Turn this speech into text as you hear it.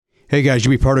Hey guys,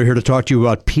 Jimmy Pardo here to talk to you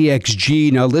about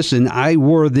PXG. Now listen, I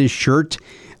wore this shirt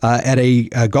at a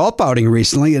golf outing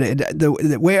recently, and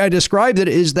the way I described it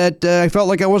is that I felt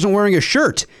like I wasn't wearing a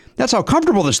shirt. That's how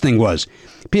comfortable this thing was.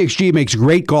 PXG makes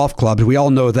great golf clubs. We all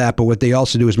know that, but what they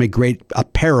also do is make great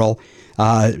apparel.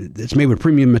 It's made with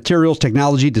premium materials,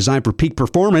 technology, designed for peak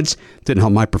performance. Didn't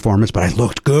help my performance, but I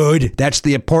looked good. That's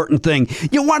the important thing.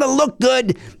 You want to look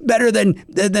good better than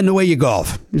the way you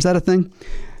golf. Is that a thing?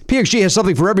 PXG has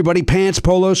something for everybody. Pants,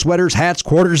 polos, sweaters, hats,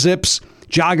 quarter zips,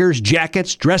 joggers,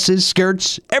 jackets, dresses,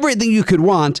 skirts, everything you could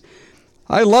want.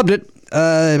 I loved it.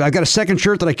 I've got a second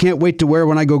shirt that I can't wait to wear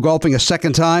when I go golfing a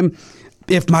second time,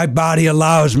 if my body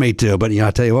allows me to. But,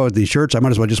 I'll tell you what, with these shirts, I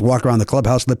might as well just walk around the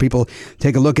clubhouse and let people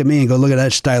take a look at me and go, look at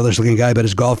that stylish-looking guy, but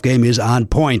his golf game is on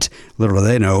point. Little do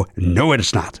they know, no,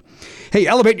 it's not. Hey,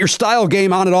 elevate your style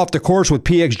game on and off the course with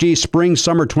PXG Spring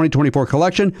Summer 2024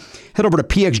 collection. Head over to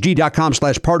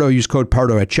pxg.com/Pardo. Use code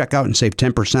Pardo at checkout and save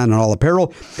 10% on all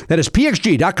apparel. That is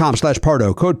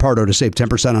pxg.com/Pardo. Code Pardo to save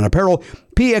 10% on apparel.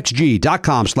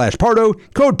 pxg.com/Pardo.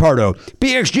 Code Pardo.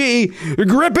 PXG,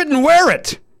 grip it and wear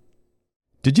it.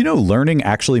 Did you know learning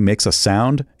actually makes a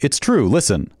sound? It's true.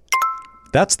 Listen.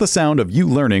 That's the sound of you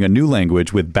learning a new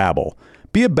language with Babbel.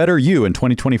 Be a better you in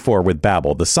 2024 with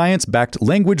Babbel, the science-backed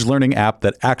language learning app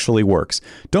that actually works.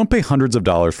 Don't pay hundreds of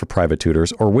dollars for private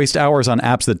tutors or waste hours on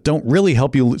apps that don't really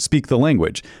help you speak the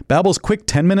language. Babbel's quick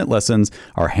 10-minute lessons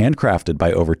are handcrafted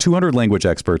by over 200 language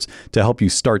experts to help you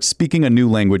start speaking a new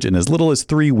language in as little as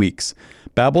 3 weeks.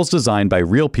 Babbel's designed by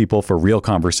real people for real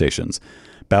conversations.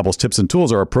 Babbel's tips and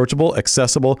tools are approachable,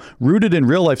 accessible, rooted in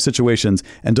real-life situations,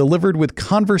 and delivered with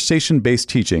conversation-based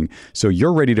teaching, so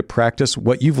you're ready to practice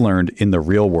what you've learned in the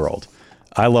real world.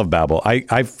 I love Babbel.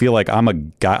 I feel like I'm a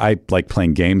guy. I like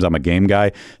playing games. I'm a game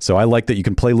guy, so I like that you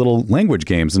can play little language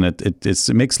games, and it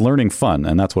makes learning fun,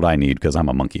 and that's what I need because I'm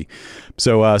a monkey.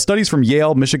 So studies from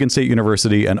Yale, Michigan State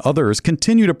University, and others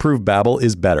continue to prove Babbel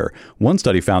is better. One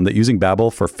study found that using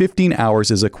Babbel for 15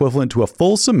 hours is equivalent to a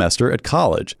full semester at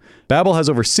college. Babbel has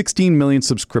over 16 million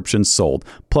subscriptions sold.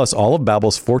 Plus, all of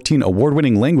Babbel's 14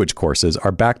 award-winning language courses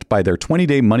are backed by their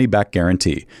 20-day money-back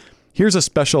guarantee. Here's a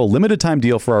special limited-time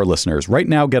deal for our listeners. Right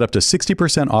now, get up to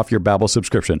 60% off your Babbel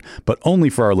subscription, but only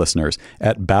for our listeners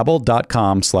at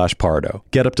babbel.com/Pardo.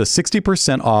 Get up to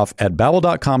 60% off at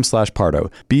babbel.com/Pardo.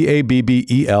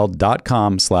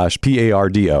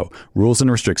 BABBEL.com/PARDO. Rules and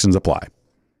restrictions apply.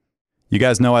 You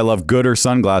guys know I love Goodr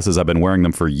sunglasses. I've been wearing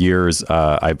them for years.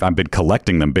 I've been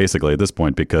collecting them basically at this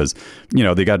point because,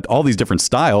 they got all these different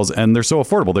styles and they're so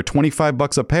affordable. They're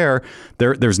 $25 a pair.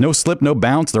 There's no slip, no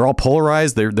bounce. They're all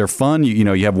polarized. They're fun.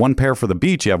 You have one pair for the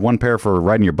beach. You have one pair for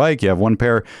riding your bike. You have one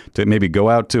pair to maybe go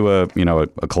out to a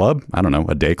club. I don't know,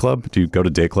 a day club. Do you go to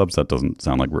day clubs? That doesn't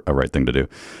sound like a right thing to do.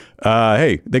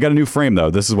 Hey, they got a new frame though.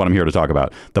 This is what I'm here to talk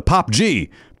about. The Pop G.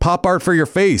 Pop art for your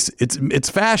face. It's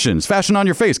fashion. It's fashion on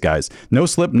your face, guys. No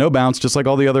slip, no bounce, just like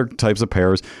all the other types of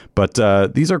pairs. But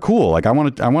these are cool. Like I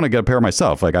want to get a pair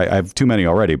myself. Like I have too many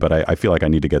already, but I feel like I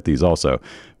need to get these also.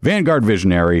 Vanguard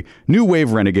Visionary, New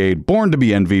Wave Renegade, Born to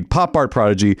be Envied, Pop Art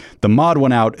Prodigy, the Mod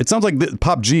One Out. It sounds like the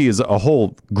Pop G is a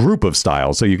whole group of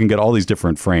styles, so you can get all these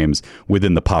different frames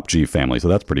within the Pop G family. So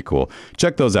that's pretty cool.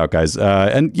 Check those out, guys.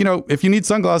 And if you need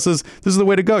sunglasses, this is the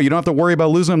way to go. You don't have to worry about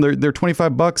losing them. They're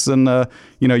 $25, and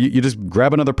you just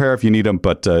grab another pair if you need them.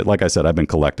 But like I said, I've been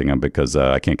collecting them because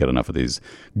I can't get enough of these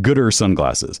Goodr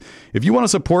sunglasses. If you want to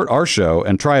support our show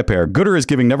and try a pair, Goodr is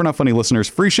giving Never Not Funny listeners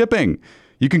free shipping.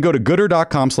 You can go to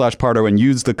goodr.com/Pardo and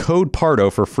use the code Pardo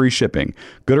for free shipping.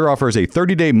 Goodr offers a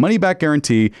 30-day money-back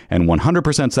guarantee and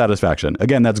 100% satisfaction.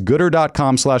 Again, that's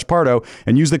goodr.com/Pardo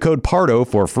and use the code Pardo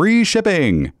for free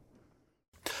shipping.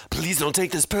 Please don't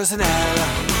take this person out.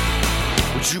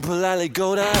 Would you politely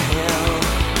go to hell?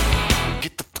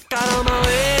 Get the fuck out of my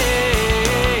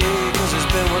way, 'cause it's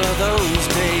been one of those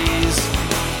days.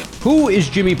 Who is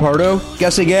Jimmy Pardo?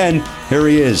 Guess again. Here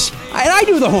he is. And I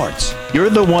do the horns. You're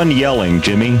the one yelling,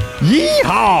 Jimmy.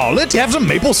 Yeehaw! Let's have some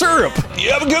maple syrup.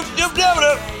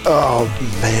 Oh,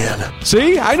 man.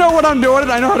 See? I know what I'm doing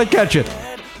and I know how to catch it.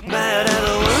 Mad at the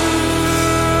world.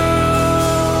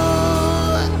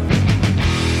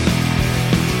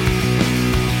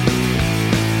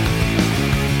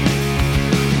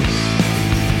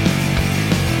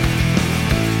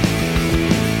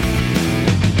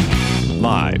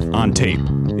 Live on tape.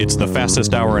 It's the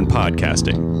fastest hour in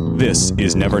podcasting. This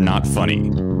is Never Not Funny.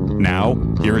 Now,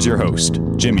 here's your host,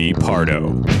 Jimmy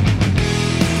Pardo.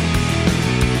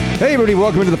 Hey everybody,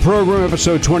 welcome to the program,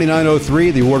 episode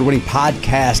 2903, the award-winning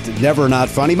podcast, Never Not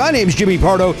Funny. My name's Jimmy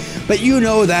Pardo, but you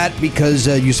know that because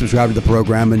you subscribed to the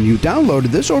program and you downloaded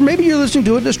this, or maybe you're listening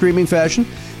to it in a streaming fashion.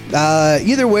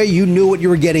 Either way, you knew what you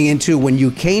were getting into when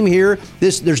you came here.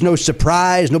 There's no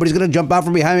surprise. Nobody's going to jump out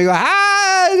from behind me and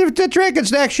go, the Drake and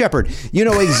Snack Shepherd. You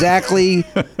know exactly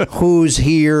who's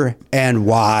here and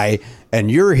why, and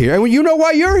you're here. And you know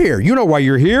why you're here. You know why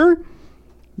you're here.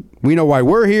 We know why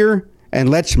we're here, and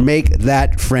let's make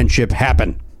that friendship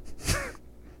happen.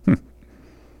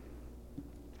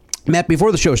 Matt,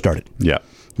 before the show started,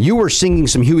 you were singing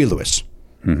some Huey Lewis,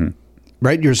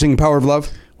 right? You were singing "Power of Love."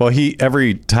 Well,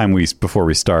 every time before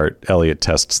we start, Elliot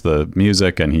tests the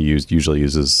music, and he usually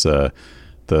uses the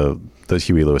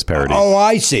Huey Lewis parody. Oh,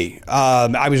 I see.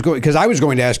 I was going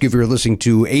to ask you if you were listening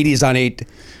to 80s on 8,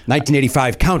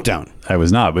 1985 Countdown. I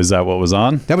was not. Was that what was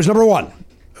on? That was number one.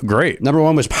 Great. Number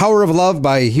one was "Power of Love"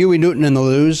 by Huey Newton and the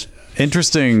Lose.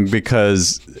 Interesting,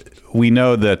 because we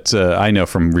know that I know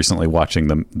from recently watching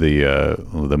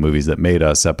the movies that made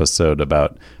us episode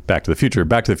about Back to the Future.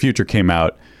 Back to the Future came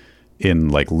out in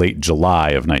like late July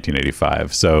of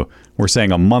 1985. So we're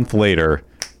saying a month later,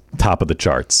 top of the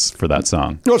charts for that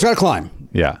song. No, it's got to climb.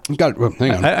 Yeah,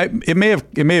 hang on. It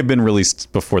may have been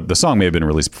released before the song may have been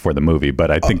released before the movie, but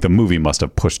I think the movie must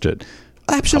have pushed it.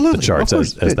 Absolutely. Up the charts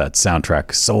as that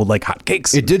soundtrack sold like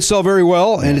hotcakes. It did sell very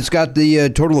well, and it's got the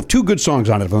total of 2 good songs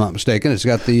on it, if I'm not mistaken. It's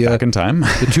got the Back in Time,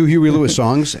 the 2 Huey Lewis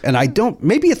songs, and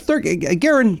maybe a third.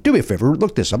 Garen, do me a favor,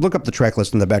 look this up. Look up the track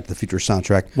list in the Back to the Future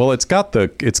soundtrack. Well, it's got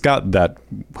that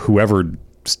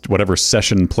whatever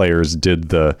session players did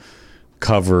the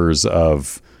covers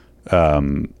of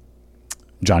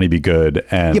Johnny Be Good,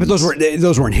 and but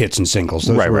those weren't hits and singles.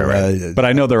 Those right. But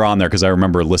I know they're on there because I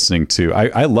remember listening to.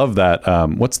 I love that.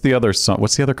 What's the other song?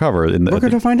 What's the other cover? We're going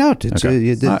to find out. It's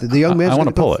okay. The young man. I want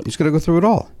to pull it. He's going to go through it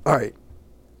all. All right.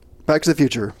 Back to the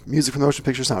Future. Music from the motion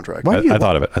picture soundtrack. I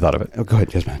thought of it. Oh, go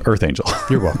ahead, yes, man. Earth Angel.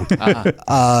 You're welcome.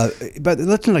 But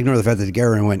let's not ignore the fact that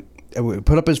Garen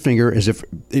put up his finger as if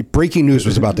breaking news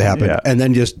was about to happen, and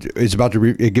then just is about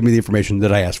to give me the information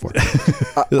that I asked for.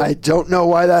 I don't know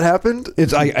why that happened.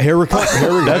 Here it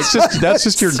comes. That's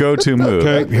just your go-to move.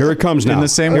 Okay, here it comes now. In the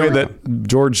same way that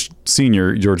George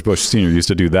Bush Sr. used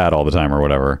to do that all the time or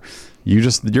whatever.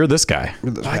 You're this guy.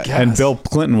 And Bill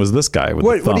Clinton was this guy. With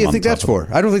what do you think that's for?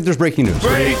 I don't think there's breaking news.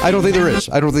 I don't think there is.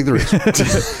 I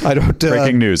don't.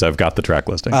 Breaking news. I've got the track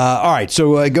listing. All right,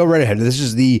 so go right ahead. This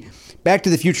is the Back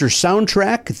to the Future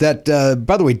soundtrack that,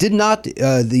 by the way, did not,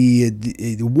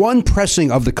 the one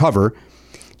pressing of the cover,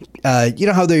 you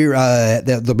know how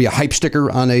there'll be a hype sticker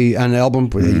on an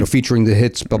album, featuring the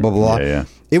hits, blah, blah, blah. Yeah.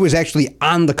 It was actually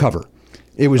on the cover.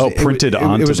 It was printed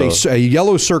onto it was a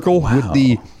yellow circle with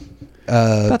the...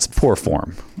 that's poor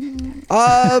form.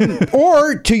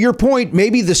 Or, to your point,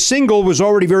 maybe the single was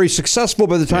already very successful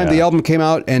by the time the album came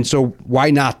out, and so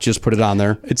why not just put it on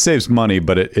there? It saves money,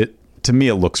 but it to me,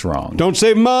 it looks wrong. Don't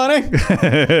save money.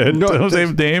 Don't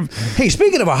save Dave. Hey,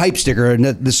 speaking of a hype sticker, and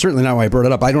this is certainly not why I brought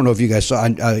it up. I don't know if you guys saw.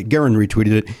 Garen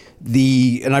retweeted it.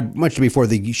 And I mentioned it before,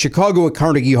 the Chicago at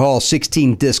Carnegie Hall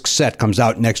 16-disc set comes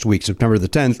out next week, September the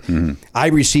 10th. Mm-hmm. I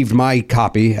received my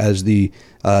copy as the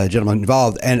gentleman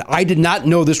involved, and I did not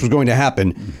know this was going to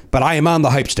happen, but I am on the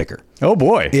hype sticker. Oh,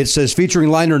 boy. It says featuring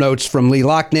liner notes from Lee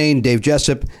Loughnane, Dave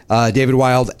Jessup, David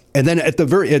Wild, and then at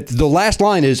the last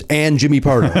line is, and Jimmy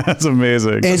Pardo. That's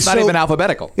amazing. And it's not even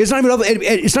alphabetical. It's not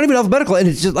even alphabetical, and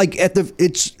it's just like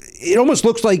it almost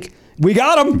looks like we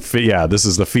got him. Yeah, this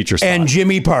is the feature spot. And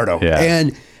Jimmy Pardo. Yeah.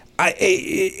 And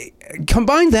I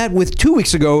combine that with 2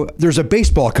 weeks ago, there's a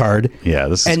baseball card. Yeah,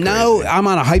 this is and crazy. Now I'm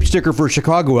on a hype sticker for a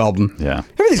Chicago album. Yeah.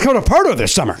 Everything's coming to Pardo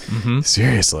this summer. Mm-hmm.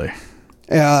 Seriously.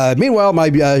 Meanwhile, my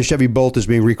Chevy Bolt is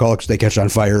being recalled because they catch on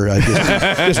fire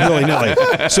just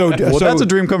willy-nilly. So that's a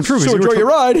dream come true. So enjoy your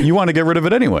ride. You want to get rid of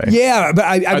it anyway. Yeah, but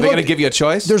are they going to give you a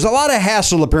choice? There's a lot of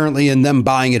hassle apparently in them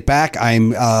buying it back.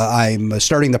 I'm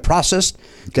starting the process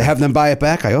to have them buy it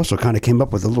back. I also kind of came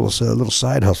up with a little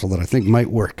side hustle that I think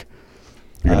might work.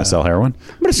 You're going to sell heroin?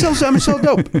 I'm going to sell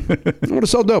dope. I'm going to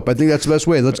sell dope. I think that's the best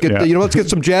way. Let's get let's get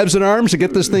some jabs and arms to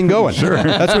get this thing going. Sure.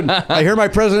 That's what I hear my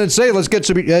president say. Let's get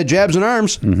some jabs and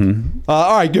arms. Mm-hmm.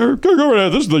 All right, go right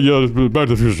ahead. This is the Back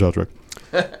to the Future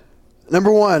soundtrack.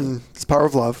 Number one is Power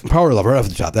of Love. Power of Love, right off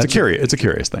the top. It's a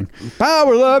curious thing.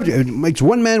 Power of Love. It makes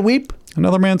one man weep.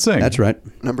 Another man sing. That's right.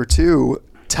 Number two,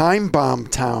 Time Bomb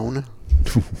Town.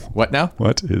 What now?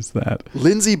 What is that?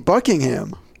 Lindsey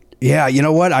Buckingham. Yeah, you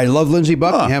know what? I love Lindsey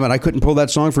Buckingham, and I couldn't pull that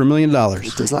song for $1 million.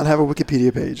 It does not have a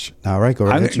Wikipedia page. All right, go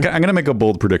I'm ahead. going to make a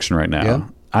bold prediction right now. Yeah.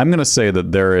 I'm going to say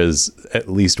that there is at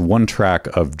least one track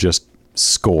of just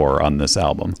score on this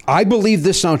album. I believe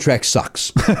this soundtrack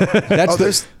sucks.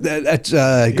 That's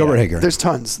go right here. There's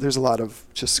tons. There's a lot of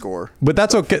just score. But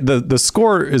that's okay. The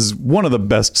score is one of the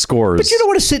best scores. But you don't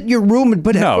want to sit in your room and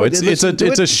put no, it's a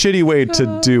shitty way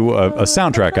to do a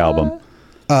soundtrack album.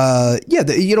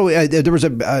 There was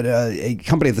a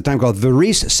company at the time called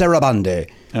Veris Sarabande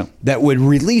that would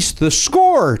release the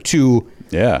score to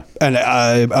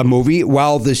a movie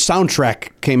while the soundtrack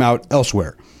came out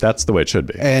elsewhere. That's the way it should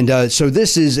be. And so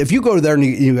this is, if you go there and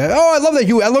you I love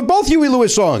that I love both Huey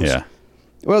Lewis songs. Yeah.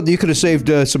 Well, you could have saved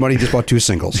some money, just bought 2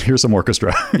 singles. Here's some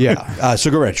orchestra. Yeah. So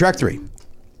go ahead. Track 3.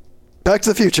 Back to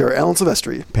the Future, Alan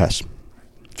Silvestri. Pass.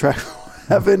 Track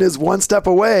 11 is One Step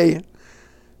Away,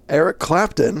 Eric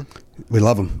Clapton. We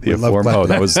love him. We love Oh,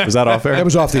 Clapton. was that off air? That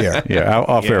was off the air. Yeah,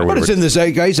 off air. But it's in the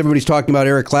zeitgeist. Everybody's talking about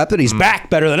Eric Clapton. He's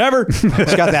back better than ever.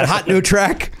 He's got that hot new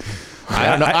track.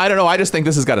 I don't know. I just think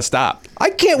this has got to stop.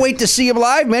 I can't wait to see him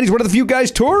live, man. He's one of the few guys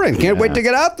touring. Can't wait to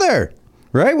get out there.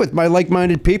 Right? With my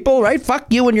like-minded people, right?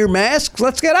 Fuck you and your masks.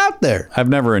 Let's get out there. I've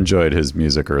never enjoyed his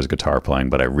music or his guitar playing,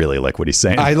 but I really like what he's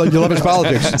saying. You love his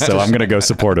politics. So I'm going to go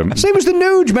support him. Same as the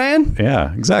Nuge, man.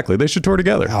 Yeah, exactly. They should tour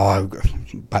together. Oh,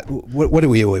 but what are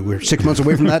we? We're 6 months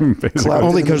away from that? Basically.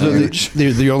 Only because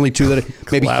they're the only two that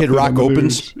maybe Clapton Kid Rock and the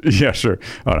opens. Nuge. Yeah, sure.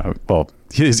 Oh, no. Well,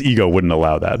 his ego wouldn't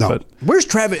allow that. No. But Where's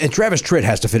Travis? And Travis Tritt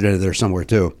has to fit into there somewhere,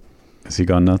 too. has he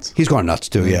gone nuts? He's gone nuts,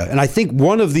 too, yeah. And I think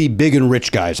one of the big and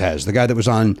rich guys has. The guy that was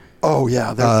on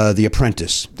The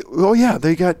Apprentice. Oh, yeah.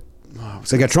 They got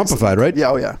Trumpified, right?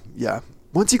 Yeah, yeah.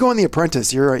 Once you go on The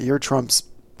Apprentice, you're Trump's.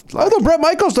 Although Bret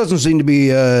Michaels doesn't seem to be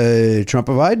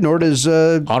Trumpified, nor does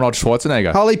Arnold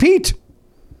Schwarzenegger. Holly Pete.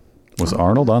 Was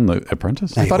Arnold on The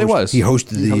Apprentice? I thought he was. He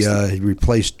hosted he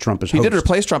replaced Trump as host. He did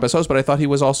replace Trump as host, but I thought he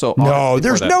was also on No, it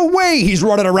there's before no way he's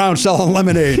running around selling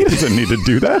lemonade. He doesn't need to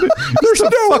do that. There's He's the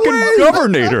no fucking way.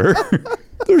 governor.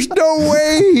 There's no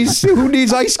way. Who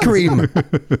needs ice cream?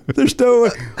 There's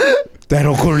no.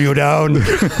 That'll cool you down.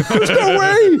 There's no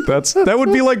way. That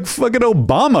would be like fucking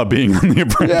Obama being on The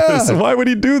Apprentice. Yeah. Why would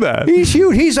he do that? He's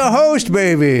huge. He's a host,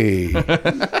 baby.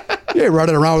 Yeah,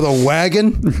 running around with a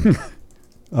wagon.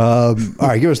 All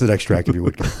right, give us the next track if you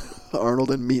would.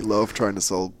 Arnold and Meatloaf trying to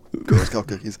sell Girl Scout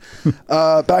cookies.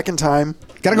 Back in Time.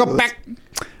 Gotta go back.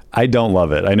 I don't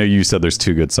love it. I know you said there's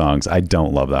 2 good songs. I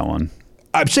don't love that one.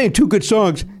 I'm saying 2 good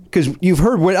songs because you've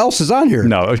heard what else is on here.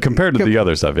 No, compared to the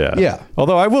other stuff, yeah. Yeah.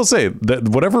 Although I will say that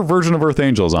whatever version of Earth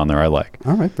Angel is on there, I like.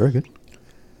 All right, very good.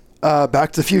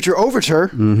 Back to the Future Overture.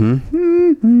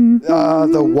 Mm-hmm.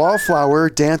 The Wallflower,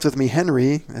 Dance With Me,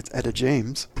 Henry. That's Etta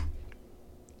James.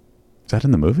 Is that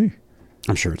in the movie?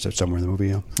 I'm sure it's somewhere in the movie,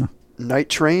 yeah. Huh. Night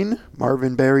Train,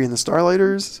 Marvin Berry and the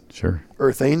Starlighters. Sure.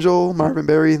 Earth Angel, Marvin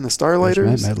Berry and the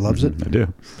Starlighters. Right. Matt loves it. I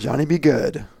do. Johnny Be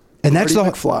Good. And that's Marty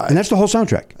the McFly. And that's the whole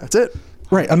soundtrack. That's it.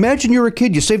 Right. Imagine you're a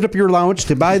kid. You saved up your allowance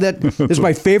to buy that. This is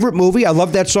my favorite movie. I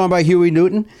love that song by Huey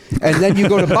Newton. And then you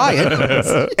go to buy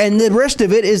it. And the rest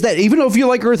of it is that even though if you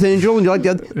like Earth Angel and you like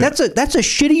that, that's a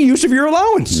shitty use of your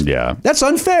allowance. Yeah. That's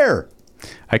unfair.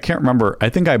 I can't remember. I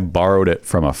think I borrowed it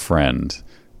from a friend.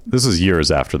 This was years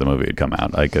after the movie had come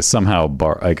out. Like I somehow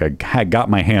I had got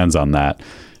my hands on that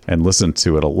and listened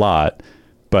to it a lot,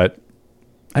 but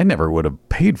I never would have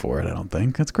paid for it. I don't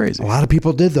think. That's crazy. A lot of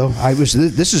people did though.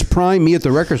 This is prime me at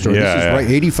the record store. Yeah, this is right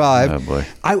 85. Oh boy.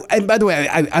 And by the way,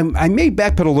 I may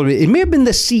backpedal a little bit. It may have been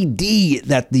the CD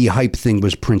that the hype thing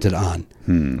was printed on.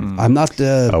 I'm not.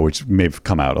 Which may have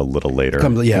come out a little later.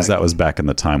 Because that was back in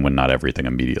the time when not everything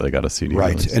immediately got a CD.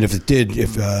 Right. release. And if it did,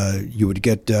 if you would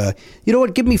get, you know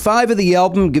what? Give me 5 of the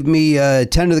album, give me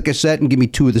 10 of the cassette, and give me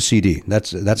 2 of the CD.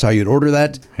 That's how you'd order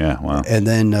that. Yeah. Wow. And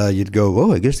then you'd go,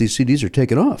 oh, I guess these CDs are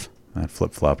taking off. That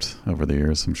flip flopped over the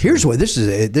years. I'm sure. Here's what this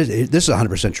is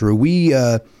 100% true.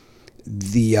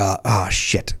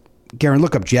 Shit. Garen,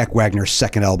 look up Jack Wagner's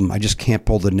second album. I just can't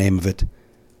pull the name of it.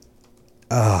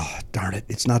 Oh, darn it.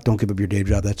 It's not Don't Give Up Your Day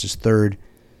Job. That's his third.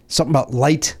 Something about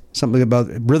light. Something about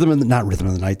not Rhythm of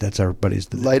the Night. That's our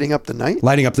buddy's. Lighting Up the Night?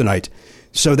 Lighting Up the Night.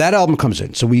 So that album comes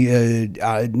in. So we,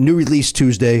 new release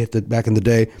Tuesday, back in the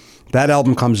day. That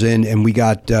album comes in, and we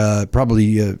got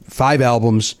probably 5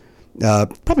 albums,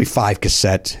 probably 5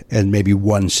 cassette, and maybe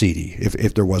 1 CD,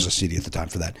 if there was a CD at the time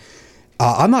for that.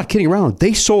 I'm not kidding around.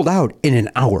 They sold out in an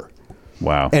hour.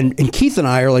 Wow. And Keith and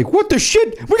I are like, what the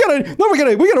shit? We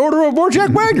gotta order more Jack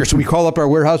Wagner. So we call up our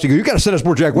warehouse. We go, you gotta send us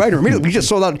more Jack Wagner. Immediately, we just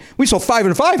sold out. We sold 5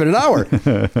 and 5 in an hour.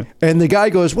 And the guy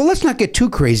goes, well, let's not get too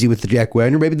crazy with the Jack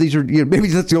Wagner. Maybe these are, maybe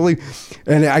that's the only.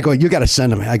 And I go, you gotta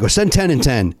send them. I go, send 10 and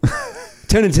 10.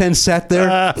 10 and 10 sat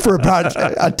there for about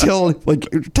until like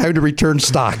time to return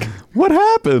stock. What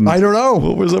happened? I don't know.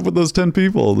 What was up with those 10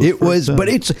 people? It was, but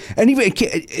it's and even.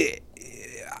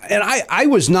 And I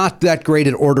was not that great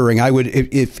at ordering. I would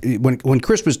if when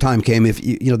Christmas time came, if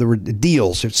you know there were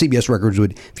deals. If CBS Records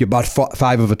would, if you bought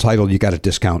 5 of a title, you got a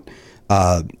discount.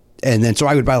 And then so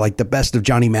I would buy like the best of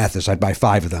Johnny Mathis. I'd buy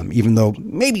 5 of them, even though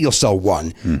maybe you'll sell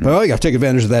one. But you got to take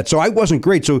advantage of that. So I wasn't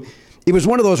great. So it was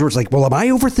one of those where it's like, well, am I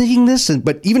overthinking this?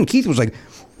 But even Keith was like,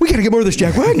 we got to get more of this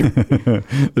Jack Wagner.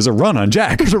 There's a run on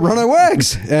Jack. There's a run on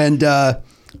Wags, and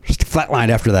just flatlined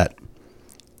after that.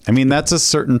 I mean, that's a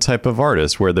certain type of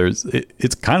artist where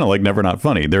it's kind of like Never Not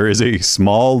Funny. There is a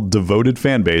small, devoted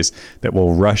fan base that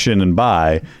will rush in and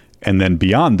buy, and then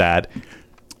beyond that,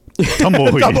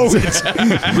 tumbleweeds.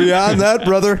 Beyond that,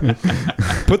 brother,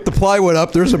 put the plywood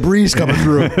up. There's a breeze coming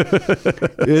through.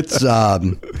 It's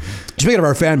speaking of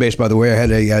our fan base, by the way,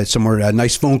 I had some more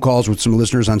nice phone calls with some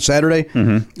listeners on Saturday.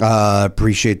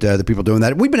 Appreciate the people doing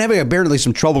that. We've been having apparently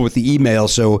some trouble with the email,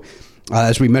 so.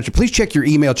 As we mentioned, please check your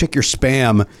email, check your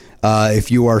spam.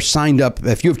 If you are signed up,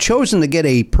 if you have chosen to get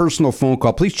a personal phone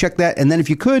call, please check that. And then if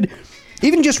you could,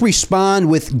 even just respond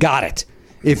with "got it"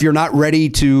 if you're not ready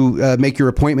to make your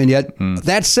appointment yet.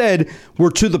 That said,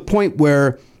 we're to the point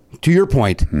where, to your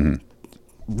point, a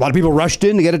lot of people rushed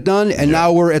in to get it done. And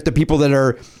now we're at the people that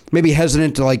are maybe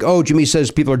hesitant to like, oh, Jimmy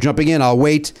says people are jumping in. I'll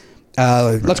wait.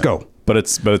 Let's go. But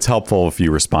it's helpful if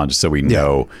you respond just so we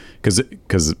know, because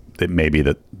it may be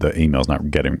that the email's not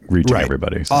reaching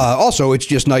everybody. So. Also, it's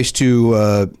just nice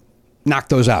to knock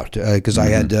those out because I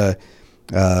had a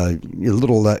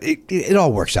little. It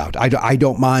all works out. I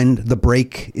don't mind the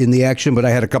break in the action, but I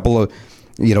had a couple of.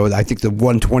 I think the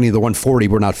 120, the 140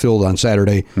 were not filled on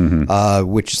Saturday,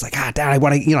 which is like, Dad, I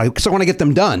want to, because I want to get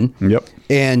them done. Yep.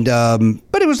 And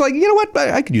but it was like, you know what,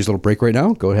 I could use a little break right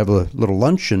now. Go have a little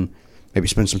lunch and. Maybe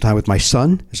spend some time with my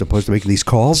son as opposed to making these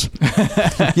calls.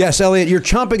 Yes, Elliot, you're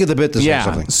chomping at the bit to say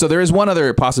something. So there is one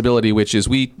other possibility, which is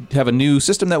we have a new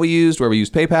system that we used where we use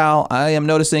PayPal. I am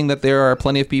noticing that there are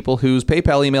plenty of people whose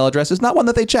PayPal email address is not one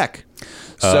that they check.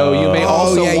 So you may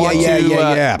also want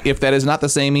to, if that is not the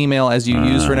same email as you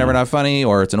use for Never Not Funny,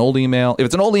 or it's an old email. If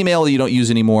it's an old email that you don't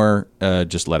use anymore,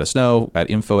 just let us know at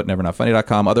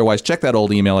info@nevernotfunny.com. Otherwise, check that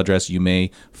old email address. You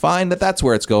may find that that's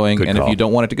where it's going. Good and call. If you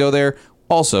don't want it to go there,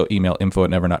 also email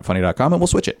info@nevernotfunny.com and we'll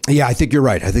switch it. Yeah, I think you're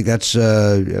right. I think that's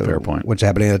fair point. What's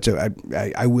happening.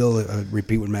 I will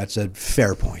repeat what Matt said.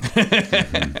 Fair point.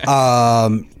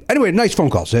 Anyway, nice phone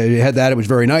calls. I had that. It was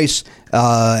very nice.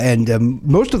 And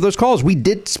most of those calls, we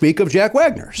did speak of Jack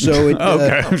Wagner. So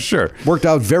it sure. Worked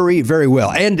out very, very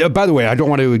well. And by the way, I don't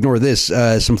want to ignore this.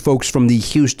 Some folks from the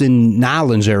Houston,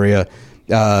 Nolens area.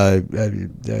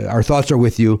 Our thoughts are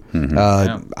with you.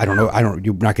 I don't know.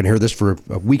 You're not going to hear this for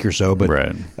a week or so, but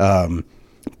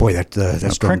boy,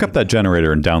 that's crank up that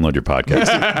generator and download your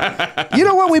podcast. You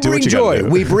know what? We bring joy.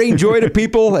 We bring joy to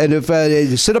people, and if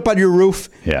sit up on your roof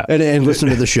and listen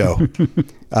to the show.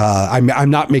 I'm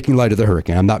not making light of the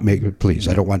hurricane. I'm not making. Please,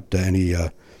 I don't want any. I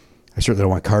certainly don't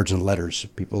want cards and letters.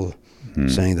 People.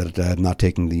 Saying that I'm not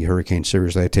taking the hurricane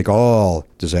seriously. I take all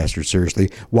disasters seriously.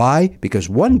 Why? Because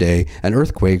one day an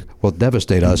earthquake will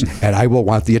devastate us, and I will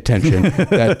want the attention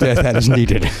that is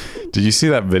needed. Did you see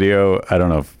that video? I don't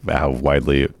know how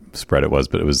widely spread it was,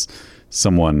 but it was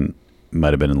someone,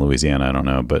 might have been in Louisiana, I don't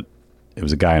know, but it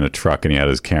was a guy in a truck, and he had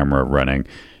his camera running,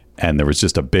 and there was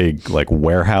just a big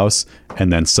warehouse,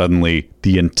 and then suddenly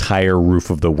the entire roof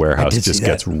of the warehouse just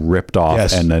gets ripped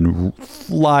off and then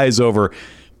flies over,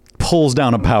 pulls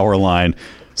down a power line.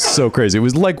 So crazy. It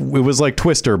was like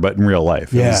Twister, but in real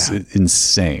life. It was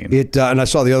insane. And I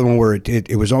saw the other one where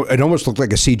it almost looked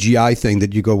like a CGI thing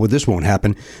that you go, well, this won't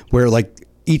happen. Where like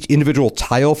each individual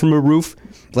tile from a roof,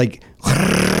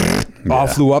 all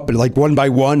flew up and one by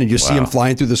one, and you see them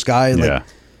flying through the sky. And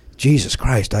Jesus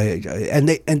Christ!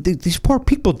 These poor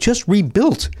people just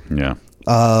rebuilt. Yeah.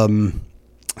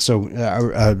 So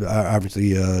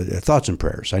obviously, thoughts and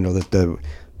prayers. I know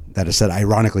that is said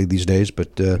ironically these days,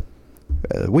 but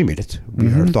we made it.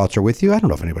 Our thoughts are with you. I don't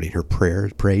know if anybody here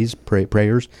prayers,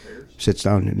 sits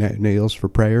down and nails for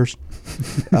prayers.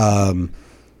 I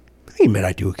admit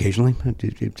I do occasionally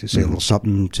to say a little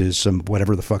something to some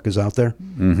whatever the fuck is out there.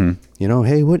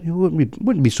 Hey, it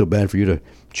wouldn't be so bad for you to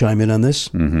chime in on this,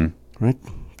 right?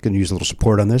 Going to use a little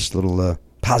support on this, a little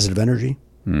positive energy,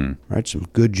 right? Some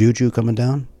good juju coming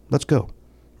down. Let's go,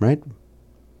 right?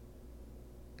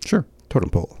 Sure. Totem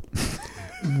pole.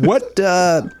 What,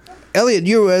 Elliot?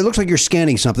 It looks like you're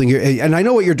scanning something, and I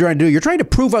know what you're trying to do. You're trying to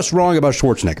prove us wrong about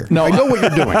Schwarzenegger. No, I know what you're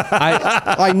doing.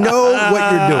 I know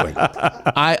what you're doing.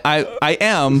 I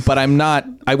am, but I'm not.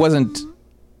 I wasn't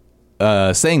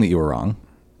saying that you were wrong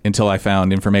until I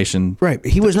found information. Right.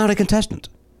 He was not a contestant.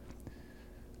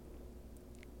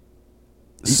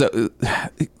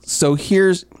 So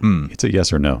here's It's a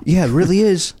yes or no. Yeah, it really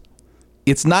is.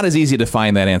 it's not as easy to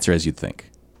find that answer as you'd think.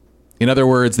 In other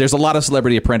words, there's a lot of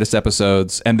Celebrity Apprentice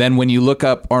episodes, and then when you look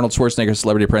up Arnold Schwarzenegger's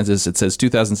Celebrity Apprentice, it says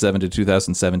 2007 to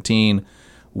 2017,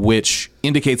 which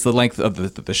indicates the length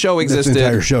of the show existed. This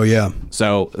entire show, yeah.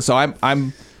 So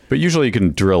I'm But usually you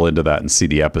can drill into that and see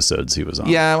the episodes he was on.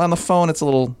 yeah, on the phone it's a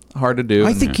little hard to do.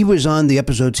 I think he was on the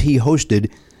episodes he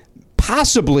hosted.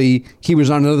 Possibly he was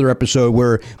on another episode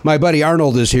where my buddy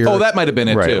Arnold is here. Oh, that might have been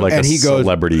it Right, too. like and a he goes,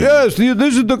 celebrity. "Yes,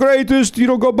 this is the greatest. You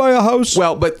don't go buy a house."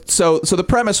 Well, but so the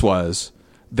premise was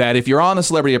that if you're on the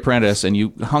Celebrity Apprentice and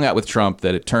you hung out with Trump,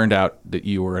 that it turned out that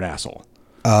you were an asshole.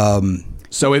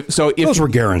 So if those were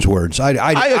Garen's words.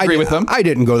 I agree with them. I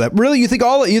didn't go that. Really, you think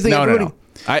all? You think everybody? No.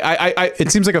 I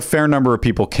It seems like a fair number of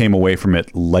people came away from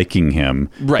it liking him,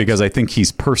 Right. Because I think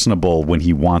he's personable when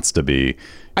he wants to be.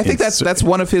 I think that's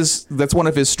one of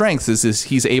his strengths is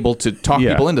he's able to talk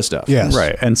Yeah. people into stuff. Yes.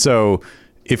 Right. And so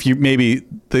if you maybe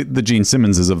the Gene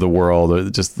Simmonses of the world, or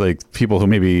just like people who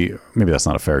maybe that's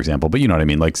not a fair example, but you know what I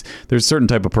mean? Like there's a certain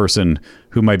type of person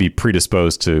who might be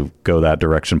predisposed to go that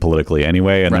direction politically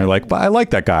anyway. And they're like, but I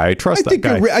like that guy. I trust that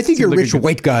guy. I think your Seems like rich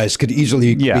white guys could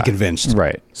easily be convinced.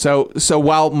 Right. So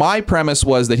while my premise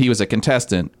was that he was a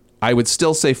contestant, I would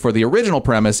still say for the original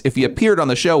premise, if he appeared on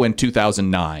the show in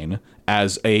 2009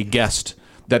 as a guest,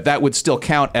 that would still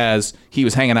count as he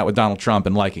was hanging out with Donald Trump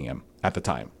and liking him at the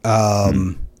time.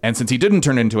 And since he didn't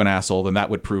turn into an asshole, then that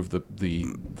would prove the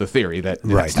theory that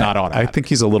it's not automatic. I think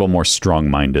he's a little more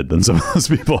strong-minded than some of those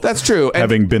people. That's true.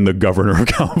 Having been the governor of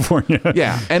California.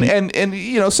 Yeah, and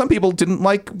you know, some people didn't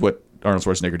like what Arnold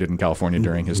Schwarzenegger did in California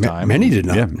during his time. Many did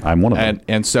not. Yeah, I'm one of them.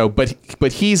 And so, but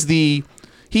he's the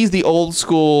old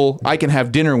school. I can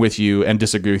have dinner with you and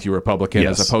disagree with you, Republican,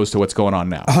 Yes. as opposed to what's going on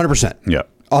now. 100%. Yeah.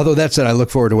 Although that said, I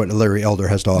look forward to what Larry Elder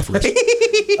has to offer us.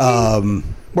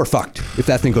 We're fucked. If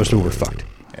that thing goes through, we're fucked.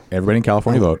 Everybody in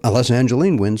California vote. Unless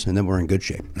Angeline wins, and then we're in good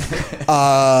shape.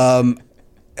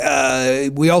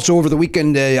 We also, over the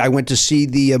weekend, I went to see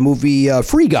the movie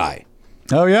Free Guy.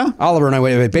 Oh, yeah? Oliver and I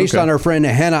went, based on our friend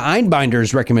Hannah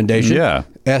Einbinder's recommendation. Yeah.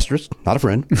 Asterisk, not a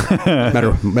friend.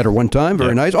 met her one time,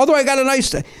 very nice. Although I got a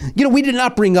nice, we did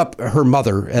not bring up her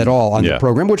mother at all on the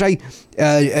program, which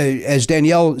as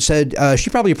Danielle said, she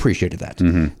probably appreciated that.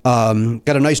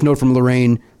 Got a nice note from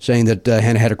Lorraine saying that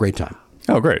Hannah had a great time.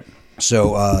 Oh, great.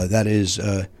 So that is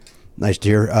nice to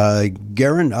hear.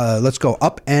 Garen, let's go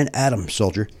up and at 'em,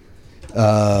 soldier.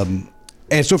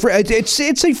 And so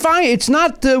it's a fine. It's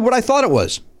not what I thought it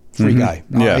was. Free Guy.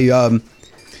 Yeah.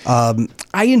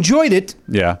 I enjoyed it.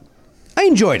 Yeah. I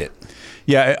enjoyed it.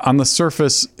 Yeah, on the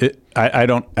surface, I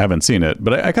haven't seen it,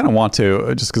 but I kind of want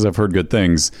to just because I've heard good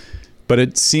things. But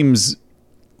it seems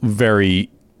very,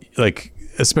 like,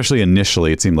 especially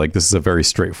initially, it seemed like this is a very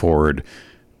straightforward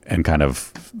and kind of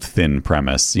thin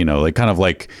premise, like kind of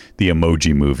like the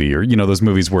Emoji Movie, or those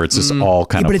movies where it's just all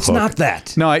kind of. But it's hooked. not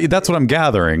that. No, that's what I'm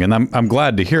gathering, and I'm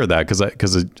glad to hear that because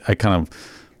I kind of.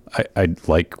 I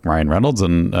like Ryan Reynolds,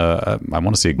 and I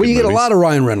want to see a good Well, you get movies. a lot of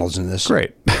Ryan Reynolds in this.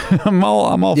 Great. I'm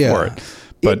all for it.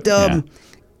 But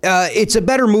it's a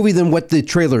better movie than what the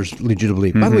trailers lead you to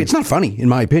believe. By the way, it's not funny, in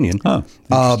my opinion. Oh,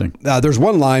 interesting. There's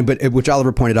one line, which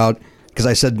Oliver pointed out, because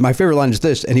I said, my favorite line is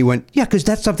this, and he went, yeah, because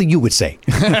that's something you would say.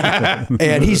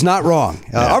 And he's not wrong.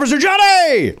 Officer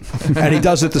Johnny! And he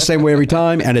does it the same way every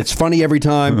time, and it's funny every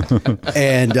time.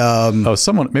 And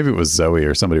someone, maybe it was Zoe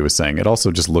or somebody was saying, it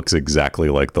also just looks exactly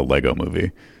like the Lego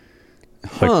Movie.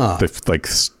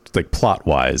 Like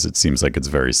plot-wise, it seems like it's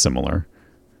very similar.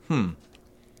 maybe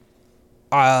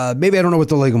I don't know what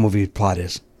the Lego Movie plot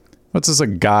is. What's this, a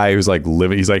guy who's like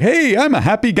living, he's like, hey, I'm a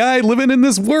happy guy living in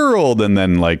this world. And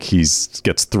then like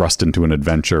gets thrust into an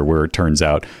adventure where it turns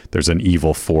out there's an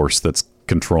evil force that's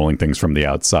controlling things from the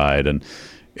outside. And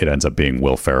it ends up being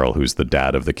Will Ferrell, who's the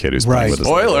dad of the kid who's playing with his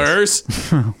Spoilers.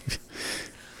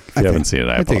 If you haven't seen it,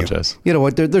 I apologize. You know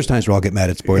what? There's times where I'll get mad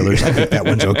at spoilers. I think that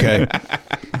one's okay.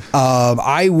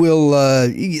 I will.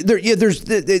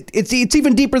 It's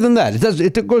even deeper than that.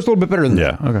 It goes a little bit better than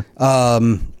that. Yeah. Okay.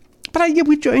 But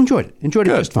we enjoyed it. Enjoyed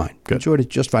it just fine. Good. Enjoyed it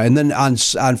just fine. And then on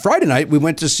Friday night, we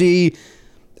went to see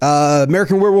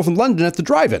American Werewolf in London at the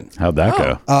drive-in. How'd that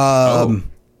go?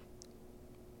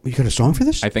 You got a song for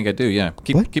this? I think I do. Yeah.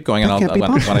 What? Keep going, and That I'll can't be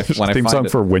when I possible. find Theme song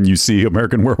it. for when you see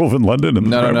American Werewolf in London.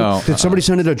 No. Did somebody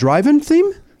send it a drive-in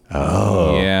theme?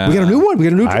 Yeah. We got a new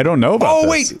one. I don't know about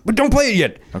this. wait, but don't play it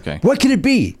yet. Okay. What could it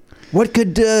be? What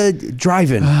could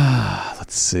drive-in? Let's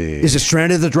Let's see. Is it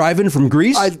Stranded at the Drive-In from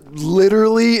Greece? I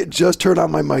literally just turned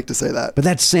on my mic to say that. But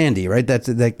that's Sandy, right? That's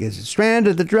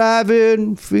Stranded at the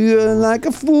Drive-In, feeling like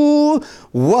a fool.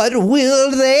 What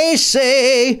will they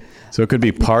say? So it could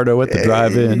be Pardo at the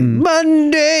drive-in.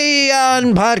 Monday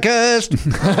on podcast.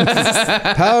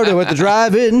 Pardo at the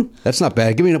drive-in. That's not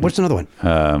bad. Give me what's another one?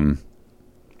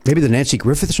 Maybe the Nancy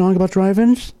Griffith song about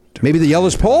drive-ins. Maybe the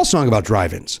Ellis Paul song about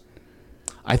drive-ins.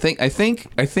 I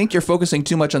think you're focusing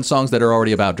too much on songs that are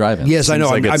already about drive-ins. Yes, I know.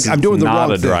 Like I'm doing the wrong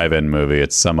not a thing. drive-in movie.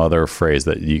 It's some other phrase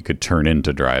that you could turn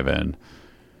into drive-in.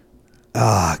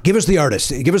 Give us the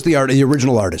artist. Give us the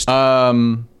original artist.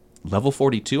 Level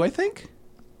 42, I think.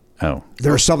 Oh.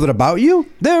 There's something about you.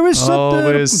 There is something.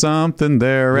 Always something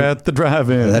there at the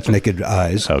drive-in. That's Naked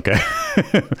Eyes. Okay.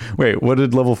 Wait, what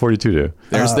did Level 42 do?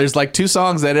 There's like two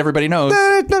songs that everybody knows.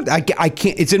 I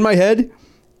can't. It's in my head,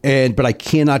 but I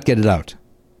cannot get it out.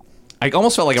 I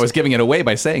almost felt like I was giving it away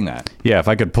by saying that. Yeah, if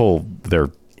I could pull their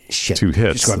Shit. two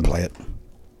hits. Just go ahead and play it.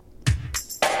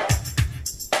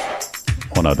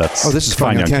 Well, no, that's this is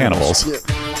Fine Young Cannibals.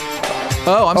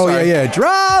 Oh, I'm sorry. Yeah.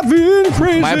 Driving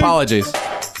crazy. My apologies.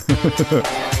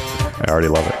 I already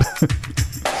love it.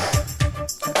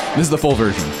 This is the full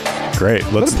version. Great.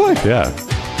 Let's it play. Yeah.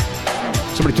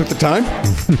 Somebody took the time.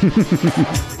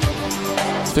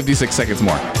 It's 56 seconds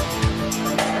more.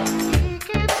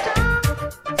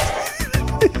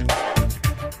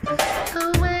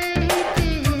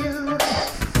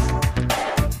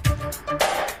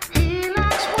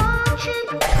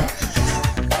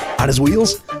 On his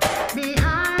wheels.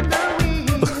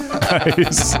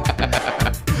 Nice.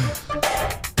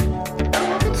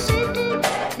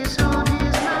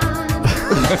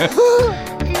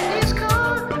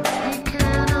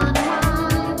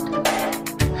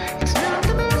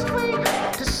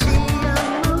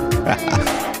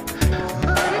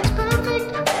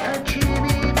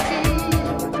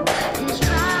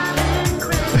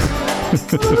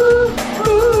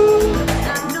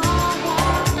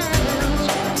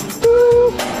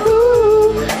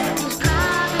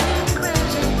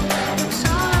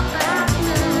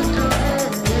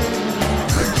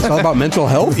 It's all about mental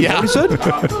health. Yeah. Is that what you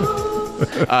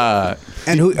said?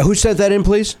 And who sent that in,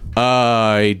 please?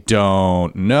 I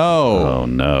don't know. Oh,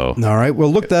 no. All right. Well,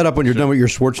 look that up when you're done with your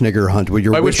Schwarzenegger hunt. With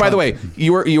your Which, by the way,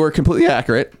 you were completely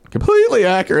accurate. Completely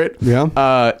accurate.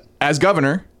 Yeah. As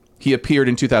governor, he appeared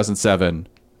in 2007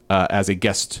 as a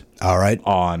guest. All right.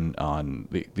 On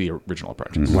the original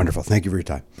project. Wonderful. Thank you for your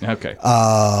time. Okay.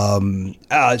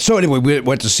 So anyway, we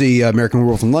went to see American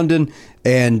Werewolf in London,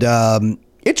 and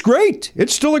it's great.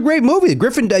 It's still a great movie.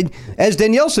 Griffin, as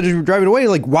Danielle said as we were driving away,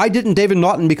 like, why didn't David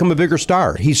Naughton become a bigger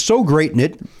star? He's so great in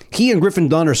it. He and Griffin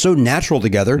Dunn are so natural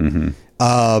together.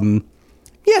 Mm-hmm.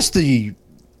 Yes,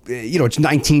 it's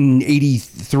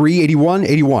 1983, 81,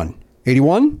 81,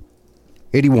 81,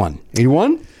 81,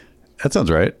 81. That sounds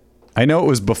right. I know it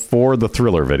was before the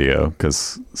Thriller video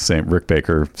because same Rick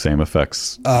Baker, same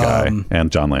effects guy,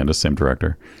 and John Landis, same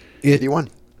director. 81.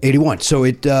 81. So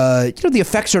the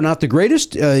effects are not the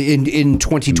greatest in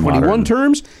 2021 Modern.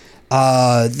 terms.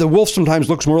 The wolf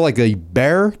sometimes looks more like a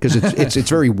bear because it's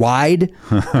very wide.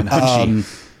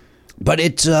 But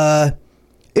it's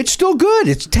still good.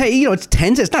 It's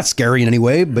tense. It's not scary in any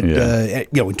way. But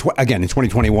again in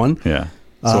 2021. Yeah.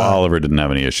 So Oliver didn't have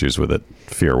any issues with it,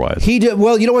 fear-wise. He did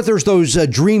well. You know what? There's those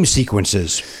dream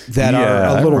sequences that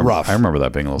are a little rough. I remember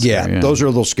that being a little scary. Yeah, those are a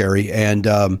little scary. And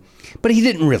but he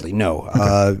didn't really know.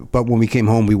 Okay. But when we came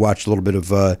home, we watched a little bit of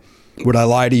Would I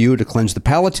Lie to You to cleanse the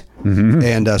palate,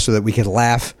 and so that we could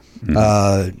laugh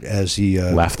as he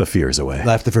laugh the fears away.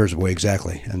 Laugh the fears away,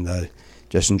 exactly, and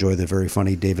just enjoy the very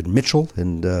funny David Mitchell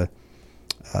and the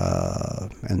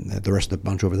rest of the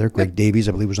bunch over there. Greg Davies,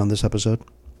 I believe, was on this episode.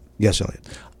 Yes, Elliot.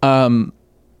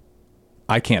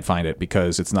 I can't find it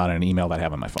because it's not an email that I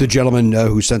have on my phone. The gentleman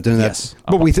who sent in that. Yes.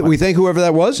 But we thank whoever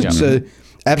that was. It's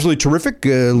absolutely terrific.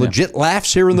 Legit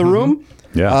laughs here in the room.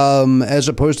 Yeah. As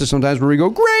opposed to sometimes where we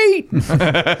go, great.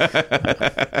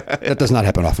 That does not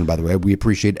happen often, by the way. We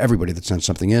appreciate everybody that sends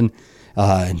something in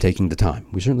and taking the time.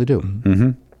 We certainly do.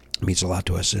 Mm-hmm. It means a lot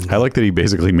to us. And, I like that he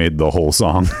basically made the whole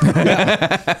song.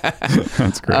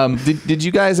 That's great. Did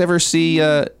you guys ever see?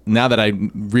 Now that I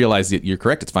realize that you're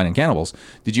correct, it's Fine and Cannibals.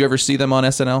 Did you ever see them on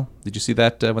SNL? Did you see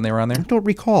that when they were on there? I don't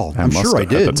recall. I I'm must sure I have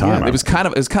did. at the time. Yeah. It was kind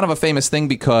of a famous thing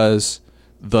because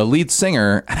the lead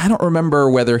singer, and I don't remember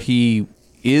whether he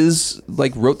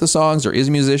wrote the songs or is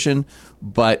a musician,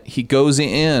 but he goes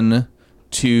in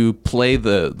to play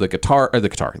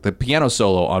the piano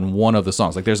solo on one of the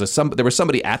songs. Like there was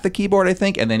somebody at the keyboard, I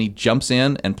think, and then he jumps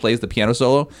in and plays the piano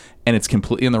solo, and it's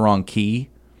completely in the wrong key.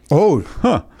 Oh,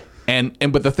 Huh.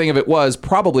 But the thing of it was,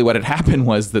 probably what had happened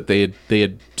was that they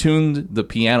had tuned the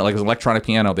piano, like it was an electronic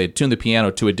piano. They had tuned the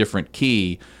piano to a different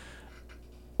key,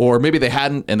 or maybe they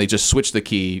hadn't, and they just switched the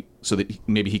key so that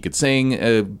maybe he could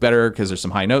sing better because there's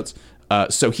some high notes.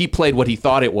 So he played what he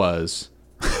thought it was.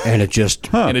 And it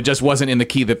just wasn't in the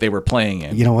key that they were playing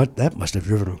in. You know what? That must have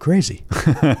driven him crazy.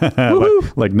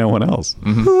 like no one else.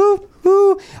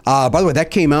 By the way, that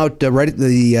came out right at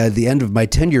the end of my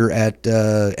tenure at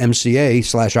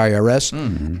MCA/IRS,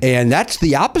 and that's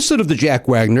the opposite of the Jack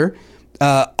Wagner.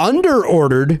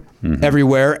 Under-ordered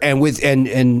everywhere,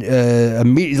 and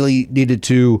immediately needed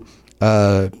to.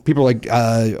 People are like,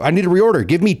 I need a reorder.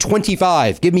 Give me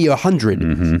 25. Give me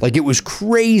 100. Like, it was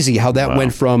crazy how that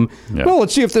went from, well,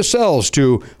 let's see if this sells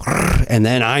to, and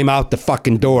then I'm out the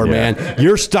fucking door, man.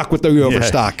 You're stuck with the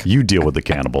overstock. You deal with the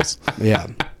cannibals. Yeah.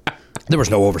 There was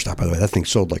no overstock, by the way. That thing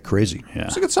sold like crazy. Yeah.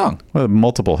 It's a good song. Well,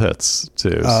 multiple hits,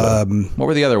 too. So. What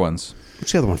were the other ones?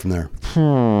 What's the other one from there?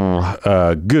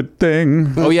 Good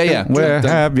thing. Oh, yeah. Where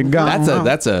have you gone?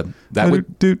 That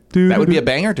would be a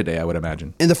banger today, I would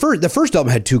imagine. And the first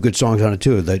album had two good songs on it,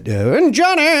 too. And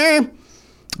Johnny!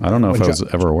 I don't know if I was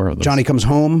ever aware of this. Johnny Comes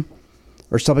Home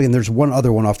or something, and there's one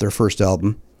other one off their first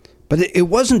album. But it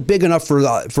wasn't big enough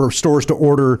for stores to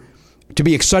order, to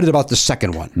be excited about the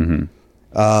second one.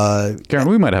 Karen,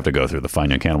 we might have to go through the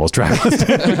Find Young Cannibals track list.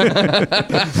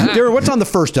 Darren, what's on the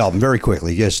first album? Very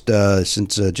quickly, just to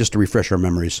refresh our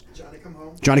memories.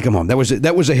 Johnny Come Home. That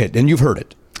was a hit, and you've heard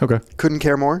it. Okay. Couldn't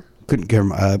care more. Couldn't care.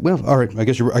 Well, all right. I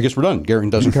guess we're done. Garen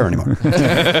doesn't care anymore.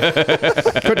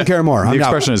 Couldn't care more. The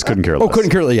expression is couldn't care less. Oh,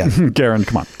 couldn't care less. Yeah. Karen,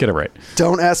 come on, get it right.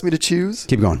 Don't ask me to choose.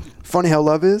 Keep going. Funny How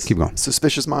Love Is. Keep going.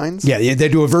 Suspicious Minds. Yeah, they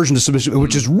do a version of Suspicious,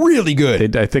 which is really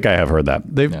good. I think I have heard that.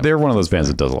 They're one of those bands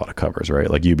that does a lot of covers, right?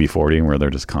 Like UB40, where they're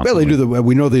just constantly. Well,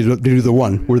 we know they do the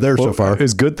one. We're there so far.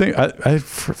 Is Good Thing? I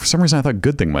for some reason I thought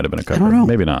Good Thing might have been a cover. I don't know.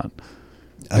 Maybe not.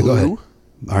 Go ahead. All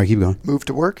right, keep going. Move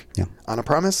to Work. Yeah. On a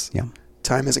Promise. Yeah.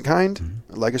 Time Isn't Kind.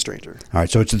 Like a Stranger. All right,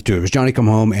 so it's the two. It was Johnny Come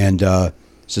Home and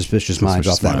Suspicious Minds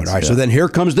off that one. All right, so then here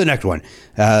comes the next one.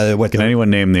 Can anyone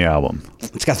name the album?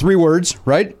 It's got 3 words,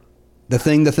 right? The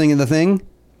Thing, the Thing, and the Thing.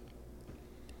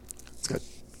 It's got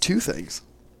 2 things.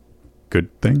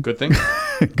 Good Thing? Good Thing?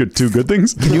 Two good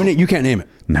things? You can't name it.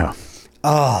 No.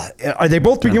 They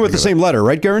both begin with the same letter,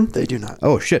 right, Garen? They do not.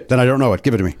 Oh, shit. Then I don't know it.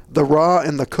 Give it to me. The Raw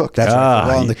and the Cooked. That's right.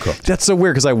 The Raw and the Cooked. That's so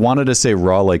weird because I wanted to say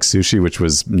Raw Like Sushi, which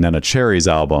was Nena Cherry's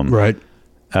album. Right.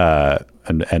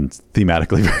 And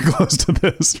thematically very close to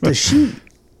this. Is she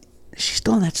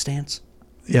still in that stance?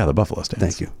 Yeah, the Buffalo stance.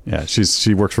 Thank you. Yeah,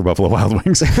 she works for Buffalo Wild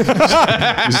Wings.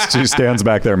 she stands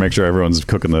back there and makes sure everyone's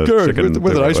cooking the chicken.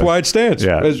 With a nice wide stance.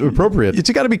 Yeah. It's appropriate. You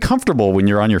got to be comfortable when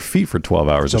you're on your feet for 12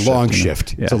 hours. It's a long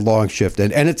shift. Yeah. It's a long shift.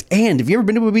 And have you ever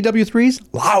been to a BW3s?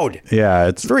 Loud. Yeah,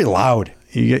 It's very loud.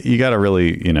 You got to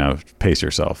really, pace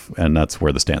yourself, and that's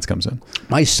where the stance comes in.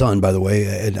 My son, by the way,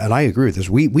 and I agree with this,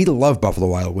 we love Buffalo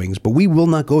Wild Wings, but we will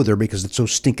not go there because it's so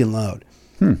stinking loud.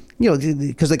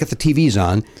 Because they got the TVs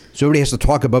on, so everybody has to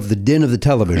talk above the din of the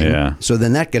television. Yeah. So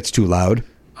then that gets too loud.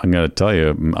 I'm going to tell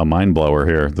you a mind blower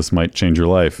here. This might change your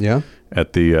life. Yeah.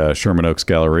 At the Sherman Oaks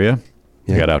Galleria,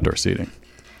 you got outdoor seating.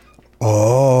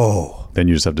 Oh. Then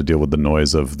you just have to deal with the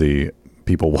noise of the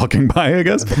people walking by, I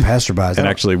guess. The passerbys. And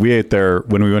actually, we ate there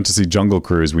when we went to see Jungle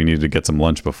Cruise. We needed to get some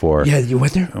lunch before. Yeah, you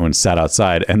went there? I went and sat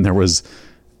outside, and there was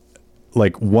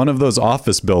like one of those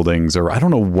office buildings, or I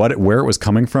don't know where it was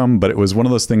coming from, but it was one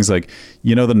of those things like,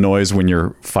 the noise when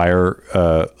your fire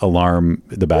alarm,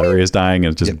 the battery is dying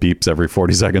and it just beeps every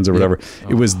 40 seconds or whatever.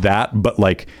 It was that, but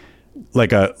like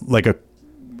a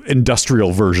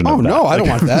industrial version of that. Oh no, I don't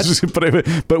want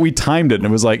that. But we timed it, and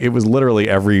it was literally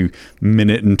every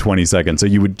minute and 20 seconds. So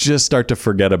you would just start to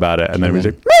forget about it, and then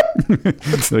we'd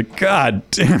it's like, God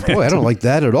damn it. Boy, I don't like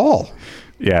that at all.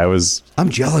 Yeah, it was. I'm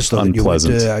jealous though.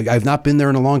 Unpleasant. That you went I've not been there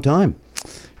in a long time.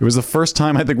 It was the first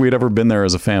time I think we'd ever been there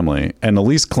as a family, and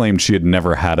Elise claimed she had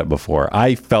never had it before.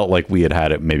 I felt like we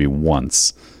had it maybe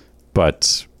once,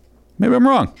 but maybe I'm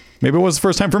wrong. Maybe it was the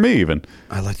first time for me even.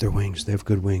 I like their wings. They have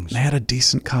good wings. They had a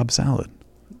decent Cobb salad.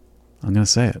 I'm going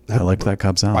to say it. I liked that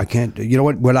Cobb salad. I can't. You know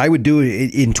what I would do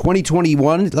in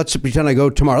 2021, let's pretend I go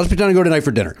tomorrow. Let's pretend I go tonight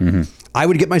for dinner. Mm-hmm. I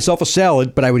would get myself a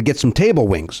salad, but I would get some table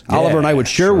wings. Yeah, Oliver and I would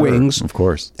share wings. Of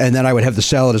course. And then I would have the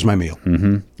salad as my meal.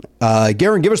 Mm-hmm.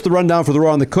 Garen, give us the rundown for the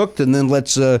Raw and the Cooked, and then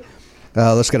let's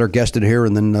Let's get our guest in here,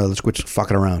 and then let's quit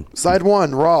fucking around. Side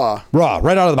 1, Raw. Raw,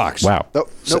 right out of the box. Wow.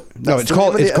 Nope. No, it's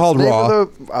called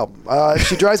Raw.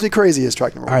 She Drives Me Crazy is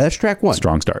track number 1. All right, that's track 1.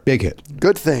 Strong start. Big hit.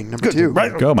 Good Thing, number 2.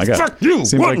 Right. Oh my God. Fuck you.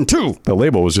 Seems 1 and 2. The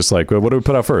label was just like, what do we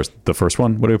put out first? The first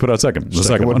one? What do we put out second? The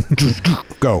second one.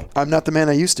 Go. I'm Not the Man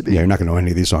I Used to Be. Yeah, you're not going to know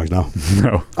any of these songs now.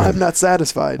 No. I'm Not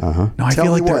Satisfied. Uh-huh. No, I Tell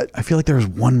feel Me like What. I feel like there was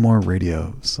one more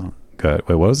radio song. Wait,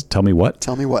 what was it? Tell Me What?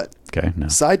 Tell Me What. Okay, no.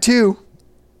 Side 2.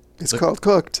 It's called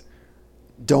Cooked.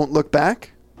 Don't Look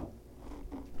Back.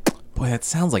 Boy, that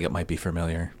sounds like it might be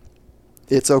familiar.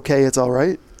 It's Okay, It's All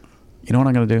Right. You know what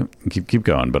I'm going to do? Keep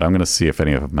going, but I'm going to see if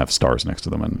any of them have stars next to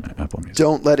them in Apple Music.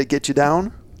 Don't Let It Get You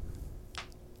Down.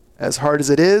 As Hard as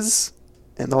It Is.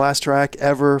 And the last track,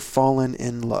 Ever Fallen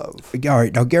in Love. All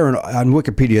right, now, Garen, on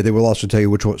Wikipedia, they will also tell you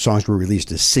which songs were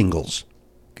released as singles.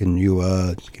 Can you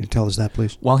tell us that,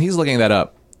 please? While he's looking that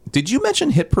up, did you mention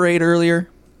Hit Parade earlier?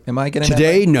 Am I getting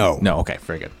Today, that right? no. No, okay,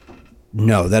 very good.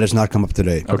 No, that has not come up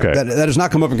today. Okay. That has not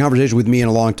come up in conversation with me in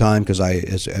a long time because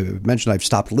as I mentioned, I've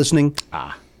stopped listening.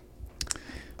 And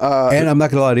I'm not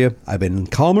going to lie to you, I've been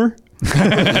calmer.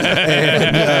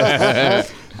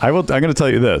 I'm going to tell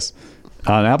you this.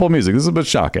 On Apple Music, this is a bit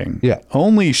shocking. Yeah.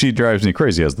 Only She Drives Me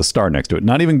Crazy has the star next to it.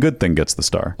 Not even Good Thing gets the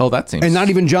star. Oh, that seems... And not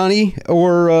even Johnny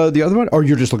or the other one? Or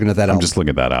you're just looking at that album? I'm just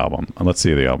looking at that album. Let's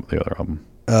see the other album.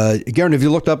 Garen, have you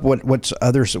looked up what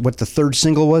the third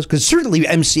single was? Because certainly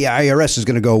MCIRS is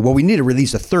going to go, well, we need to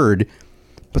release a third,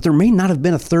 but there may not have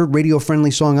been a third radio-friendly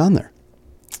song on there.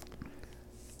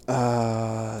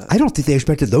 I don't think they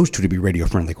expected those two to be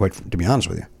radio-friendly, to be honest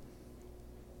with you.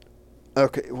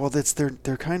 Okay, well,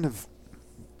 they're kind of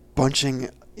bunching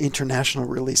international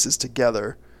releases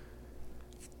together.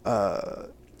 On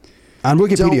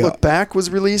Wikipedia, Don't Look Back was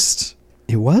released.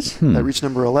 It was? That reached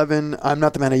number 11. I'm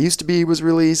Not the Man I Used to Be was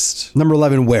released. Number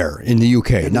 11 where? In the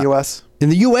UK? In the U.S. In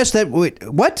the U.S.?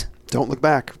 What? Don't Look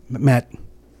Back. Matt.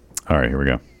 All right, here we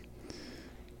go.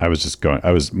 I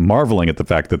was marveling at the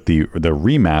fact that the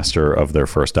remaster of their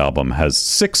first album has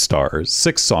 6 stars.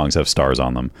 6 songs have stars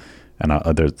on them. And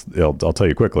I'll tell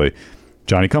you quickly.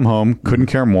 Johnny Come Home, Couldn't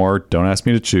Care More, Don't Ask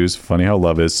Me to Choose, Funny How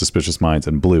Love Is, Suspicious Minds,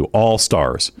 and Blue. All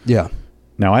stars. Yeah.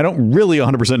 Now, I don't really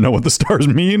 100% know what the stars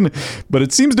mean, but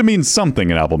it seems to mean something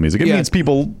in Apple Music. It means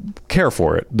people care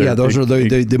for it. Those are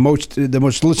the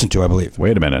most listened to, I believe.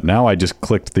 Wait a minute. Now I just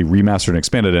clicked the remastered and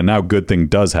expanded, and now Good Thing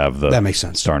does have the that makes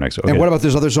sense. Star next to it. Okay. And what about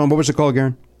this other song? What was it called,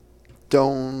 Garen?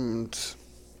 Don't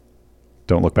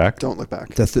Look Back? Don't Look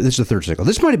Back. This is the third single.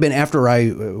 This might have been after I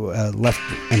left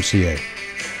MCA.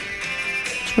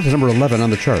 It's number 11 on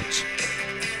the charts.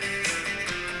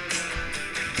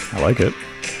 I like it.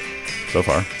 So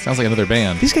far. Sounds like another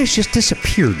band. These guys just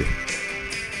disappeared.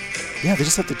 Yeah, they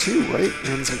just have the 2, right?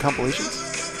 And some compilations.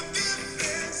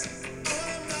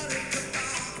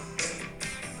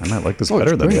 I might like this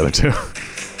better than the other 2.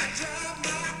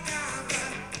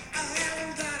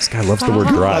 This guy loves the word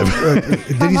drive.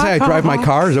 Did he say I drive my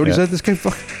car? Is that what he said? This guy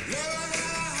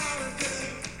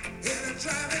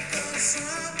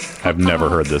I've never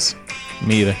heard this.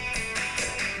 Me either.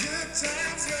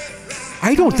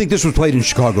 I don't think this was played in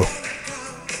Chicago.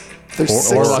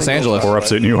 Or Los Angeles. Or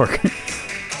upstate New York.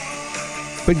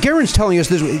 But Garen's telling us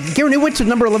this. Garen, it went to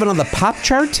number 11 on the pop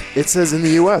chart? It says in the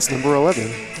U.S., number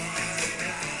 11.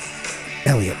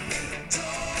 Elliot.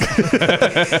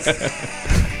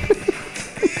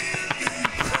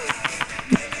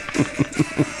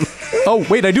 Oh,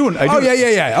 wait, I do. Oh,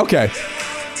 yeah. Okay.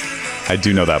 I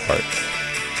do know that part.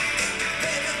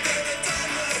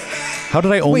 How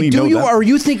did I only know that? Are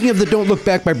you thinking of the Don't Look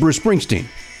Back by Bruce Springsteen?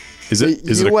 Is it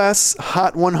U.S.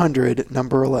 Hot 100,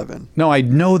 number 11. No, I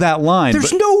know that line.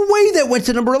 There's no way that went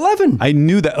to number 11. I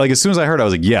knew that. Like, as soon as I heard it, I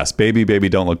was like, yes, baby, baby,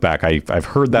 don't look back. I've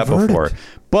heard that before.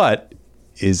 But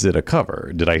is it a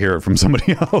cover? Did I hear it from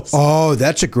somebody else? Oh,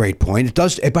 that's a great point. It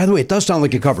does. By the way, it does sound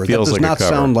like a cover. Feels that does like not a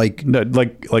cover. sound like... No,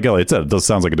 like Elliot said, it does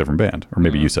sound like a different band. Or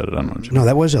maybe you said it. I don't know. No,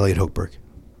 that was Elliot Hochberg.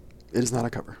 It is not a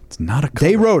cover. It's not a cover.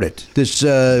 They wrote it. This,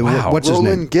 Wow. what's his name?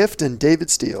 Roland Gift and David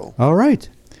Steele. All right.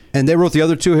 And they wrote the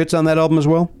other 2 hits on that album as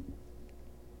well?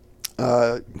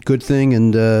 Good Thing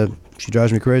and She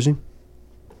Drives Me Crazy?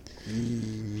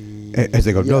 As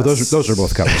they go, no, those are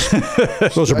both covers.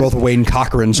 Those are both Wayne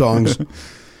Cochran songs.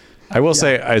 I will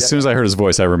say, as soon as I heard his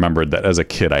voice, I remembered that as a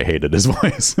kid, I hated his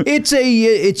voice. It's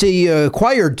a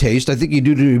acquired taste. I think you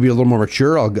do need to be a little more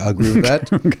mature. I'll agree with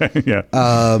that. Okay, yeah.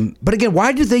 But again,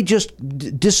 why did they just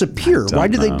disappear? Why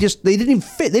did they just? They didn't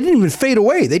even fade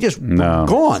away. They just were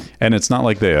gone. And it's not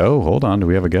like hold on, do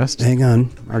we have a guest? Hang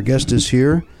on, our guest is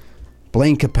here.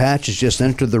 Blaine Capatch has just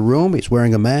entered the room. He's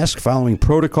wearing a mask, following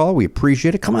protocol. We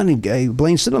appreciate it. Come on,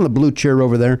 Blaine, sit on the blue chair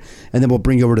over there, and then we'll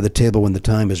bring you over to the table when the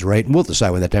time is right, and we'll decide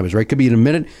when that time is right. Could be in a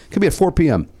minute. Could be at 4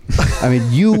 p.m. I mean,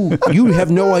 you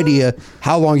have no idea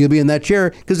how long you'll be in that chair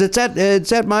because it's at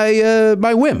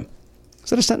my whim. Is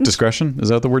that a sentence? Discretion? Is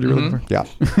that the word you're looking for? Yeah.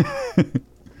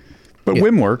 But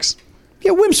whim works.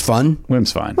 Yeah, whim's fun.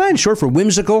 Whim's fine. Right, short for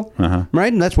whimsical,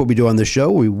 right? And that's what we do on this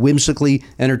show. We whimsically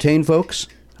entertain folks.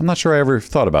 I'm not sure I ever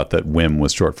thought about that whim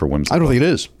was short for whimsical. I don't think it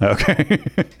is. Okay.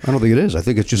 I don't think it is. I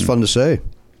think it's just fun to say,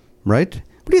 right?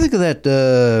 What do you think of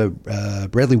that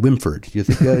Bradley Whimford? Do you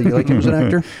think you like him as an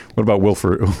actor? What about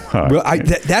Wilford? Well,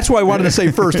 that's what I wanted to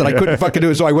say first, and I couldn't fucking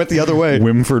do it, so I went the other way.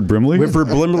 Whimford Brimley? Whimford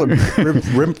Brimley.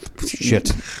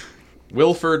 Shit.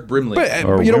 Wilford Brimley.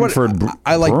 Or You know what? Whimford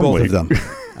I like both Bromley. of them.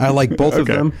 I like both of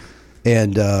Okay. them.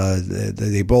 And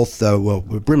they both, well,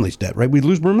 Brimley's dead, right? We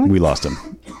lose Brimley? We lost him.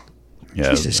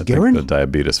 Yeah, Jesus, I think Garen? the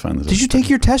diabetes finally. Did you take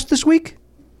your test this week?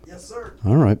 Yes, sir.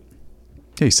 All right.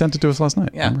 Yeah, he sent it to us last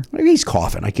night. Yeah. Remember? He's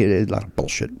coughing. I can't, a lot of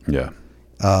bullshit. Yeah.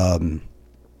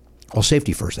 Well,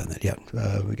 safety first on that. Yeah,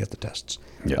 we got the tests.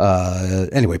 Yeah.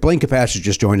 Anyway, Blaine Capatch has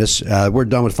just joined us. We're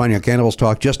done with Finding Out Cannibals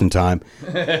talk just in time.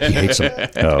 He hates them.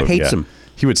 Oh, hates yeah. them.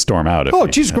 He would storm out. If Oh,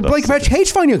 he Jesus, had Blaine us. Capatch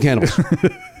hates Finding Out Cannibals.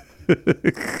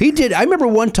 He did. I remember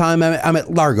one time I'm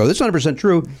at Largo. This is 100%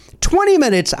 true. 20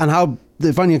 minutes on how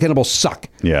the Finding Out Cannibals suck.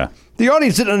 Yeah. The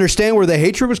audience didn't understand where the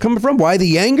hatred was coming from. Why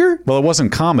the anger? Well, it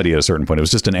wasn't comedy at a certain point. It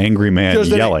was just an angry man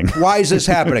Just yelling. Why is this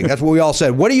happening? That's what we all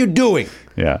said. What are you doing?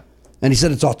 Yeah. And he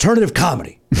said it's alternative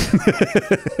comedy.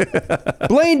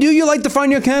 Blaine, do you like the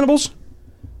Finding Out Cannibals?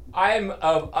 I'm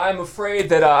afraid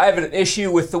that I have an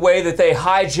issue with the way that they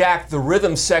hijacked the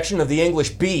rhythm section of the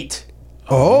English beat.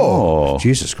 Oh,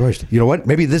 Jesus Christ! You know what?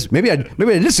 Maybe I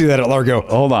did see that at Largo.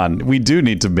 Hold on. We do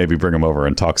need to maybe bring him over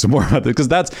and talk some more about this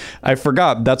because I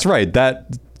forgot. That's right.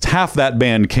 That half that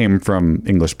band came from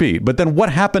English Beat. But then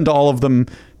what happened to all of them?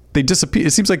 They disappeared.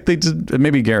 It seems like they did.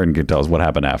 Maybe Garen could tell us what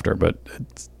happened after, but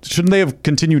shouldn't they have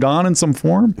continued on in some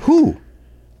form? Who?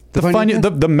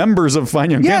 The members of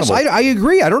Finding Out Yes, Cannibals. I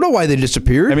agree. I don't know why they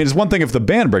disappeared. I mean, it's one thing if the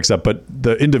band breaks up, but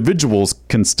the individuals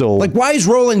can still... like, why is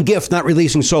Roland Gift not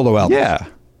releasing solo albums? Yeah.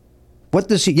 What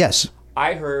does he? Yes.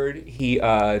 I heard he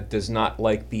does not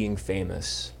like being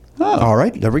famous. All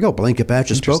right, there we go. Blaine Capatch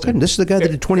has spoken. This is the guy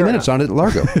that did 20 minutes on it at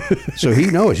Largo. So he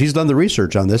knows. He's done the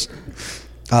research on this.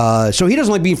 So he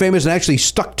doesn't like being famous and actually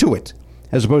stuck to it,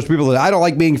 as opposed to people that, I don't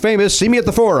like being famous, see me at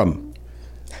the Forum.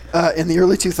 In the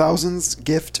early 2000s,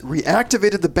 Gift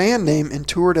reactivated the band name and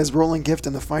toured as Roland Gift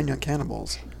and the Finding Out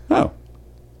Cannibals. Oh.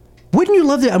 Wouldn't you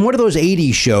love that? On one of those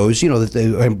 80s shows, you know,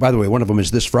 and by the way, one of them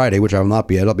is this Friday, which I will not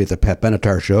be at. I'll be at the Pat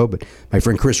Benatar show, but my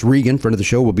friend Chris Regan, friend of the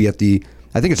show, will be at I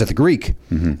think it's at the Greek.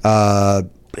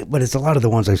 Mm-hmm. But it's a lot of the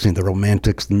ones I've seen, the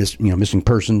Romantics, the Missing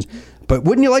Persons. But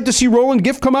wouldn't you like to see Roland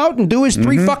Gift come out and do his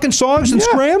 3 fucking songs and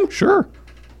scram? Sure.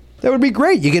 That would be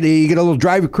great. You get a little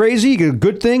Drive You Crazy, you get a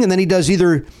good thing, and then he does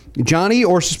either Johnny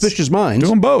or Suspicious Minds. Do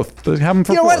them both. Have them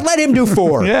for You know 4. what? Let him do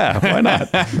 4. Yeah, why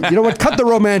not? You know what? Cut the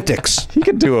Romantics. He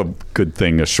could do a good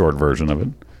thing, a short version of it.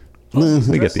 We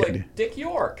get Just the like idea. Dick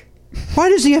York. Why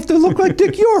does he have to look like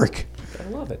Dick York? I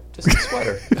love it. Just the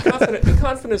sweater. The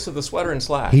confidence of the sweater and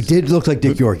slacks. He did look like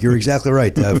Dick York. You're exactly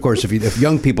right. Of course, if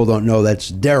young people don't know,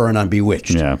 that's Darren on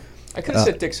Bewitched. Yeah. I could have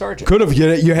said Dick Sargent. Could have.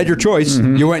 You had your choice.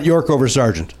 Mm-hmm. You went York over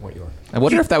Sargent. What York? I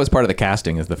wonder if that was part of the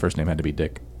casting, as the first name had to be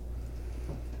Dick.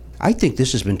 I think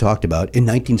this has been talked about in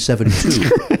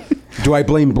 1972. Do I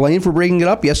blame Blaine for bringing it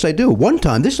up? Yes, I do. One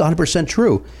time, this is 100%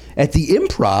 true. At the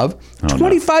Improv,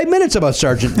 25 minutes about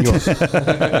Sergeant York.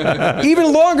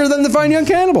 Even longer than the Fine Young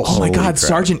Cannibals. Oh my God,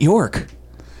 Sergeant York.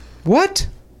 What?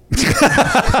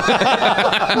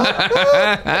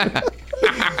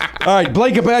 All right,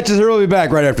 Blaine Capatch is will be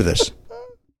back right after this.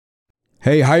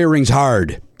 Hey, hiring's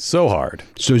hard. So hard.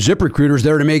 So ZipRecruiter's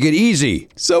there to make it easy.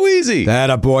 So easy. That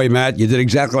a boy, Matt. You did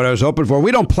exactly what I was hoping for. We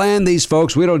don't plan these,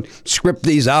 folks. We don't script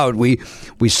these out. We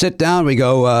sit down. We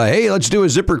go, hey, let's do a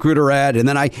ZipRecruiter ad, and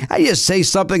then I just say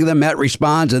something, and then Matt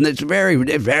responds, and it's very,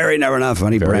 very never enough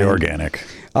funny. Very brand. organic.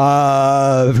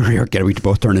 Very organic. We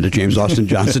both turn into James Austin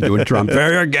Johnson doing Trump.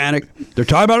 Very organic. They're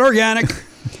talking about organic.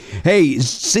 Hey,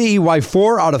 see why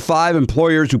 4 out of 5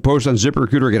 employers who post on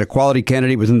ZipRecruiter get a quality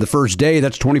candidate within the first day.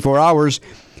 That's 24 hours.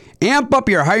 Amp up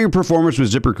your hiring performance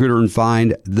with ZipRecruiter and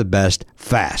find the best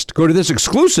fast. Go to this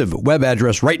exclusive web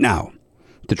address right now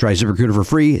to try ZipRecruiter for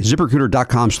free.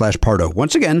 ZipRecruiter.com/Pardo.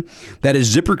 Once again, that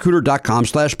is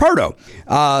ZipRecruiter.com/Pardo.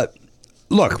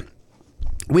 Look,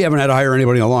 we haven't had to hire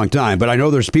anybody in a long time, but I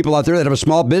know there's people out there that have a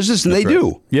small business and they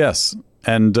do. Yes.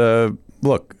 And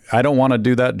look, I don't want to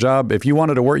do that job. If you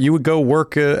wanted to work, you would go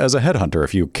work as a headhunter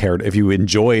if you cared, if you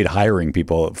enjoyed hiring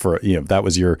people for, if that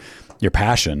was your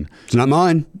passion. It's not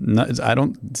mine. No,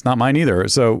 it's not mine either.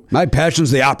 So my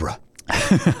passion's the opera.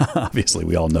 Obviously,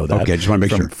 we all know that. Okay, just want to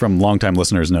make sure. From longtime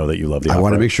listeners know that you love the opera. I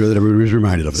want to make sure that everybody's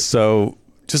reminded of it. So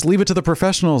just leave it to the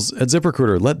professionals at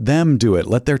ZipRecruiter. Let them do it.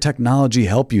 Let their technology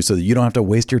help you so that you don't have to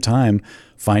waste your time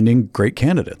finding great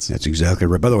candidates. That's exactly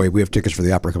right. By the way, we have tickets for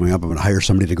the opera coming up. I'm going to hire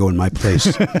somebody to go in my place.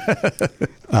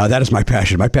 That is my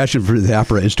passion. My passion for the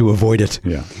opera is to avoid it.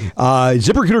 Yeah.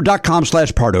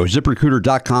 ZipRecruiter.com/Pardo.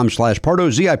 ZipRecruiter.com/Pardo.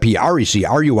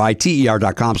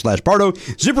 ZipRecruiter.com/Pardo.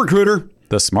 ZipRecruiter.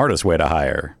 The smartest way to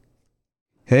hire.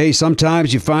 Hey,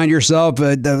 sometimes you find yourself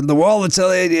the wallet's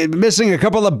missing a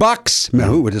couple of bucks.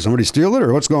 Did somebody steal it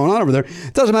or what's going on over there?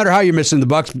 It doesn't matter how you're missing the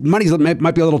bucks. Money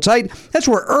might be a little tight. That's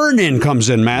where Earn-In comes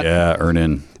in, Matt. Yeah,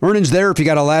 Earn-In. Earn-In's there if you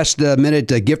got a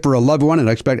last-minute gift for a loved one, an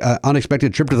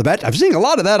unexpected trip to the vet. I've seen a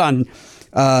lot of that on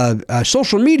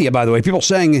social media, by the way. People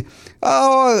saying,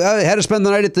 I had to spend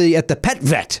the night at the pet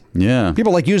vet. Yeah.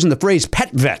 People like using the phrase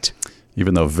pet vet.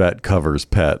 Even though vet covers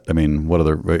pet. I mean, what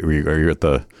other... Are you at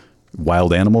the...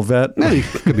 wild animal vet? Yeah, you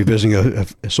could be visiting a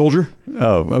soldier.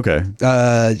 Oh, okay.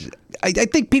 I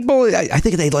think people, I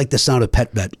think they like the sound of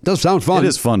pet vet. It does sound fun. It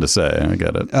is fun to say. I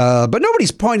get it. But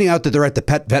nobody's pointing out that they're at the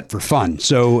pet vet for fun.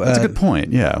 So that's a good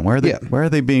point. Yeah. Why are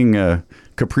they being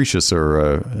capricious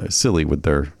or silly with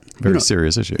their very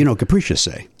serious issue? Capricious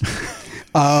say.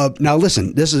 Now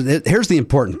listen, here's the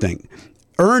important thing.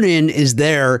 Earn-In is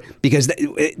there because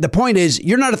the point is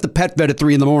you're not at the pet vet at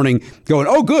 3 a.m. going,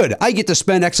 oh, good, I get to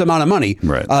spend X amount of money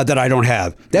that I don't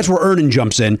have. That's where Earn-In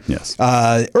jumps in. Yes.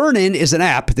 Earn-In is an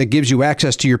app that gives you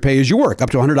access to your pay as you work, up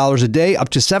to $100 a day, up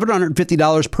to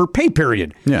 $750 per pay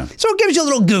period. Yeah. So it gives you a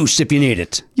little goose if you need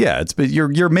it. Yeah, but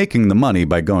you're making the money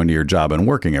by going to your job and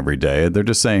working every day. They're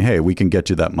just saying, hey, we can get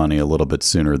you that money a little bit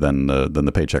sooner than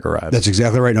the paycheck arrives. That's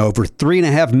exactly right. Now, over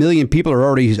 3.5 million people are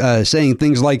already saying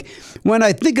things like, when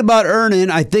I think about Earn-In,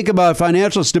 I think about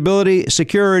financial stability,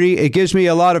 security. It gives me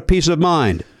a lot of peace of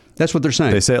mind. That's what they're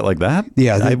saying. They say it like that?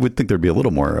 Yeah. I would think there'd be a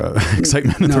little more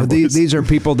excitement in their voice. These are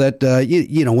people that,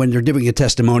 when they're giving a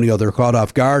testimonial, they're caught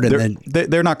off guard. And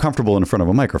they're not comfortable in front of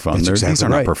a microphone. These are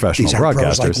not professional these are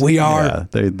broadcasters. Pros like we are. Yeah,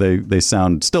 they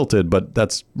sound stilted, but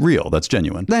that's real. That's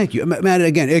genuine. Thank you. Matt,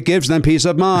 again, it gives them peace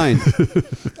of mind.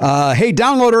 Hey,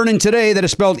 download Earn-In today. That is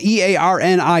spelled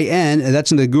EARNIN. That's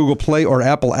in the Google Play or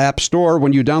Apple App Store.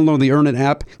 When you download the Earn-In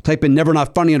app, type in Never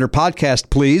Not Funny under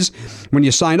podcast, please. When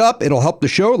you sign up, it'll help the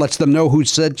show. Lets them know who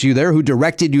sent you there, who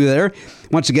directed you there.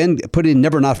 Once again, put in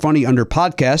Never Not Funny under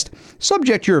podcast.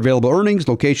 Subject to your available earnings,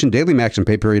 location, daily max, and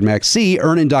pay period max. See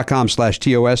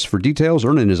earnin.com/TOS for details.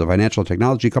 Earn-In is a financial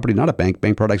technology company, not a bank.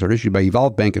 Bank products are issued by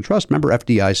Evolve Bank and Trust, member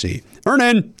FDIC.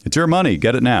 Earn-In. It's your money.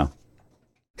 Get it now.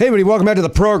 Hey, everybody, welcome back to the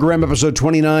program, episode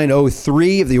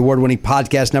 2903 of the award-winning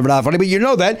podcast, Never Not Funny. But you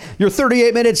know that. You're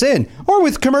 38 minutes in, or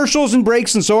with commercials and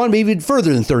breaks and so on, maybe even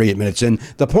further than 38 minutes in.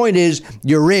 The point is,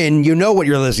 you're in, you know what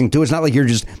you're listening to. It's not like you're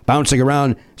just bouncing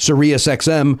around Sirius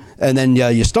XM and then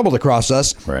you stumbled across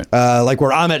us. Right. Like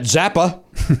where I'm at Zappa,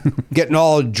 getting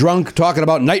all drunk, talking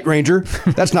about Night Ranger.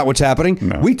 That's not what's happening.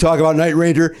 No. We talk about Night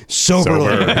Ranger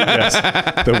soberly.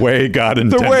 Yes. The way God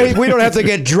intended. The way we don't have to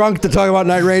get drunk to talk about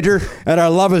Night Ranger and our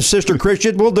love of Sister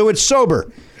Christian. We'll do it sober.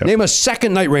 Yep. Name a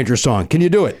second Night Ranger song. Can you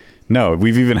do it? No,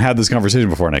 we've even had this conversation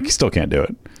before, and I still can't do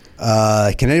it.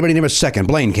 Can anybody name a second?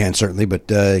 Blaine can, certainly, but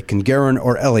can Garen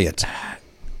or Elliot?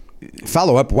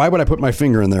 Follow up. Why would I put my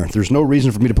finger in there? There's no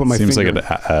reason for me to put my finger. Seems like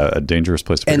a dangerous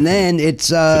place to put and your then finger. it's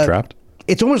Is it trapped?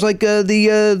 It's almost like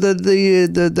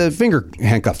the finger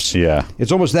handcuffs. Yeah.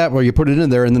 It's almost that where you put it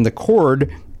in there and then the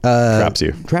cord traps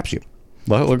you. Traps you.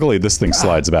 Luckily, this thing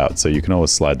slides about, so you can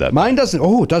always slide that. Mine doesn't.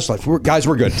 Oh, it does slide. Guys,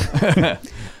 we're good.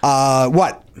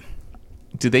 What?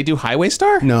 Did they do Highway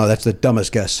Star? No, that's the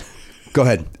dumbest guess. Go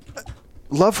ahead.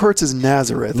 Love Hurts is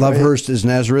Nazareth. Love right? Hurts is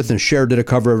Nazareth, and Cher did a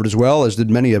cover of it as well, as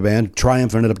did many a band.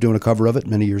 Triumph ended up doing a cover of it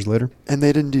many years later. And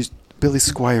they didn't do Billy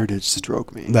Squier did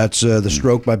Stroke Me. That's The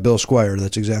Stroke by Bill Squier.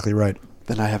 That's exactly right.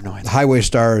 Then I have no idea. Highway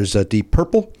Star is Deep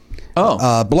Purple.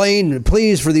 Oh. Blaine,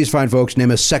 please, for these fine folks, name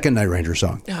a second Night Ranger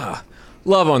song.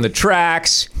 Love on the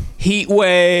Tracks, Heat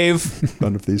Wave,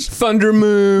 None of these. Thunder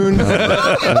Moon,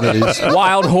 None of these.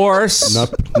 Wild Horse,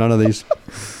 Nope, none of these.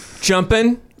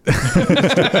 Jumpin'.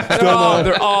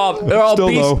 They're all Still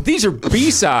no. These are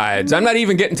B-sides. I'm not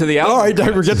even getting to the album. All right,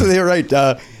 we're getting to the right.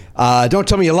 Don't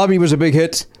Tell Me You Love Me was a big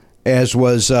hit, as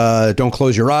was Don't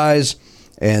Close Your Eyes.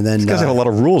 And then These guys have a lot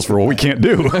of rules for what we can't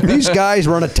do. These guys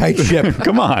run a tight ship.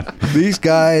 Come on. These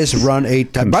guys run a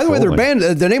tight. By the way, their band,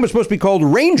 their name was supposed to be called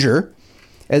Ranger.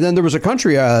 And then there was a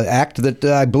country act that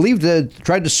I believe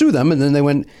tried to sue them, and then they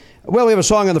went, well, we have a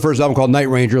song on the first album called Night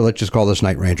Ranger. Let's just call this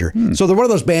Night Ranger. So they're one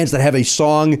of those bands that have a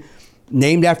song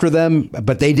named after them,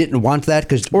 but they didn't want that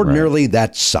because ordinarily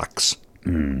that sucks.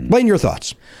 Blaine, your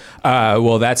thoughts?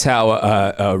 Well, that's how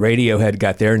Radiohead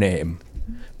got their name,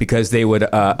 because they would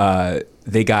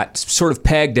they got sort of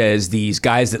pegged as these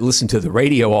guys that listen to the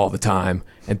radio all the time,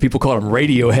 and people called them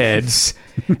Radioheads,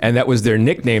 and that was their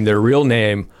nickname. Their real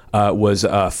name was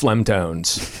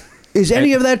Flemtones. Is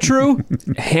any of that true?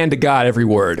 Hand to God, every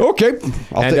word. Okay.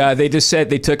 They just said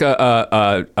they took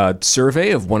a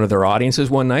survey of one of their audiences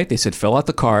one night. They said, fill out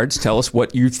the cards, tell us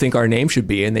what you think our name should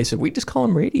be. And they said, we just call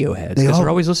them Radioheads because they're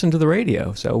always listening to the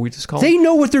radio. So we just call them. They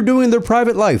know what they're doing in their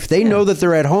private life. They know that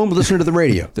they're at home listening to the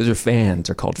radio. Those are fans.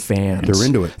 They're called fans. They're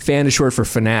into it. Fan is short for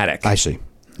fanatic. I see.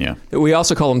 Yeah. We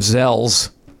also call them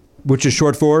Zells. Which is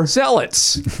short for?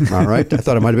 Zealots. All right. I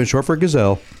thought it might have been short for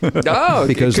gazelle. Oh.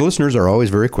 Because listeners are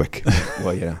always very quick.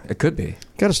 Well, yeah, it could be.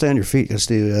 Got to stay on your feet. Got to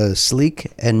stay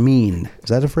sleek and mean. Is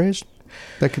that a phrase?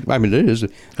 It is.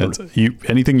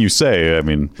 Anything you say, I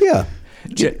mean. Yeah.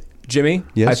 Jimmy,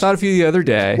 Yes? I thought of you the other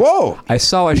day. Whoa. I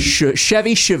saw a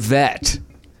Chevy Chevette.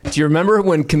 Do you remember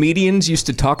when comedians used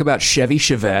to talk about Chevy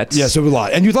Chevettes? Yes, it was a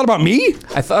lot. And you thought about me?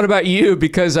 I thought about you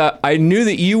because I knew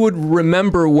that you would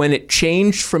remember when it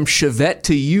changed from Chevette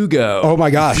to Yugo. Oh,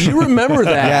 my gosh. Do you remember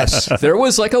that? Yes. There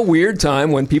was like a weird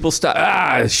time when people stopped.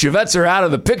 Chevettes are out of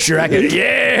the picture.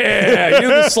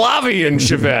 Yugoslavian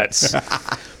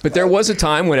Chevettes. But there was a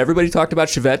time when everybody talked about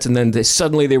Chevettes, and then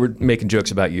suddenly they were making jokes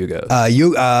about Yugos.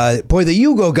 The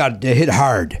Yugo got hit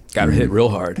hard. Got hit real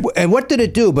hard. And what did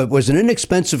it do? But was an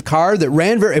inexpensive car that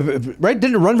ran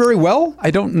didn't it run very well?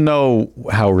 I don't know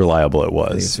how reliable it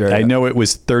was. I know it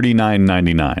was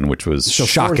 $39.99, which was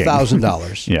shocking.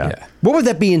 $4,000. Yeah. What would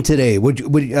that be in today?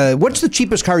 What's the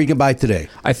cheapest car you can buy today?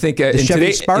 I think the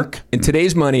Chevy Spark? In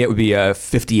today's money, it would be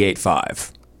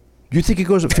 $58,500. You think it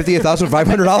goes up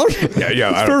 $58,500? Yeah.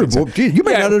 It's terrible. Geez, you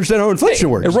might not understand how inflation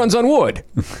works. It runs on wood,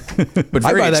 but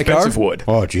very expensive wood.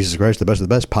 Oh, Jesus Christ, the best of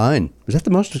the best. Pine. Is that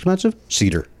the most expensive?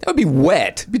 Cedar. That would be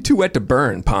wet. It'd be too wet to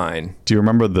burn pine. Do you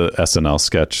remember the SNL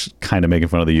sketch kind of making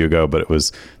fun of the Yugo, but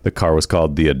the car was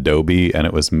called the Adobe, and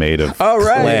it was made of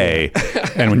clay.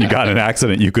 And when you got in an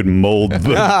accident, you could mold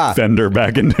the fender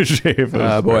back into shape.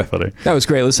 Oh, boy. Funny. That was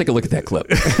great. Let's take a look at that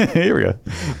clip. Here we go.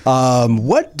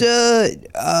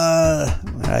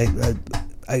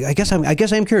 I guess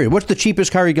I'm curious. What's the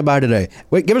cheapest car you can buy today?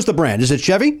 Wait, give us the brand. Is it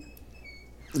Chevy?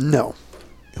 No.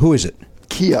 Who is it?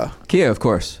 Kia. Kia, of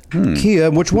course.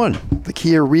 Kia. Which one? The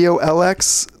Kia Rio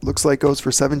LX looks like goes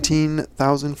for $17,045.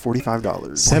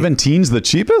 17's the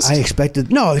cheapest? I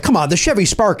expected. No, come on. The Chevy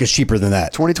Spark is cheaper than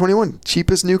that. 2021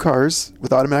 cheapest new cars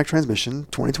with automatic transmission.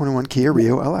 2021 Kia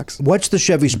Rio LX. What's the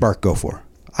Chevy Spark go for?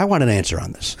 I want an answer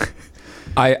on this.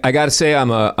 I got to say,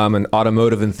 I'm an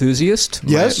automotive enthusiast.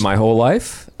 Yes. My whole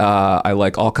life. I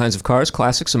like all kinds of cars,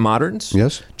 classics and moderns.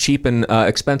 Yes. Cheap and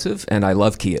expensive, and I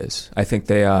love Kias. I think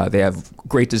they have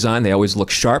great design. They always look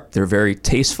sharp. They're very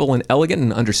tasteful and elegant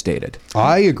and understated.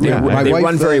 I agree. They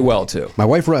run very well too. My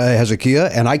wife has a Kia,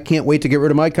 and I can't wait to get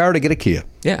rid of my car to get a Kia.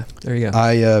 Yeah, there you go.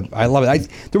 I love it.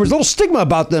 There was a little stigma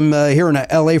about them here in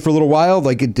L.A. for a little while.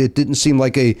 Like it didn't seem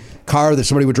like a car that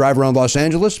somebody would drive around Los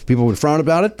Angeles. People would frown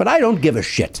about it, but I don't give a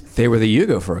shit. They were the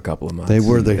Yugo for a couple of months. They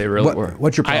were They really were.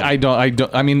 What's your problem? I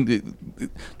don't. I mean,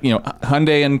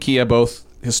 Hyundai and Kia both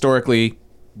historically,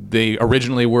 they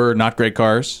originally were not great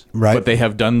cars, right? But they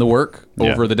have done the work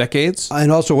over the decades.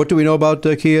 And also, what do we know about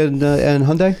Kia and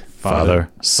Hyundai? Father,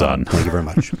 son. Thank you very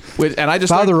much.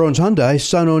 Father owns Hyundai,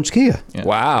 son owns Kia. Yeah.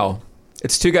 Wow,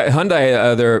 it's two guys.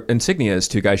 Hyundai, their insignia is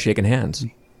two guys shaking hands.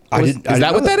 Is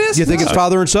that what that is? You think it's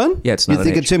father and son? Yeah, it's not. You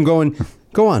think it's him going,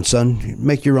 go on, son,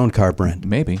 make your own car brand?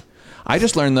 Maybe. I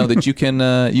just learned though that you can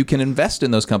invest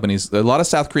in those companies. A lot of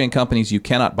South Korean companies you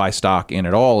cannot buy stock in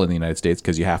at all in the United States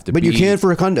because you have to. But you can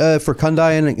for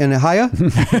Hyundai and Haya.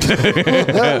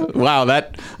 Wow,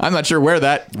 I'm not sure where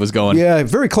that was going. Yeah,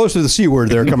 very close to the C word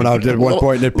there coming out at one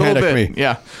point, and it panicked me.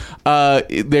 Yeah,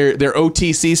 they're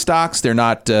OTC stocks. They're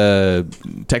not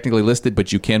technically listed,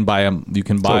 but you can buy them. You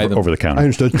can buy them over the counter. I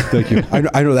understood. Thank you.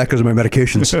 I know that because of my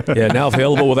medications. Yeah, now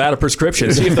available without a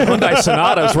prescription. See if the Hyundai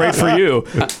Sonata is right for you.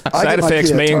 Side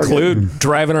effects may include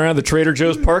driving around the Trader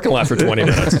Joe's parking lot for 20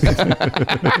 minutes.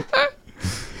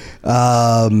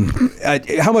 How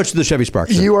much did the Chevy Spark?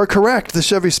 You are correct. The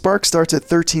Chevy Spark starts at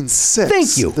 $13,600.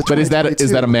 Thank you. But is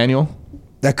that a manual?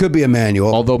 That could be a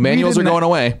manual. Although manuals are going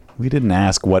away. We didn't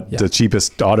ask what the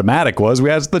cheapest automatic was. We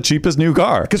asked the cheapest new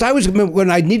car. Because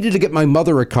when I needed to get my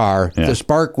mother a car, the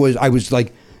Spark was. I was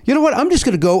like, you know what? I'm just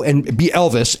going to go and be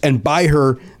Elvis and buy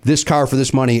her this car for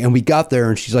this money. And we got there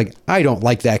and she's like, I don't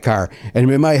like that car. And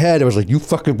in my head, I was like, you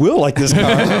fucking will like this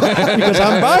car because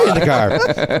I'm buying the car.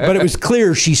 But it was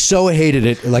clear she so hated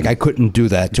it. Like I couldn't do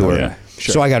that to her. Yeah.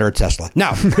 Sure. So I got her a Tesla.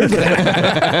 Now,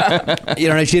 you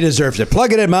know, she deserves it.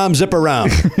 Plug it in, Mom. Zip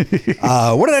around.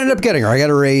 What did I end up getting her? I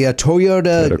got her a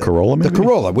Toyota. A Corolla, maybe? The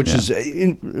Corolla, which is,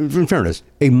 in fairness,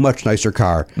 a much nicer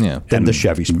car than the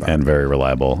Chevy Spark. And very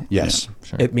reliable. Yes. Yeah,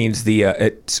 sure. It means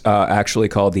it's actually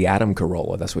called the Atom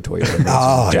Corolla. That's what Toyota means.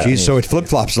 Oh, geez. So it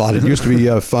flip-flops a lot. It used to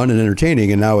be fun and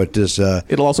entertaining, and now it just...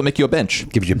 It'll also make you a bench.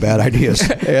 Gives you bad ideas.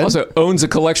 Also owns a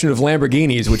collection of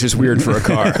Lamborghinis, which is weird for a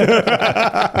car.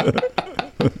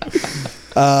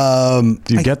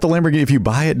 Do you get the Lamborghini if you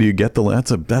buy it? Do you get the?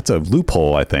 That's a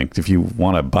loophole, I think. If you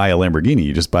want to buy a Lamborghini,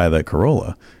 you just buy that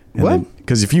Corolla. What?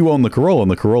 Because if you own the Corolla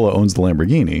and the Corolla owns the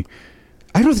Lamborghini,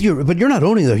 I don't think but you're not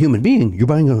owning a human being. You're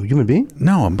buying a human being?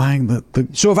 no, I'm buying the.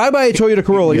 So if I buy a Toyota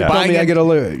Corolla, you Yeah. tell me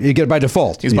you get it by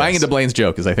default. He's buying into Blaine's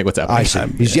joke, is I think what's happening. I see.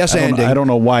 He's yes-anding. I don't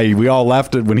know why we all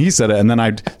laughed at when he said it, and then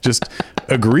I just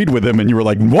agreed with him, and you were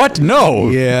like, "What? No,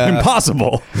 Yeah.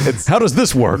 impossible. How does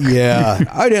this work?" Yeah.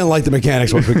 I didn't like the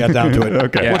mechanics once we got down to it.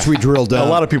 Okay. Once we drilled down. A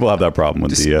lot of people have that problem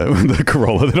with the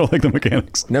Corolla. They don't like the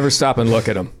mechanics. Never stop and look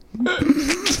at them.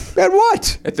 At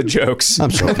what? At the jokes.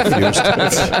 I'm so confused.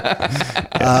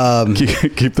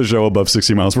 Keep the show above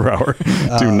 60 miles per hour.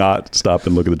 Do not stop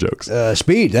and look at the jokes.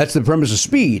 Speed. That's the premise of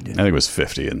speed. I think it was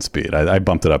 50 in speed. I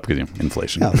bumped it up because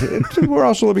inflation. Now, we're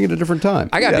also living at a different time.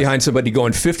 I got behind somebody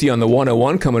going 50 on the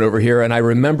 101 coming over here, and I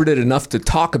remembered it enough to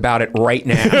talk about it right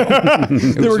now.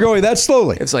 They were going that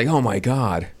slowly. It's like, oh my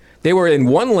God. They were in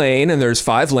one lane, and there's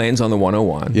 5 lanes on the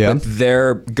 101. Yeah. But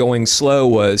their going slow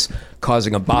was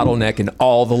causing a bottleneck in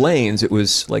all the lanes. It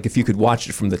was like if you could watch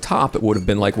it from the top, it would have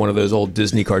been like one of those old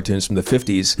Disney cartoons from the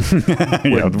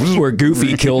 50s where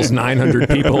Goofy kills 900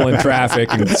 people in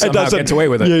traffic and somehow gets away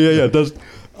with it. Yeah. It does.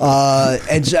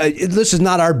 And this is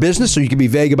not our business, so you can be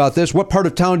vague about this. What part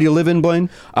of town do you live in, Blaine?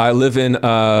 I live in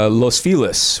Los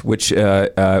Feliz, which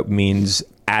means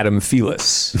Adam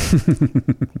Feliz.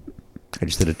 I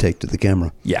just did a take to the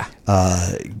camera. Yeah.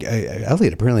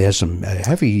 Elliot apparently has some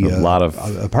heavy A lot of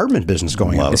apartment business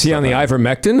going on. Is he on the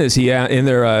ivermectin? Is he in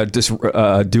there just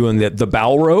doing the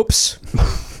bowel ropes?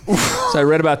 So I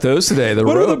read about those today. The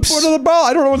ropes. What are the bowel?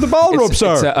 I don't know what the bowel ropes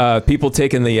are. It's people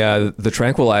taking the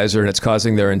tranquilizer and it's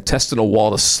causing their intestinal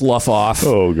wall to slough off.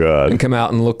 Oh God! And come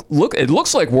out and look. It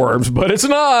looks like worms, but it's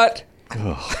not.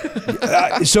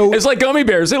 So it's like gummy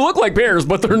bears. They look like bears,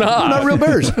 but they're not. They're not real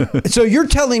bears. So you're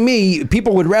telling me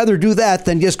people would rather do that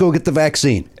than just go get the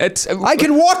vaccine? I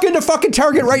can walk into fucking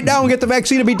Target right now and get the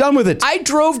vaccine and be done with it. I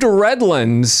drove to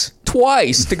Redlands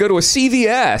twice to go to a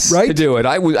CVS to do it.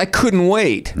 I couldn't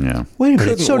wait. Yeah. Wait a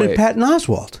minute. So did Patton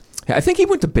Oswalt. I think he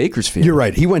went to Bakersfield. You're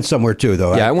right. He went somewhere too,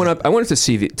 though. Yeah, I went up. I went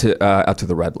to out to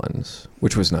the Redlands,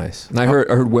 which was nice. And I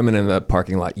heard women in the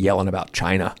parking lot yelling about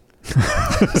China.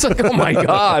 It's like, oh my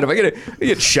God, am I gonna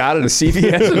get shot at a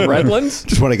CVS in Redlands?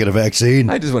 Just want to get a vaccine.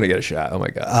 I just want to get a shot. Oh my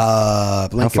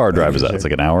God. How far a drive is that? It's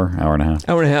like an hour and a half.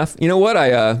 Hour and a half. You know what?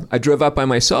 I drove out by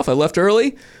myself. I left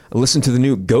early. I listened to the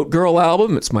new Goat Girl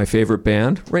album. It's my favorite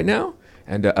band right now.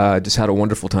 And just had a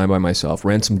wonderful time by myself.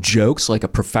 Ran some jokes like a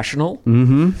professional.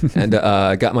 Mm-hmm. And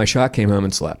got my shot, came home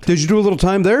and slept. Did you do a little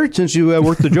time there since you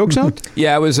worked the jokes out?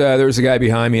 Yeah, there was a guy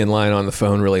behind me in line on the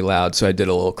phone really loud, so I did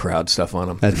a little crowd stuff on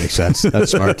him. That makes sense.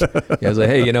 That's smart. Yeah, I was like,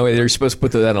 hey, you're supposed to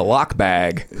put that in a lock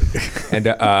bag. And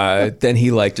then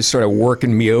he just started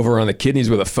working me over on the kidneys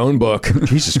with a phone book.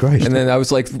 Jesus Christ. And then I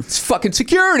was like, it's fucking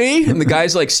security. And the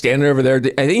guy's standing over there.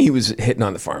 I think he was hitting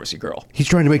on the pharmacy girl. He's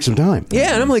trying to make some time.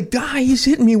 Yeah, and I'm like, he's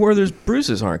hitting me where there's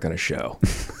bruises aren't going to show.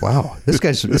 Wow, this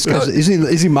guy's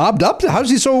is he mobbed up?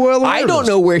 How's he so well? I don't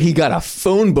know where he got a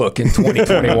phone book in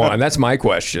 2021. That's my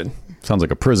question. Sounds like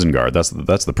a prison guard. That's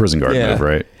the prison guard move,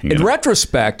 right? In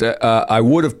retrospect, I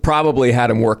would have probably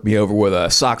had him work me over with a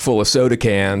sock full of soda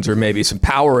cans or maybe some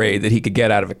Powerade that he could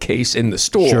get out of a case in the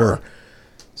store. Sure.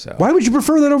 So why would you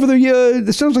prefer that over the?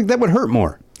 It sounds like that would hurt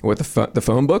more. With the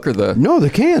phone book or the... No, the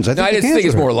cans. I just think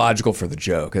it's more logical for the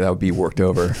joke. That would be worked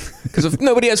over. Because if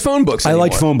nobody has phone books anymore. I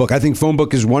like phone book. I think phone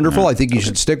book is wonderful. I think you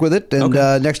should stick with it. And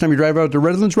next time you drive out to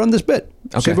Redlands, run this bit.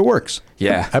 See if it works.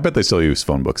 Yeah. I bet they still use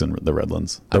phone books in the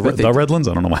Redlands. The Redlands?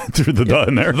 I don't know why I threw the duh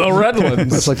in there. The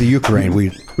Redlands. That's like the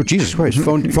Ukraine. Jesus Christ.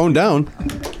 Phone down.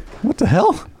 What the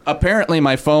hell? Apparently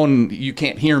my phone, you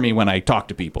can't hear me when I talk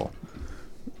to people.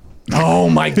 Oh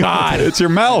my God! It's your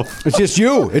mouth. It's just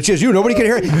you. Nobody can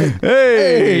hear it.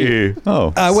 Hey.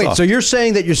 Oh. Wait. So you're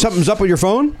saying that something's up with your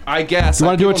phone? I guess. You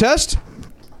want to do a test? Here,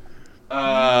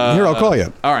 I'll call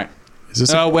you. All right. Is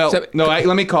this?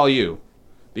 Let me call you.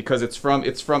 because it's from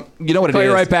you know what it Play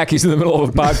is. right back. He's in the middle of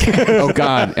a podcast. Oh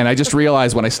God! And I just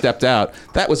realized when I stepped out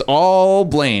that was all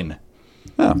Blaine.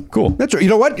 Oh, cool. That's right. You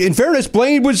know what? In fairness,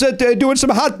 Blaine was doing some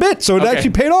hot bits, so it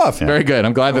actually paid off. Very good.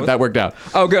 I'm glad that worked out.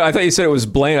 Oh, good. I thought you said it was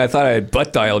Blaine. I thought I had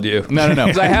butt dialed you. No.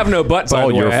 Because I have no butt, by all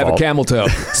the way. your I have a fault. camel toe.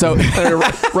 So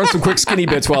run some quick skinny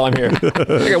bits while I'm here. I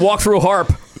can walk through a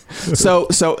harp. So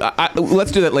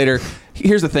let's do that later.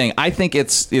 Here's the thing. I think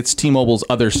it's T-Mobile's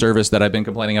other service that I've been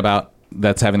complaining about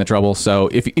that's having the trouble. So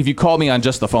if you call me on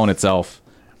just the phone itself,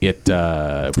 it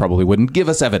probably wouldn't give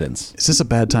us evidence. Is this a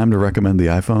bad time to recommend the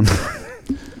iPhone?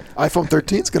 iPhone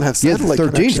 13 is going to have Yeah, satellite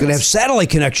 13 is going to have connections. satellite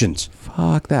connections.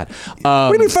 Fuck that. What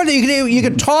do you mean funny? You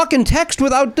can talk and text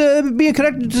without being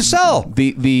connected to cell.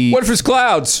 The What if it's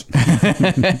clouds?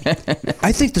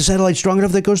 I think the satellite's strong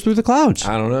enough that it goes through the clouds.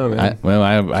 I don't know, man.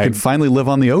 I could finally live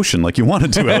on the ocean like you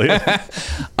wanted to, Elliot.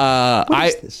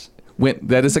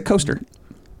 that is a coaster.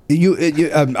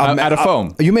 Out of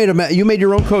foam. You made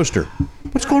your own coaster.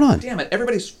 What's going on? Damn it!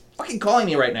 Everybody's fucking calling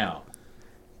me right now.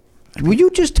 Will you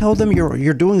just tell them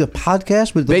you're doing a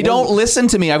podcast with? They don't listen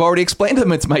to me. I've already explained to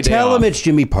them it's my day Tell off. them it's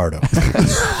Jimmy Pardo.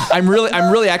 I'm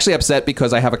really actually upset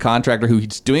because I have a contractor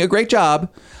who's doing a great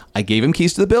job. I gave him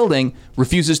keys to the building,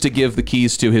 refuses to give the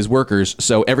keys to his workers.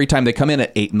 So every time they come in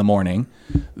at 8 a.m,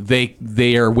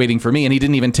 they are waiting for me, and he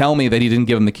didn't even tell me that he didn't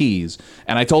give them the keys.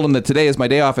 And I told him that today is my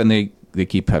day off, and they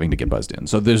keep having to get buzzed in.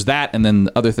 So there's that, and then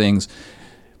other things.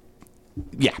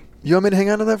 Yeah. You want me to hang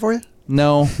on to that for you?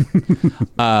 No.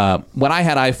 When I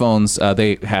had iPhones,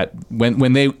 they had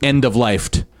when they end of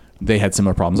lifed, they had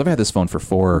similar problems. I've had this phone for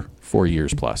four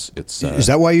years plus. It's Is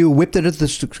that why you whipped it at the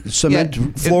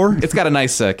cement floor? It's got a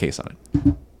nice case on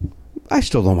it. I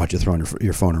still don't want you throwing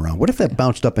your phone around. What if that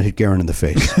bounced up and hit Garen in the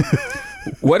face?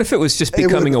 What if it was just It would-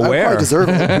 becoming I aware? probably deserve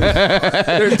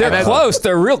it. They're close.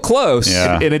 They're real close.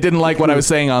 Yeah. And it didn't like what I was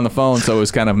saying on the phone, so it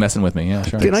was kind of messing with me. Yeah,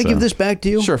 sure. Can I give this back to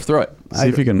you? Sure, throw it. See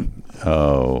if you can.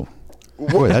 Oh.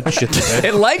 Boy, that shit.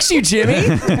 It likes you, Jimmy.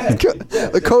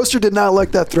 The coaster did not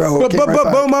like that throw. It came right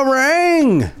back.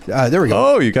 Boomerang! There we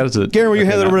go. Oh, you got it to. Garen, will you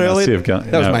hand that over to now Elliot? see if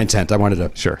That was my intent. I wanted to.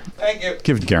 Sure. Thank you.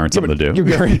 Give Garen something to do. Give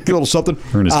Gary a little something.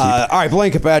 Earn his keep. All right,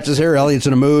 Blaine Capatch is here. Elliot's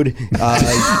in a mood.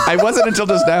 I wasn't until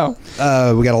just now.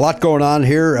 We got a lot going on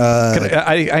here.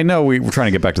 I know we were trying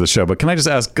to get back to the show, but can I just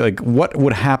ask, like, what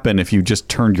would happen if you just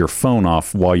turned your phone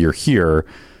off while you're here?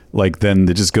 Like, then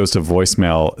it just goes to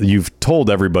voicemail. You've told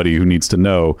everybody who needs to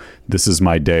know this is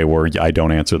my day where I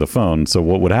don't answer the phone. So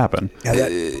what would happen?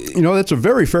 That's a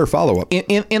very fair follow-up.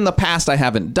 In the past, I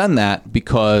haven't done that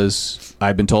because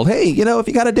I've been told, hey, if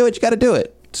you got to do it, you got to do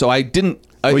it. So I didn't.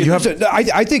 I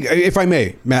think, if I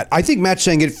may, Matt, I think Matt's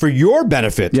saying it for your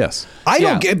benefit. Yes. I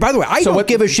don't. Yeah. By the way, I don't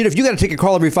give a shit if you got to take a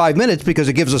call every 5 minutes because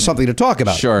it gives us something to talk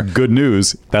about. Sure. Good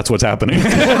news. That's what's happening.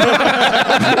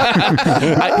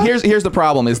 Here's the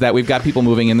problem is that we've got people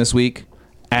moving in this week,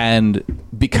 and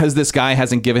because this guy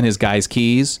hasn't given his guys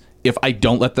keys, if I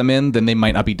don't let them in, then they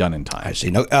might not be done in time. I see.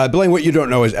 Now, Blaine, what you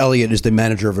don't know is Elliot is the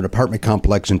manager of an apartment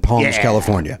complex in Palms,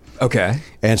 California. Okay.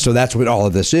 And so that's what all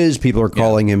of this is. People are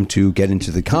calling him to get into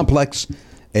the complex.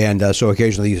 And so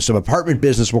occasionally some apartment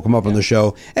business will come up on the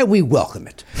show, and we welcome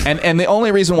it. And the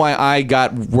only reason why I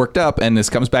got worked up, and this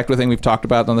comes back to a thing we've talked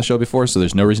about on the show before, so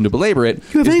there's no reason to belabor it.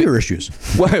 You have anger issues.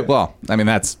 Well, I mean,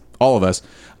 that's all of us.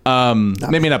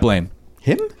 Maybe not Blaine.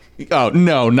 Him? Oh,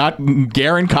 no, not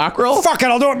Garen Cockrell? Fuck it,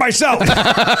 I'll do it myself.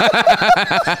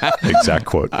 Exact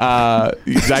quote.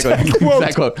 Exactly.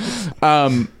 Exact quote.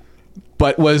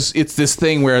 But it's this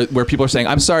thing where people are saying,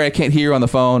 I'm sorry, I can't hear you on the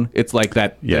phone. It's like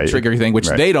that trigger thing, which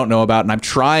they don't know about, and I'm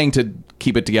trying to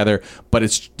keep it together, but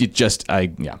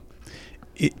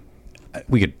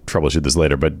we could troubleshoot this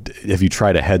later, but if you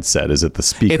tried a headset, is it the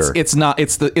speaker? It's not.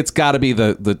 It's got to be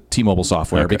the T-Mobile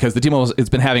software because the T-Mobile it's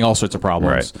been having all sorts of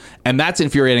problems, and that's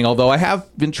infuriating. Although I have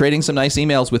been trading some nice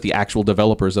emails with the actual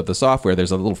developers of the software.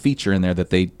 There's a little feature in there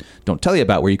that they don't tell you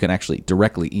about where you can actually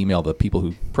directly email the people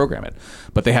who program it,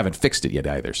 but they haven't fixed it yet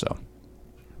either. So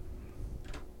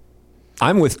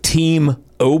I'm with Team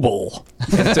Obel.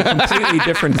 It's a completely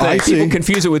different I thing. see. People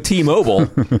confuse it with T-Mobile,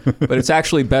 but it's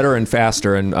actually better and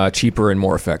faster and cheaper and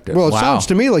more effective. Well, it sounds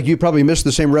to me like you probably missed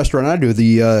the same restaurant I do,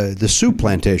 the Soup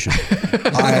Plantation.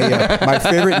 My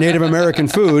favorite Native American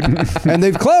food, and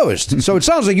they've closed. So it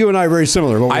sounds like you and I are very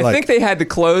similar. I think they had to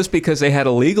close because they had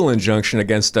a legal injunction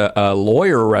against a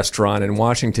lawyer restaurant in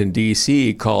Washington,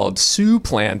 D.C. called Soup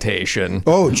Plantation.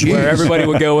 Oh, geez. Where everybody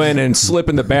would go in and slip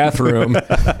in the bathroom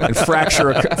and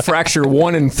fracture one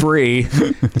 1 and 3,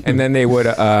 and then they would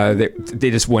they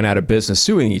just went out of business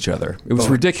suing each other. It was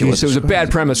ridiculous. Jesus It was a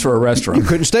bad premise for a restaurant. You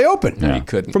couldn't stay open. Yeah. You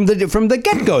couldn't. From the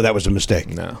get-go, that was a mistake.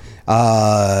 No.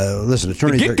 Listen, The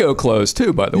attorneys... Get-Go closed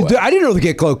too, by the way. I didn't know the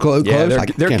Get-Go closed. Yeah, I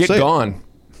they're can't Get say it. Gone.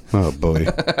 Oh, boy.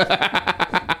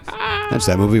 That's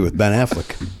that movie with Ben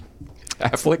Affleck.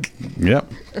 Affleck.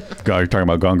 Yep. You're talking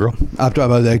about Gone Girl? I'm talking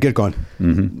about Get Gone.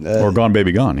 Or Gone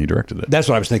Baby Gone. He directed it. That's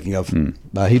what I was thinking of.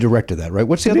 He directed that, right?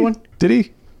 What's the other one? Did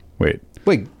he?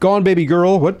 Wait, Gone Baby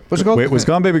Girl. What's it called? was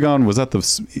Gone Baby Gone, was that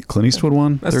the Clint Eastwood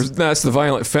one? That's the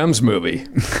Violent Femmes movie.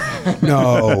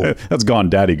 No. That's Gone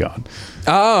Daddy Gone.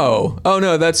 Oh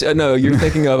no, that's no. You're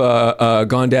thinking of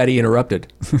Gone Daddy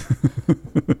Interrupted.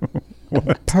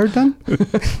 Pardon?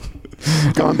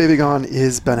 Gone Baby Gone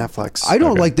is Ben Affleck's. I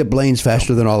don't like that Blaine's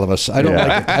faster than all of us. I don't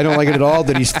like it. I don't like it at all.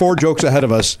 That he's 4 jokes ahead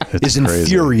of us is crazy.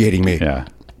 infuriating me. Yeah.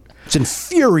 It's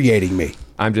infuriating me.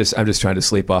 I'm just trying to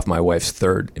sleep off my wife's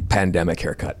 3rd pandemic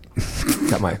haircut.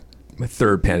 Got my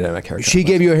 3rd pandemic haircut. She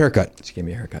gave you a haircut. She gave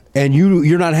me a haircut. And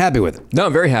you're not happy with it. No,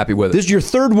 I'm very happy with it. This is your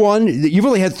 3rd one. You've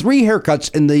only had 3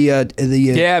 haircuts in the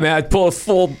Yeah, man, I pull a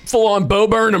full on Bo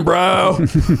Burnham, bro.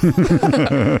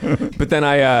 But then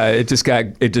it just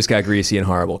got greasy and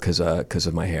horrible because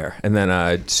of my hair. And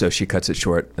then so she cuts it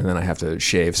short, and then I have to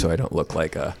shave so I don't look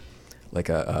like a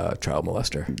child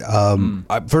molester.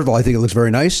 First of all, I think it looks very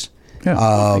nice.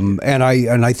 Yeah. And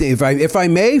I think if I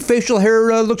may, facial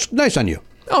hair looks nice on you.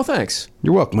 Oh, thanks.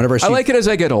 You're welcome. Whenever I see, I like it as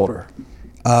I get older.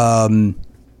 I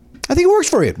think it works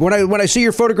for you. When I see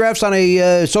your photographs on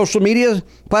a social media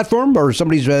platform or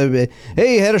somebody's, hey,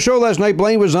 had a show last night.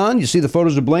 Blaine was on. You see the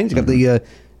photos of Blaine. He's got the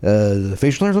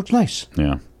facial hair. Looks nice.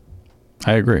 Yeah.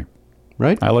 I agree.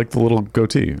 Right? I like the little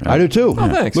goatee. I do too. Oh,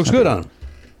 thanks. Looks good on him.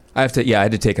 I had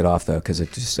to take it off though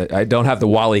because I don't have the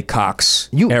Wally Cox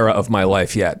era of my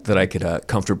life yet that I could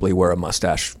comfortably wear a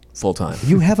mustache full time.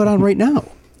 You have it on right now.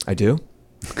 I do.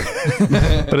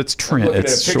 But it's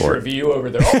it's short. you over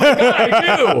there. Oh my god,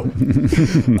 I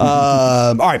do.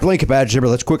 All right, Blaine Capatch,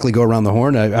 let's quickly go around the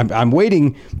horn. I'm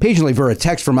waiting patiently for a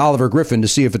text from Oliver Griffin to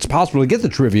see if it's possible to get the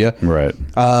trivia. Right.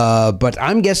 But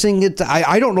I'm guessing it.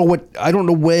 I don't know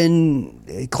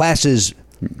when classes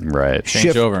Right.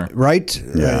 shift over. Right.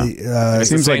 Yeah. It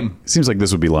seems like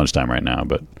this would be lunchtime right now,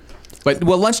 but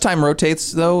lunchtime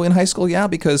rotates though in high school, yeah,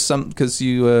 because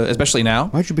you especially now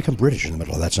Why'd you become British in the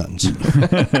middle of that sentence?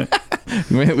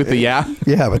 with the Yeah,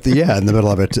 with the in the middle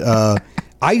of it.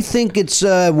 I think it's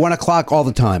 1 o'clock all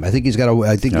the time. I think he's got a.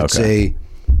 I think it's a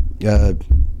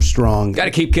strong. Got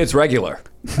to keep kids regular.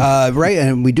 Right,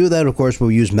 and we do that, of course, we'll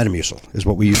use Metamucil, is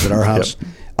what we use at our house.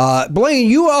 Blaine,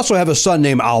 you also have a son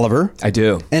named Oliver. I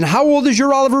do. And how old is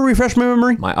your Oliver? Refresh my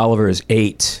memory. My Oliver is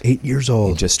 8. 8 years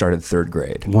old. He just started 3rd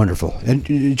grade. Wonderful.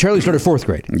 And Charlie started 4th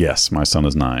grade. yes, my son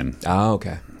is 9. Oh,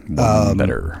 okay. One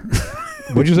better.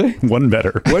 What'd you say? One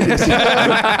better.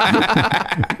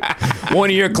 1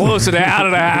 year closer to out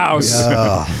of the house.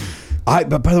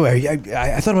 But by the way,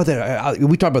 I thought about that.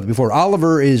 We talked about it before.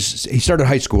 Oliver he started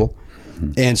high school,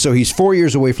 and so he's 4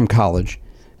 years away from college,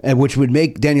 and which would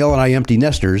make Danielle and I empty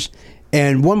nesters.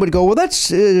 And one would go, well, that's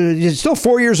it's still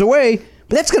 4 years away,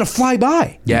 but that's going to fly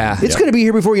by. Yeah. It's going to be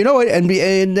here before you know it, and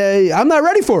I'm not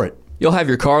ready for it. You'll have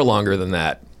your car longer than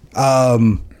that.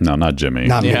 No, not Jimmy.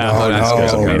 Not me.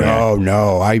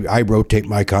 No. I rotate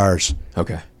my cars.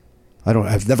 Okay. I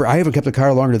haven't kept a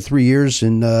car longer than 3 years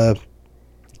in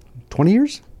 20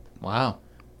 years. wow.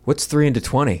 What's 3 into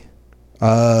 20? 7,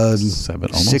 almost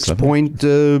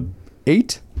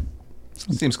 6.8.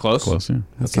 Seems close. Close, yeah.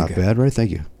 That's not bad, right? Thank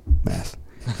you, math.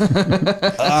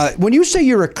 When you say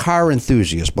you're a car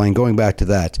enthusiast, Blaine, going back to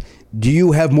that, do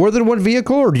you have more than one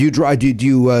vehicle, or do you drive? Do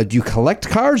you collect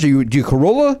cars? Do you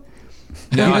Corolla?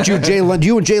 No. Do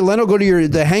you and Jay Leno go to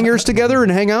the hangars together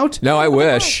and hang out? No, I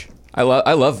wish. I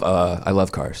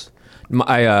love cars.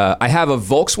 I have a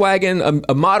Volkswagen,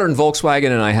 a modern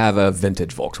Volkswagen, and I have a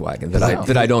vintage Volkswagen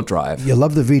that I don't drive. You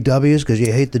love the VWs because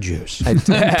you hate the Jews.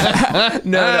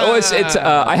 No, it's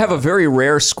I have a very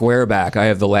rare squareback. I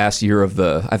have the last year of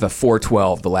I have a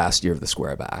 412, the last year of the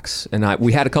squarebacks, and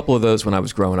we had a couple of those when I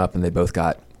was growing up, and they both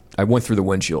got. I went through the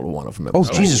windshield of one of them.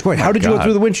 Jesus Christ! How did you go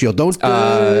through the windshield?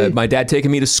 My dad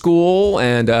taking me to school,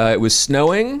 and it was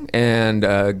snowing, and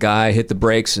a guy hit the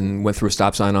brakes and went through a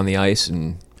stop sign on the ice,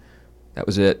 and that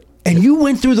was it. And you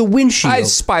went through the windshield. I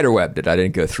spiderwebbed it. I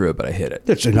didn't go through it, but I hit it.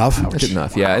 That's enough. That's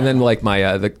enough, yeah. And then like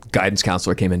my the guidance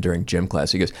counselor came in during gym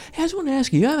class. He goes, "Hey, I just want to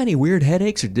ask you, have any weird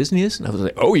headaches or dizziness?" And I was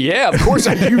like, "Oh yeah, of course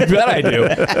I do. You bet I do."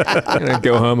 And I'd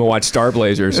go home and watch Star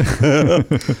Blazers.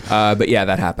 But yeah,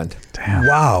 that happened. Damn.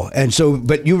 Wow. And so,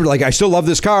 but you were like, I still love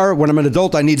this car. When I'm an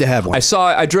adult, I need to have one.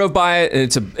 I drove by it,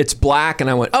 and it's black,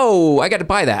 and I went, "Oh, I got to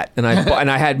buy that." And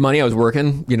I had money. I was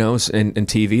working, in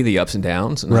TV, the ups and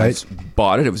downs, and I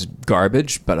bought it. It was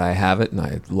garbage, but I have it, and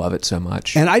I love it so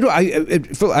much. And I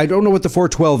don't know what the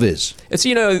 412 is. It's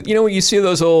when you see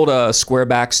those old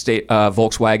squareback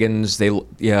Volkswagens. They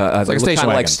like a station kind of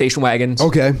wagon. like station wagons.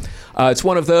 Okay. It's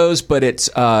one of those, but it's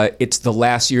the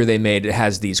last year they made. It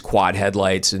has these quad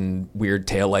headlights and weird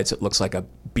taillights. It looks like a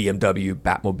BMW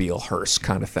Batmobile hearse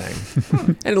kind of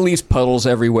thing, and it leaves puddles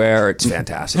everywhere. It's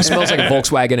fantastic. It smells like a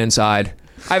Volkswagen inside.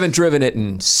 I haven't driven it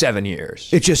in 7 years.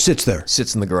 It just sits there.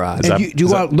 Sits in the garage. And do you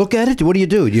go out and look at it? What do you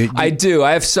do? I do.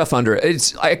 I have stuff under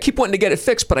it. I keep wanting to get it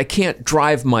fixed, but I can't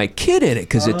drive my kid in it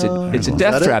because it's a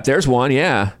death trap. There's one,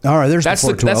 yeah. All right, there's that's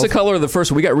the 412. That's the color of the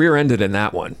first one. We got rear-ended in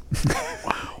that one.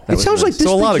 It sounds like this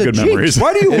So a lot of thing's good jinx. memories.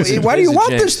 Why do you It's want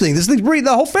jinx. this thing? This thing's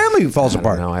the whole family falls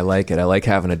apart. No, I like it. I like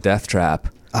having a death trap.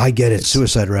 I get it.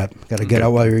 Suicide rap. Got to get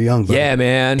out while you're young. Buddy. Yeah,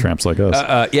 man. Tramps like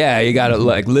us. Yeah, you got to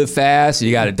live fast.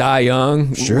 You got to die young,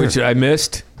 which I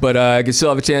missed. But I can still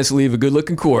have a chance to leave a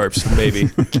good-looking corpse, maybe.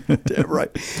 Damn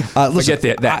right. Forget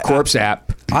that corpse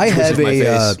app. I have Twitches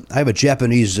my face. I have a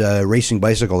Japanese racing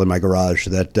bicycle in my garage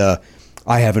that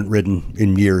I haven't ridden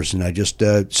in years, and I just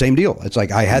same deal. It's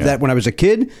like I had that when I was a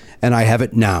kid, and I have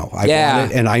it now. I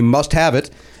want it, and I must have it.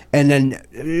 And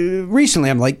then recently,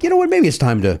 I'm like, you know what? Maybe it's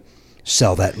time to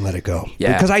sell that and let it go.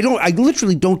 Yeah. Because I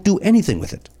literally don't do anything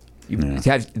with it.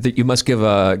 You must give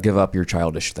up your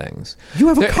childish things. You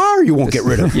have a car you won't get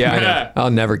rid of. Yeah, I know. I'll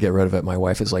never get rid of it. My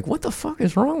wife is like, "What the fuck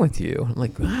is wrong with you?" I'm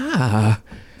like, I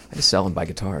just sell and buy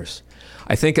guitars.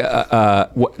 I think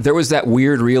there was that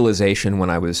weird realization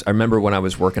I remember when I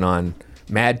was working on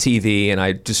Mad TV, and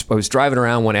I was driving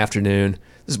around one afternoon,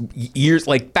 this is years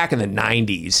like back in the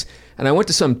 90s, and I went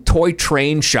to some toy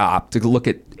train shop to look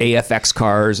at AFX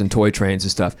cars and toy trains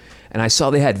and stuff, and I saw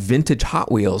they had vintage Hot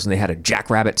Wheels, and they had a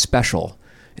Jackrabbit special.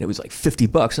 And it was like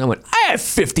 $50, and I went, I have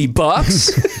 $50.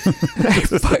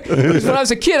 When I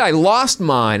was a kid, I lost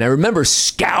mine. I remember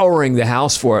scouring the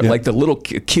house for it, like the little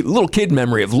kid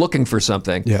memory of looking for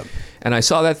something. Yeah. And I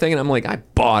saw that thing, and I'm like, I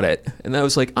bought it. And I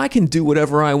was like, I can do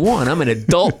whatever I want. I'm an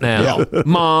adult now.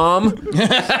 Mom.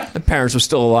 My parents were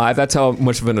still alive. That's how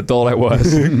much of an adult I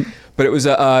was. But it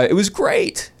was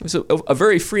great. It was a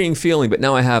very freeing feeling. But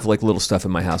now I have like little stuff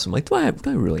in my house. I'm like, do I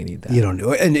really need that? You don't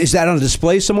know. And is that on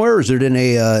display somewhere, or is it in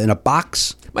a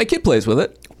box? My kid plays with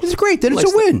it. It's great. Then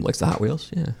it's a win. Likes the Hot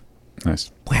Wheels. Yeah. Nice.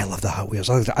 Boy, I love the Hot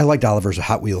Wheels. I liked Oliver's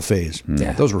Hot Wheel phase.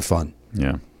 Yeah. Those were fun.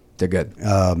 Yeah. They're good.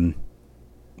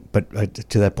 But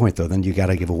to that point, though, then you got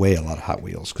to give away a lot of Hot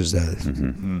Wheels because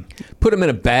Put them in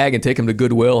a bag and take them to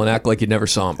Goodwill and act like you never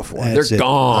saw them before. They're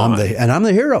gone. I'm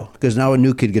the hero because now a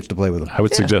new kid gets to play with them. I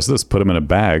would suggest this: put them in a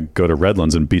bag, go to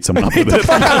Redlands, and beat someone up with it.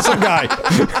 Some guy.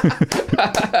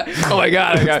 Oh my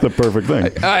God! That's the perfect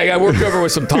thing. I worked over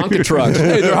with some Tonka trucks.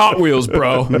 Hey, they're Hot Wheels,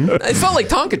 bro. It felt like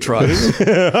Tonka trucks.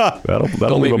 That'll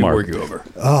Don't leave make a me mark. work you over.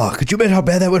 Oh, could you imagine how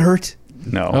bad that would hurt?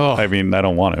 No, I mean I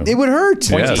don't want to. It would hurt.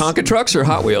 Yes. Tonka trucks or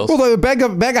Hot Wheels? Well, a bag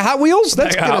of Hot Wheels.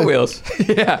 That's Bag of Hot Wheels.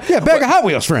 Yeah. Yeah, bag of Hot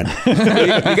Wheels, friend. You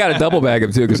got to double bag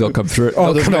them too because they'll come through. Oh,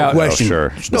 They'll there's come no out. question. Oh,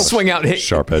 sure. They'll swing out and hit,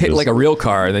 Sharp hit edges. like a real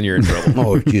car, and then you're in trouble.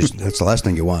 Oh, jeez, that's the last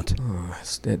thing you want.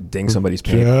 Ding somebody's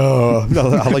paint. Oh, no,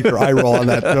 I like your eye roll on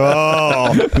that.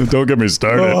 Oh, Don't get me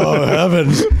started.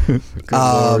 heavens.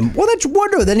 Well, that's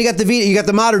wonderful. Then you got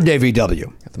the modern day VW.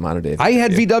 Got the modern day. I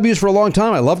had VWs for a long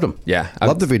time. I loved them. Yeah, I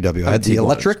loved the VW. I had the Tiguan.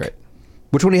 electric. It's great.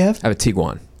 Which one do you have? I have a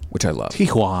Tiguan, which I love.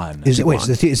 Tijuan.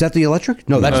 Is that the electric?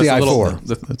 No, that's the i4.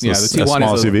 The It's a Tijuan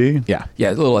small is a- SUV? Yeah.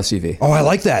 Yeah, a little SUV. Oh, I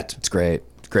like that. It's great.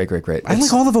 It's great. I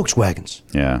like all the Volkswagens.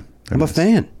 Yeah. I'm a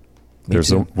fan.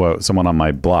 There's someone on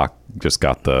my block just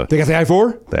got the They got the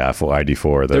i4? full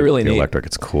ID4. They're really the neat. electric.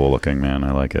 It's cool looking, man.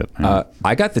 I like it.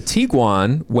 I got the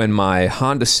Tiguan when my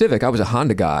Honda Civic. I was a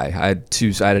Honda guy. I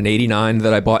had an '89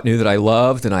 that I bought new that I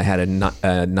loved, and I had a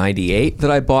 '98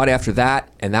 that I bought after that,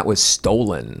 and that was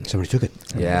stolen. Somebody took it.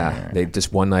 Yeah, they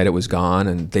just one night it was gone,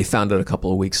 and they found it a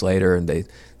couple of weeks later, and they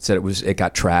said it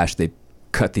got trashed. They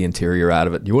cut the interior out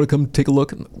of it. You want to come take a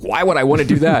look? Why would I want to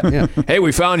do that? Hey,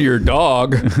 we found your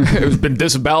dog. It's been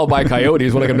disemboweled by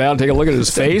coyotes. Want to come down and take a look at his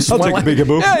face? I'll take a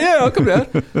peekaboo. Yeah, I'll come down.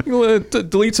 You want to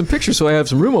delete some pictures so I have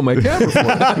some room on my camera for it.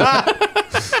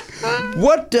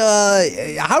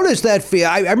 How does that feel?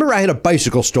 I remember I had a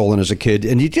bicycle stolen as a kid,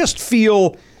 and you just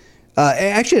feel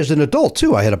Actually, as an adult,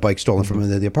 too, I had a bike stolen from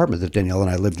the apartment that Danielle and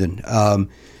I lived in.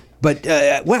 But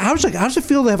how does it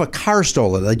feel to have a car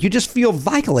stolen? Like, you just feel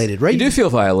violated, right? You do feel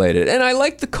violated. And I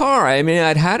liked the car. I mean,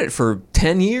 I'd had it for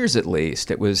 10 years at least.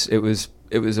 It was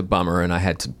a bummer, and I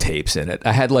had some tapes in it.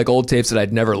 I had like old tapes that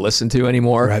I'd never listened to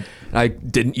anymore. Right. I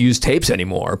didn't use tapes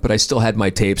anymore, but I still had my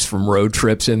tapes from road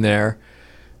trips in there.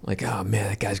 Like, oh man,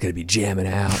 that guy's gonna be jamming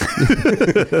out.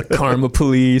 Karma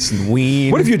Police and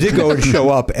Ween. What if you did go and show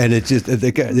up and it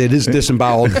is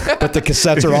disemboweled, but the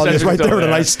cassettes are all just right there in a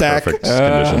nice stack? Perfect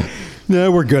condition. Yeah,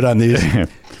 we're good on these.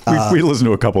 We listened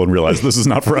to a couple and realized this is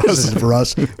not for us. This isn't for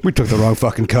us. We took the wrong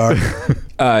fucking car.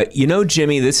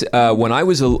 Jimmy, this when I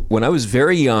was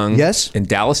very young, yes, in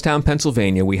Dallastown,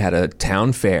 Pennsylvania, we had a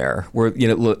town fair where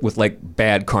with like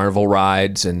bad carnival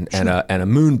rides and a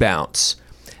moon bounce.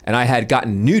 And I had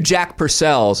gotten new Jack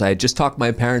Purcells. I had just talked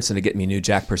my parents into getting me new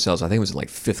Jack Purcells. I think it was in like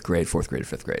 5th grade, 4th grade,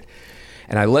 5th grade.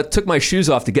 And I took my shoes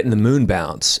off to get in the moon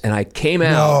bounce. And I came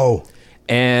out.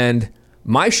 And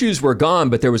my shoes were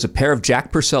gone, but there was a pair of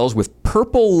Jack Purcells with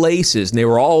purple laces. And they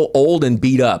were all old and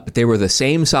beat up, but they were the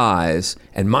same size.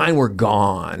 And mine were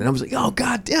gone. And I was like, oh,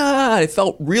 God, I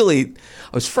felt I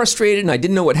was frustrated and I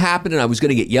didn't know what happened. And I was going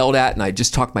to get yelled at. And I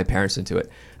just talked my parents into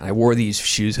it. And I wore these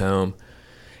shoes home.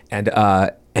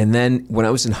 And then when I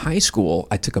was in high school,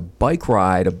 I took a bike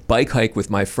hike with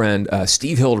my friend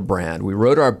Steve Hildebrand. We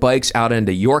rode our bikes out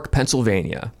into York,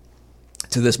 Pennsylvania,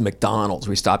 to this McDonald's.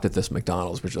 We stopped at this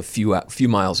McDonald's, which is a few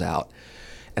miles out.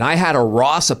 And I had a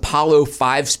Ross Apollo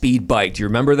 5-speed bike. Do you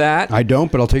remember that? I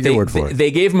don't, but I'll take your word for it.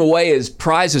 They gave them away as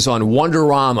prizes on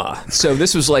Wonderama. So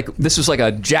this was like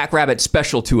a Jackrabbit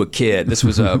special to a kid. This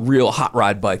was a real hot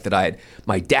rod bike that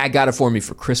my dad got it for me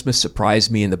for Christmas,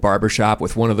 surprised me in the barbershop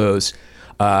with one of those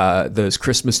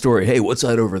Christmas story, hey, what's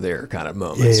that over there kind of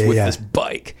moments with this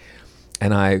bike.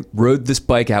 And I rode this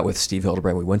bike out with Steve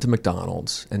Hildebrand. We went to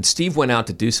McDonald's, and Steve went out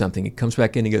to do something. He comes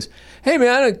back in, he goes, hey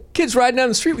man, a kid's riding down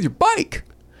the street with your bike.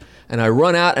 And I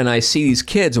run out and I see these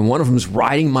kids, and one of them's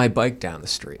riding my bike down the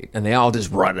street, and they all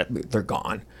just run it. They're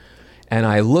gone. And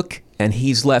I look, and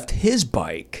he's left his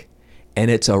bike, and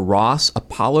it's a Ross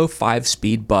Apollo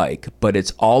 5-speed bike, but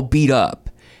it's all beat up,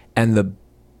 and the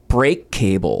brake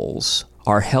cables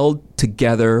are held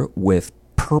together with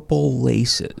purple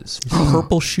laces,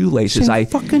 purple shoelaces. I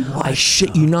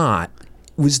shit you not,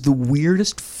 was the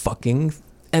weirdest fucking,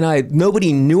 and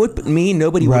nobody knew it but me.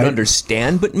 Nobody would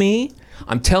understand but me.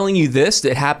 I'm telling you this,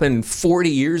 that happened 40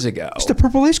 years ago. It's the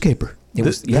purple lace caper.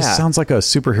 This sounds like a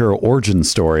superhero origin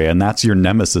story, and that's your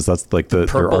nemesis. That's like the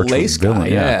purple lace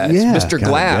villain. Guy. It's Mr.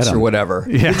 Glass or whatever.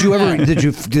 Yeah.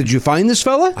 Did you find this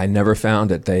fella? I never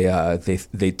found it.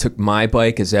 They took my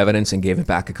bike as evidence and gave it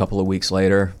back a couple of weeks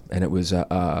later, and it was and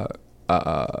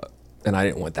I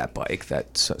didn't want that bike.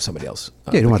 That somebody else.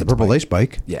 You didn't want the purple lace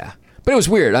bike. Yeah. But it was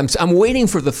weird. I'm waiting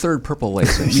for the third purple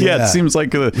lace. Yeah, it seems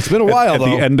like it's been a while, at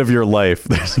though. the end of your life,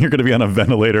 you're going to be on a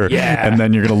ventilator, and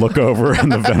then you're going to look over,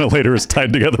 and the ventilator is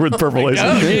tied together with purple laces.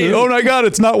 Oh my God,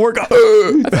 it's not working.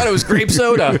 I thought it was grape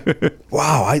soda.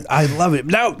 Wow, I love it.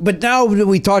 Now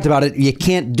we talked about it, you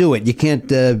can't do it. You can't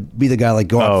be the guy like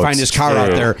go out and find his car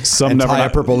out there and tie a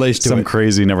purple lace to it. Some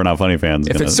crazy Never Not Funny fans.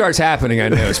 If it starts happening, I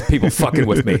know it's people fucking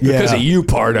with me because of you,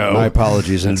 Pardo. My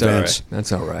apologies in advance.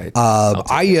 That's all right.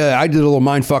 I did a little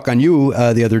mind fuck on you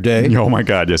the other day. Oh my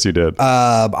God, yes you did.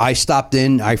 I stopped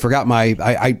in. I forgot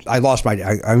I lost my.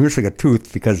 I'm missing a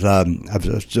tooth because of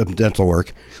some dental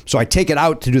work. So I take it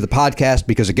out to do the podcast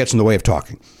because it gets in the way of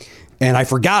talking. And I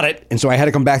forgot it, and so I had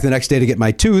to come back the next day to get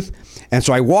my tooth. And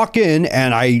so I walk in,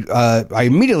 and I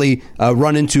immediately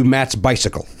run into Matt's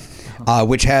bicycle,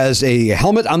 which has a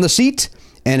helmet on the seat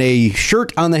and a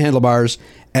shirt on the handlebars.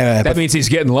 That means he's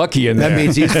getting lucky in there. That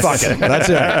means he's fucking. That's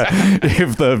it.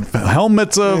 If the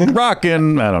helmet's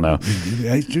rocking, I don't know.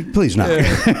 Please not.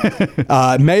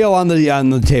 Mail on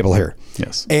the table here.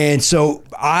 Yes. And so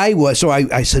I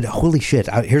said, holy shit.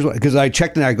 Here's what, because I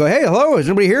checked and I go, hey, hello, is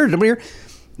anybody here? Is anybody here?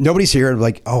 Nobody's here. I'm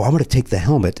like, oh, I'm going to take the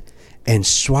helmet and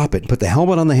swap it and put the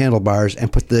helmet on the handlebars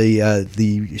and put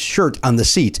the shirt on the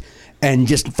seat and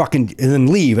just fucking and then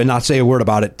leave and not say a word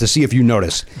about it to see if you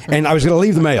notice. And I was going to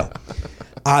leave the mail.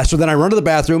 So then I run to the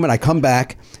bathroom and I come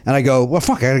back and I go, well,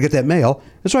 fuck, I got to get that mail.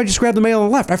 And so I just grabbed the mail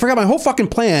and left. I forgot my whole fucking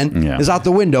plan is out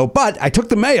the window, but I took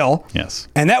the mail. Yes.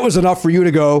 And that was enough for you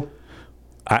to go.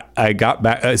 I got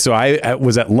back. So I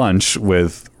was at lunch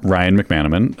with Ryan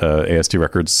McManaman, AST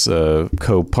Records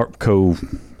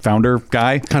co-founder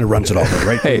guy. Kind of runs it all, though,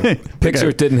 right? Hey, picture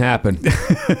it didn't happen.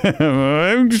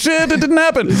 Shit, it didn't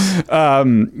happen.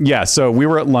 So we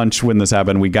were at lunch when this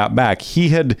happened. We got back. He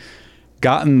had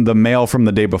gotten the mail from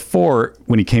the day before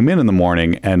when he came in the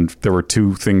morning, and there were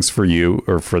 2 things for you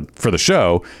or for the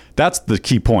show. That's the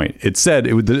key point. It said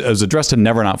it was addressed to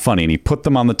Never Not Funny, and he put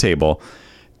them on the table.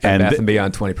 And Bath &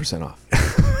 Beyond 20% off.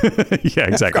 Yeah,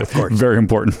 exactly. Of course. Very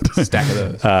important. Stack of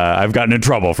those. I've gotten in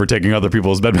trouble for taking other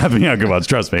people's Bed Bath & Beyond coupons.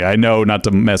 Trust me. I know not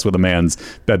to mess with a man's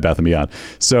Bed Bath & Beyond.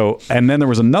 So, and then there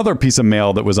was another piece of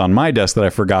mail that was on my desk that I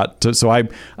forgot to. So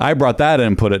I brought that in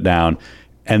and put it down.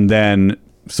 And then,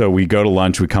 so we go to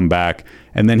lunch, we come back,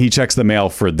 and then he checks the mail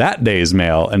for that day's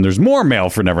mail. And there's more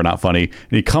mail for Never Not Funny. And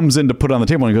he comes in to put it on the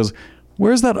table and he goes,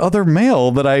 where's that other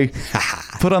mail that I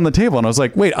put on the table? And I was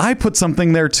like, wait, I put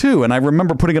something there too. And I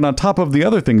remember putting it on top of the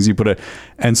other things you put it.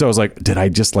 And so I was like, did I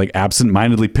just like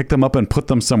absentmindedly pick them up and put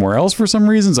them somewhere else for some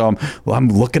reason? So I'm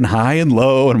looking high and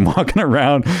low and I'm walking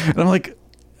around. And I'm like,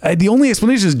 the only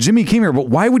explanation is Jimmy came here, but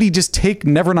why would he just take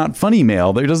Never Not Funny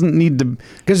mail? There doesn't need to...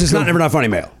 Because it's not Never Not Funny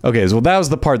mail. Okay, so that was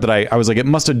the part that I was like, he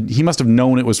must have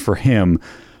known it was for him.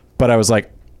 But I was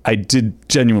like, I did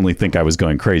genuinely think I was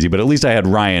going crazy, but at least I had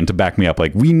Ryan to back me up.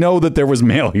 Like, we know that there was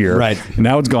mail here. Right. And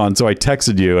now it's gone. So I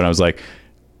texted you and I was like,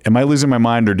 am I losing my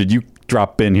mind, or did you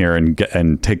drop in here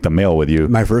and take the mail with you?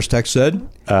 My first text said,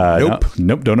 nope.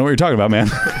 Nope. Don't know what you're talking about, man.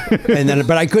 And then,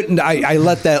 but I couldn't, I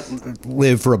let that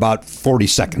live for about 40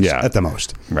 seconds at the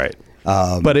most. Right.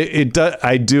 But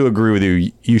I do agree with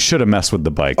you. You should have messed with the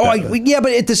bike. Yeah,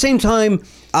 but at the same time,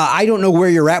 I don't know where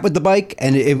you're at with the bike,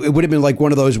 and it would have been like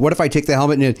one of those, what if I take the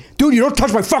helmet and dude, you don't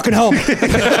touch my fucking helmet. Yeah,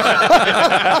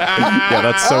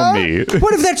 that's so me.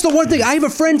 What if that's the one thing? I have a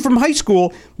friend from high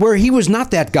school where he was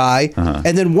not that guy,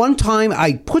 and then one time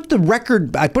I put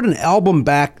an album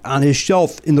back on his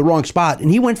shelf in the wrong spot, and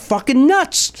he went fucking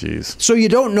nuts. Jeez. So you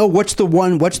don't know what's the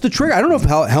trigger. I don't know if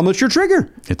helmet's your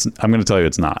trigger. I'm going to tell you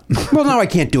it's not. Well, now I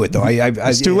can't do it though.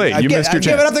 It's too late. You missed your chance.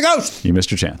 Give it up the ghost. You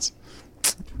missed your chance.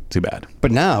 Too bad.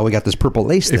 But now we got this purple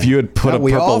lace thing. If you had put a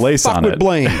purple lace on it.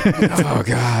 Blaine. Oh,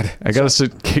 God. I got to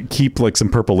keep like some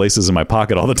purple laces in my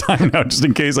pocket all the time now, just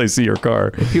in case I see your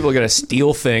car. People are going to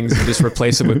steal things and just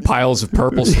replace them with piles of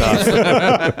purple stuff.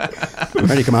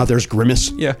 Ready to come out, there's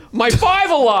Grimace. Yeah. My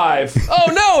 5 Alive.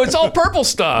 Oh, no, it's all purple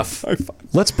stuff.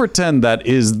 Let's pretend that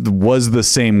was the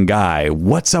same guy.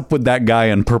 What's up with that guy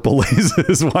in purple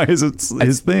laces? Why is it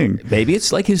his thing? Maybe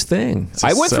it's like his thing.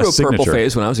 I went through a purple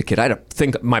phase when I was a kid. I had to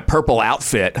think my purple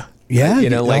outfit. Yeah. You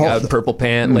know, like a purple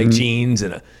pant, like jeans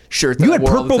and a shirt that You I had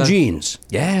wore all the purple time. jeans.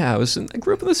 Yeah, I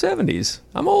grew up in the 70s.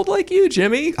 I'm old like you,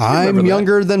 Jimmy. I'm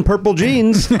younger than purple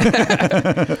jeans.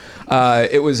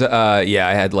 It was, I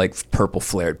had like purple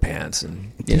flared pants.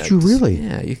 And Did you really?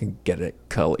 Yeah, you can get it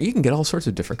color. You can get all sorts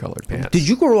of different colored pants. Did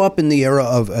you grow up in the era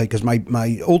of, because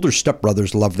my older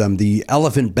stepbrothers loved them, the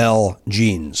Elephant Bell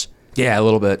jeans? Yeah, a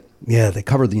little bit. Yeah, they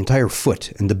covered the entire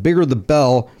foot. And the bigger the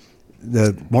bell,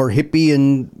 the more hippie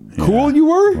and cool you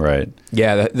were. Right.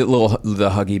 Yeah, the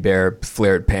Huggy Bear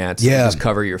flared pants. Yeah. That just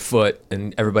cover your foot,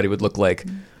 and everybody would look like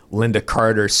Linda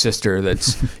Carter's sister.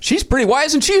 She's pretty. Why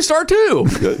isn't she a star too?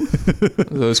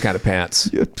 Those kind of pants.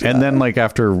 And then, like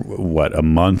after a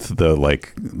month,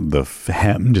 the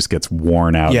hem just gets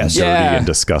worn out, and dirty and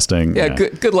disgusting. Yeah.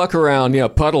 Good luck around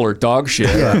puddle or dog shit.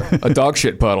 A dog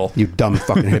shit puddle. You dumb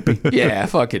fucking hippie. Yeah,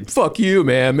 fuck you,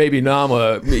 man. Maybe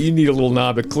you need a little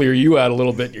knob to clear you out a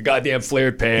little bit. Your goddamn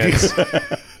flared pants.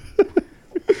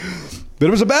 But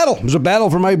it was a battle. It was a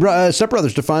battle for my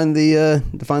stepbrothers to find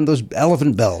those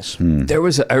elephant bells.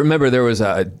 I remember there was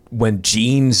when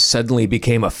jeans suddenly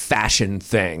became a fashion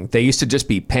thing. They used to just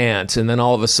be pants, and then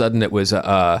all of a sudden it was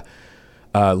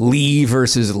Lee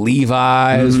versus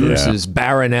Levi's versus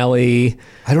Baronelli.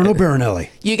 I don't know Baronelli.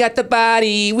 You got the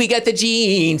body, we got the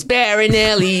jeans.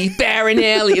 Baronelli.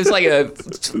 It was like a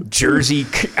jersey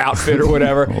outfit or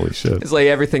whatever. Holy shit! It's like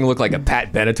everything looked like a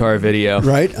Pat Benatar video.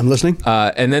 Right, I'm listening.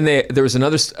 And then there was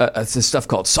another this stuff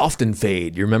called Soft and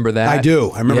Fade. You remember that? I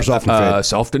do. I remember Soft and Fade.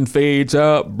 Soft and fades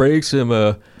out, breaks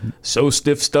him. So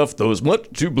stiff stuff, those much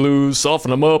too blues,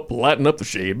 soften them up, lighten up the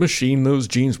shade machine. Those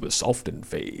jeans with Soft and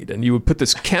Fade, and you would put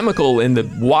this chemical in the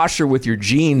washer with your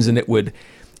jeans, and it would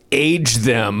age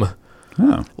them.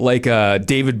 Oh. Like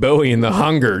David Bowie in The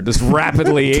Hunger, just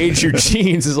rapidly age your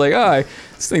jeans. It's like,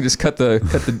 this thing just cut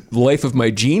the life of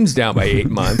my jeans down by 8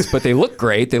 months, but they look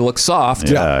great. They look soft.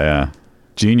 Yeah.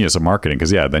 Genius of marketing, because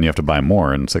then you have to buy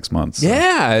more in 6 months. So.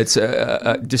 Yeah, it's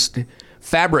just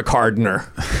fabric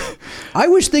hardener. I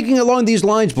was thinking along these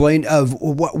lines, Blaine, of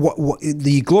what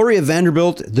the Gloria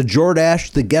Vanderbilt, the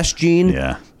Jordache, the Guess jean.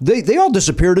 Yeah. They all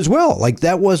disappeared as well. Like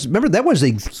that was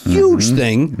a huge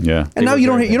thing. Yeah. And now you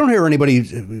don't hear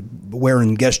anybody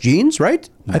wearing Guess jeans, right?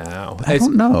 No. I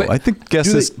don't know. I think Guess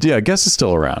is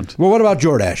still around. Well, what about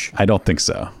Jordache? I don't think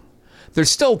so.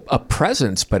 There's still a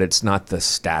presence, but it's not the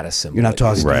status symbol. You're not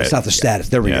talking. Right. It's not the status.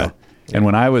 There we go. And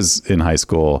when I was in high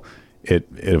school, it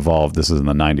evolved. This was in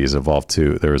the 90s. Evolved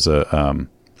too. There was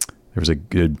a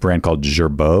good brand called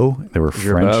Gerbeau. They were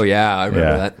French. Oh yeah, I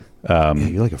remember that. Yeah,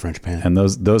 you like a French pan. And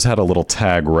those had a little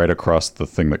tag right across the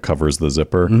thing that covers the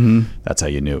zipper. That's how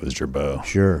you knew it was Gerbeau.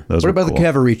 Sure. Those What were about cool. the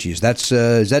Cavaricis? That's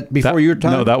is that before your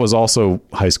time? No, that was also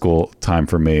high school time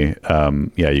for me.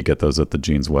 You get those at the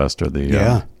Jeans West or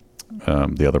the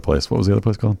other place. What was the other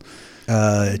place called?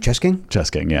 Chess King? Chess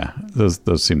King, yeah.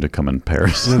 Those seem to come in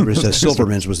pairs. I remember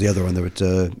Silverman's was the other one.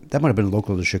 That might have been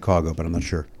local to Chicago, but I'm not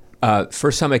sure.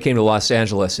 First time I came to Los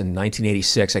Angeles in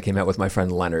 1986, I came out with my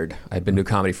friend Leonard. I'd been doing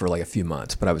comedy for like a few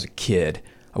months, but I was a kid.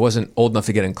 I wasn't old enough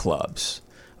to get in clubs.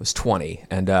 I was 20.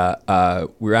 And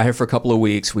we were out here for a couple of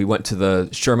weeks. We went to the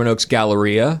Sherman Oaks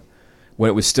Galleria when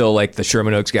it was still like the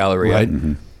Sherman Oaks Galleria.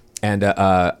 Right. And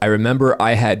I remember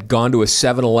I had gone to a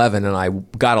 7-Eleven and I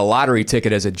got a lottery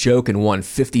ticket as a joke and won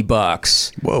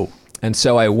 $50. Whoa. And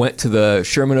so I went to the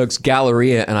Sherman Oaks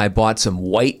Galleria and I bought some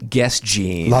white Guess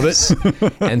jeans. Love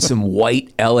it. And some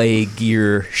white LA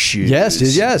Gear shoes. Yes.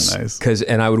 Nice.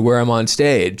 And I would wear them on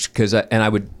stage and I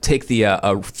would take the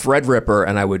a thread ripper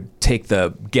and I would take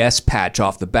the Guess patch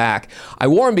off the back. I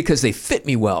wore them because they fit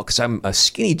me well because I'm a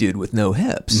skinny dude with no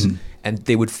hips. And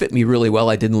they would fit me really well.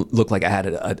 I didn't look like I had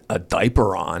a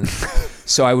diaper on.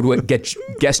 So I would get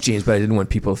Guess jeans, but I didn't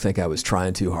want people to think I was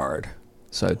trying too hard.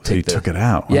 So I'd take took it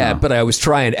out. Yeah, Wow. but I was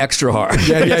trying extra hard.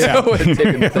 So I would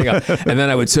take the thing out. And then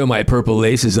I would sew my purple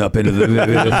laces up into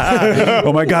the...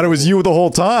 Oh my God, it was you the whole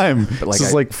time. But like this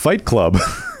is like Fight Club.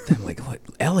 I'm like, what?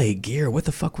 LA Gear? What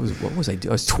the fuck what was I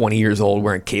doing? I was 20 years old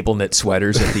wearing cable knit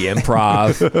sweaters at the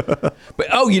Improv.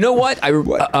 But you know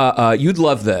what? You'd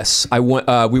love this.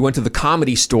 We went to the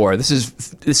Comedy Store. This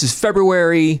is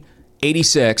February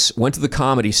 86. Went to the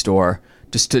Comedy Store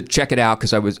just to check it out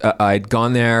because I'd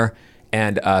gone there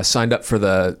and signed up for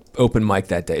the open mic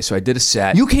that day. So I did a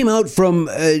set. You came out from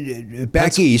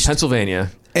back east.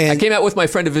 Pennsylvania. And I came out with my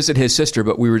friend to visit his sister,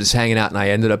 but we were just hanging out, and I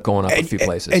ended up going up a few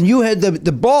places. And you had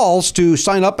the balls to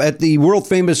sign up at the world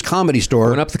famous Comedy Store. I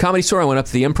went up to the Comedy Store. I went up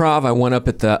to the Improv. I went up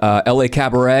at the LA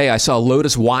Cabaret. I saw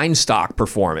Lotus Weinstock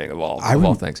performing, of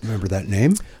all things. Remember that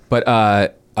name? But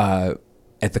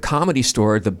at the Comedy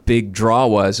Store, the big draw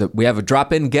was we have a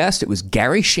drop-in guest. It was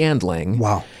Gary Shandling.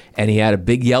 Wow. And he had a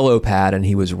big yellow pad, and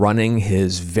he was running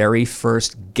his very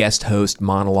first guest host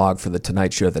monologue for The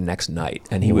Tonight Show the next night.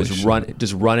 And he was just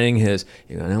running his,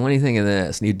 what do you think of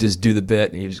this? And he'd just do the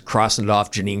bit, and he was crossing it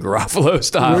off Janine Garofalo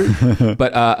style.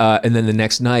 But and then the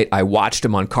next night, I watched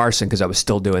him on Carson because I was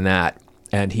still doing that.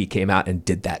 And he came out and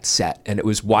did that set. And it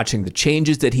was watching the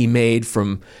changes that he made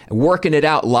from working it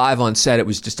out live on set. It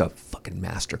was just a fucking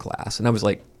masterclass. And I was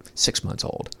like 6 months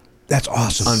old. That's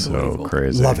awesome. Unbelievable. So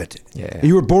crazy. Love it. Yeah.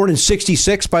 You were born in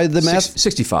 66 by the math?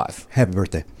 65. Happy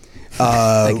birthday.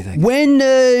 Thank you. When,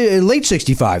 late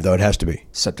 65 though, it has to be.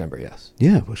 September, yes.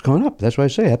 Yeah, it's coming up. That's why I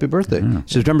say happy birthday.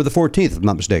 September the 14th, if I'm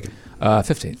not mistaken.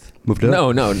 15th. Moved it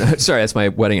up? No. Sorry, that's my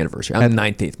wedding anniversary. I'm the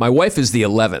 19th. My wife is the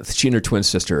 11th. She and her twin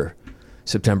sister,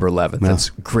 September 11th.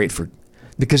 That's great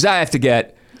because I have to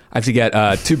get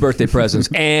 2 birthday presents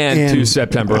and 2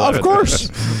 September 11th. Of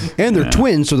course. And they're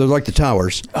twins, so they're like the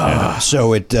towers. So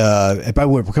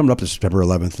we're coming up to September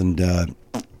 11th, and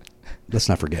let's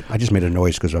not forget. I just made a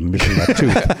noise because I'm missing that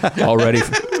too.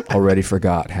 Already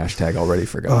forgot. Hashtag already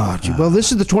forgot. Oh, gee, well,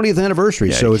 this is the 20th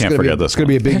anniversary, so you it's can't going forget this to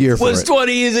be a big year for was it.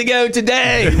 20 years ago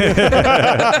today.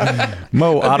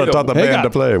 Mo Otta taught the Hang band on. to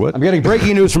play. What? I'm getting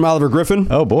breaking news from Oliver Griffin.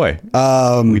 Oh, boy.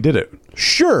 We did it.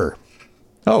 Sure.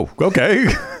 Oh, okay.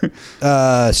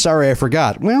 Sorry, I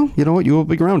forgot. Well, you know what? You will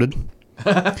be grounded.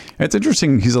 It's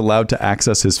interesting he's allowed to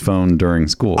access his phone during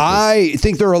school. I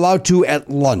think they're allowed to at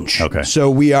lunch. Okay. So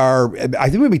we are, I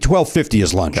think maybe 12:50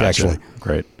 is lunch, Gotcha. actually.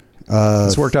 Great.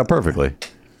 This worked out perfectly.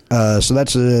 So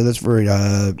that's very,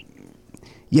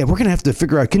 yeah, we're going to have to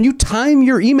figure out, can you time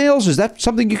your emails? Is that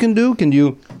something you can do? Can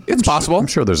you? It's possible. I'm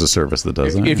sure there's a service that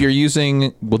does that. If you're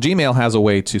using, Gmail has a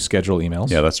way to schedule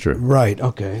emails. Yeah, that's true. Right.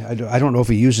 Okay. I don't know if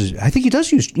he uses, I think he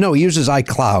does use, no, he uses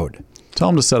iCloud. Tell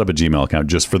him to set up a Gmail account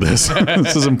just for this.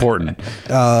 This is important.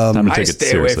 Time to I take it stay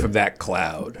seriously. away from that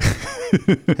cloud.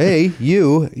 Hey,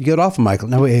 you get off of Michael.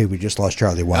 No, hey, we just lost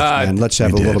Charlie Watts, man. Let's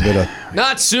have a little bit of,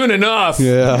 Not soon enough.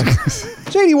 yeah.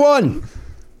 It's 81.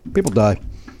 People die.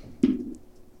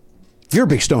 You're a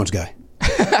big Stones guy.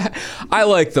 I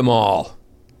like them all.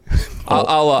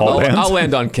 all bands? I'll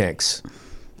land on Kinks.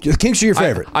 The Kinks are your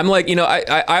favorite. I'm like,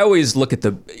 I always look at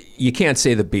you can't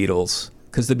say the Beatles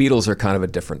because the Beatles are kind of a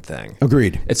different thing.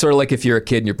 Agreed. It's sort of like if you're a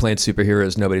kid and you're playing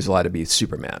superheroes, nobody's allowed to be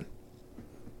Superman.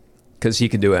 because he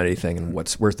can do anything, and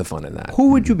where's the fun in that?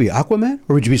 Who would you be, Aquaman?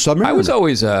 Or would you be Submariner? I was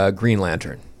always Green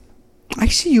Lantern. I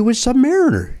see you as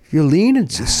Submariner. You're lean and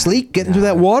sleek, getting through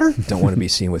that water. Don't want to be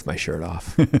seen with my shirt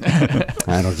off.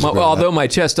 I don't although my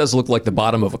chest does look like the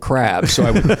bottom of a crab, so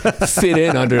I would fit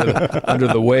in under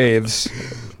the waves.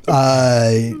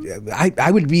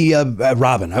 I would be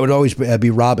Robin. I would always be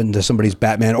Robin to somebody's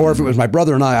Batman. Or if it was my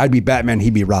brother and I'd be Batman,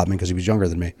 he'd be Robin because he was younger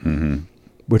than me. Mm-hmm.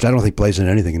 Which I don't think plays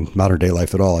into anything in modern day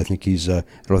life at all. I think I don't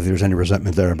think there's any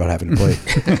resentment there about having to play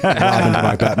Robin to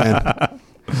my Batman.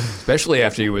 Especially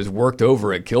after he was worked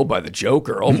over and killed by the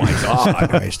Joker. Oh my God!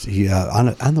 Christ. He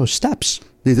on those steps.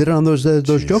 They did it on those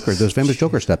Joker, those famous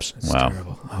Joker steps.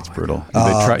 Wow, that's brutal.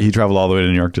 He traveled all the way to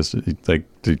New York just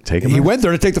to take him. He went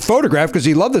there to take the photograph because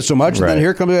he loved it so much. Right. And then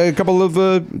here come a couple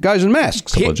of guys in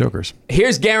masks. A couple of Jokers.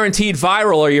 Here's guaranteed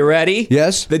viral. Are you ready?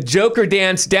 Yes. The Joker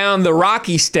dance down the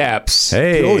Rocky steps.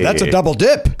 Hey, Oh, that's a double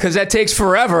dip. Because that takes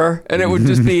forever, and it would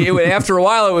just be. After a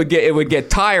while, it would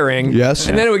get tiring. Yes.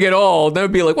 And then it would get old. Then it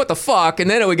would be like, what the fuck? And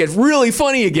then it would get really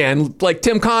funny again, like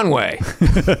Tim Conway.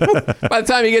 By the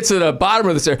time he gets to the bottom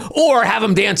of the stairs, or have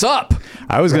him dance up.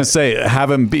 I was going to say, have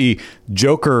him be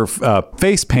Joker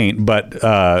face paint, but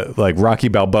like Rocky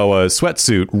Balboa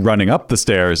sweatsuit running up the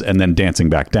stairs and then dancing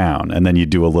back down. And then you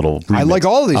do a little remix, I like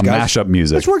all of these guys. mashup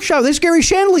music. Let's workshop. Let's Gary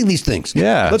Shandling these things.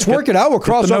 Yeah. Let's work it out. We'll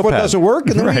cross the off what notepad. doesn't work.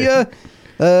 And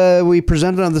then we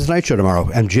present it on the Tonight Show tomorrow.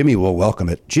 And Jimmy will welcome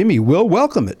it. Jimmy will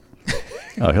welcome it.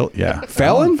 Oh,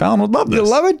 Fallon? Fallon would love this. You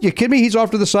love it? You kidding me? He's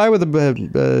off to the side with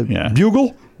a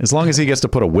bugle. As long as he gets to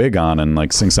put a wig on and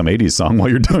like sing some 80s song while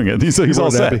you're doing it. He's all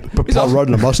set. Put Paul Rudd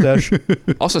in a mustache.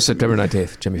 Also September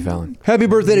 19th, Jimmy Fallon. Happy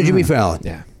birthday to Jimmy Fallon.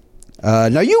 Yeah. Now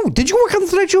did you work on the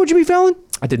Tonight Show with Jimmy Fallon?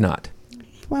 I did not.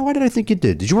 Why did I think you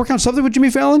did? Did you work on something with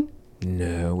Jimmy Fallon?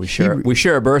 No, we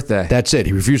share a birthday. That's it.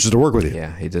 He refuses to work with you.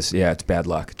 Yeah, it's bad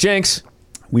luck. Jinx.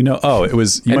 We know. Oh, it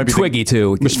was. You And might be Twiggy,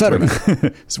 too. It was Fetterman.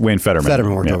 It's Wayne Fetterman.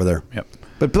 Fetterman worked Yep. over there. Yep.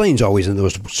 But Blaine's always in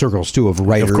those circles too of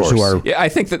writers who are. Yeah, I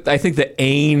think the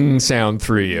Ain sound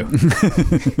threw you.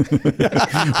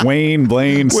 Wayne,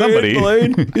 Blaine, somebody.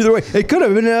 Blaine. Either way, it could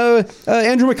have been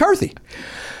Andrew McCarthy.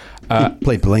 He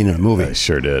played Blaine in a movie. I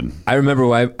sure did. I remember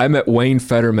when I met Wayne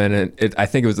Fetterman, and I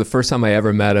think it was the first time I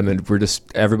ever met him, and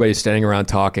everybody's standing around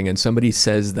talking, and somebody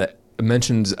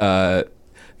mentions the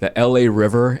L.A.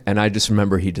 River, and I just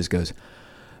remember he just goes,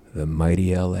 "The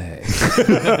mighty L.A."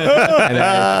 And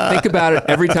I think about it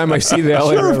every time I see the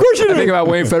L.A. River. Of course you do. I think about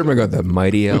Wayne Fetterman. I go, "The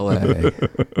mighty L.A."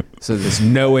 So this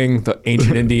knowing the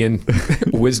ancient Indian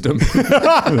wisdom.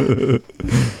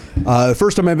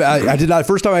 First time I did not.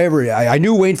 First time I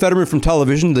knew Wayne Fetterman from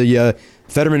television, the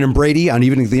Fetterman and Brady on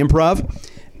Evening at the Improv,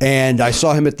 and I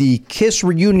saw him at the Kiss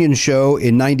reunion show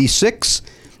in '96,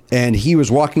 and he was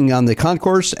walking on the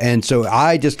concourse, and so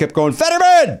I just kept going,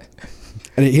 "Fetterman!"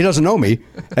 And he doesn't know me,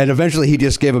 and eventually he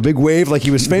just gave a big wave like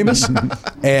he was famous,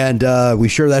 and we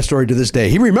share that story to this day.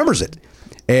 He remembers it,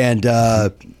 and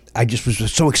I just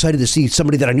was so excited to see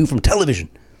somebody that I knew from television.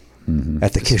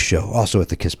 At the Kiss show, also at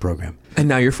the Kiss program. And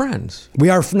now you're friends. We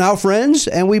are now friends,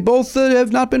 and we both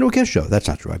have not been to a Kiss show. That's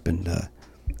not true. I've been,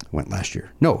 went last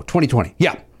year. No, 2020.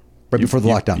 Yeah, right before the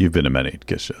lockdown. You've been to many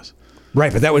Kiss shows.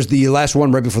 Right, but that was the last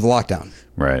one right before the lockdown.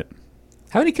 Right.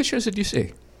 How many Kiss shows did you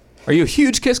see? Are you a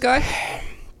huge Kiss guy?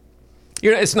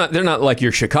 They're not like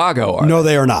your Chicago, are No,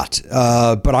 they are not.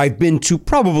 But I've been to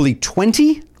probably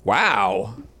 20.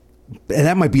 Wow. And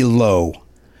that might be low.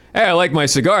 Hey, I like my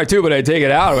cigar too, but I take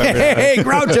it out. Hey,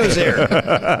 Groucho's here.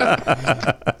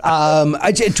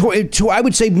 I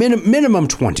would say minimum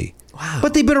 20. Wow.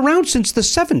 But they've been around since the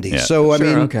 70s. Yeah. So, Sure,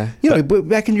 I mean, okay.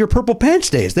 Back in your Purple Pants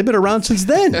days, they've been around since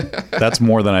then. That's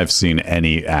more than I've seen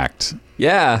any act.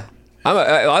 Yeah.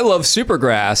 I love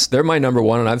Supergrass. They're my number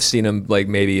one, and I've seen them like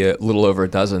maybe a little over a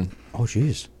dozen. Oh,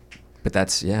 geez. But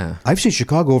that's, yeah. I've seen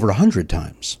Chicago over 100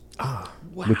 times. Oh,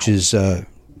 wow. Which is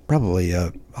probably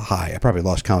high. I probably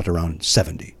lost count around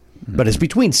 70. But it's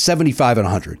between 75 and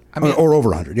 100. Or over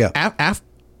 100, yeah.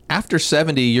 After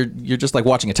 70, you're just like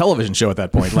watching a television show at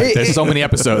that point. Like there's so many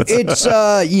episodes. It's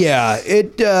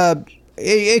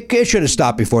it should have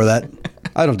stopped before that.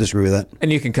 I don't disagree with that.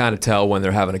 And you can kind of tell when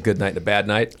they're having a good night and a bad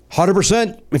night.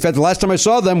 100%. In fact, the last time I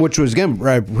saw them, which was again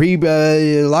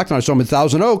pre-lockdown, I saw them in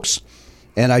Thousand Oaks,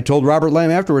 and I told Robert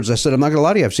Lamb afterwards. I said, "I'm not going to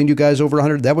lie to you. I've seen you guys over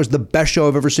 100. That was the best show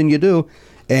I've ever seen you do."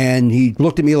 And he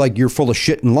looked at me like, "You're full of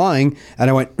shit and lying." And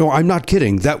I went, "No, I'm not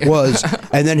kidding. That was."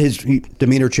 And then his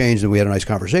demeanor changed, and we had a nice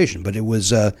conversation. But it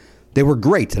was they were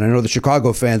great. And I know the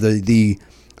Chicago fan, the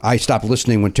I stopped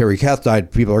listening when Terry Kath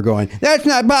died. People are going, "That's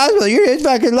not possible. You're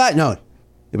fucking lying." No,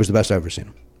 it was the best I've ever seen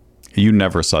him. You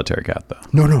never saw Terry Kath, though.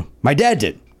 No. My dad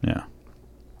did. Yeah.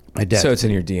 My dad. So it's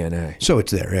in your DNA. So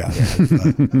it's there, yeah.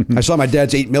 I saw my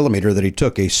dad's 8mm that he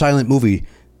took, a silent movie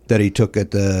that he took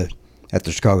at the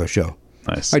Chicago show.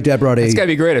 Nice. My dad brought It's got to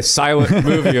be great, a silent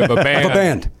movie of a band. of a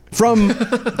band from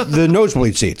the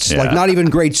nosebleed seats, like not even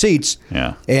great seats.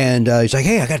 Yeah. And he's like,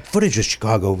 hey, I got footage of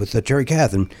Chicago with Terry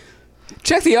Kath. And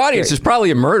Check the audience. There's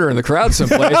probably a murder in the crowd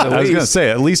someplace. I was going to say,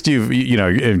 at least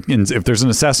if there's an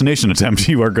assassination attempt,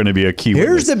 you are going to be a key here's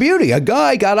witness. the beauty. A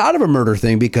guy got out of a murder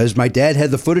thing because my dad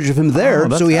had the footage of him there.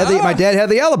 So my dad had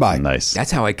the alibi. Nice.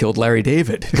 That's how I killed Larry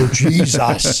David. Oh,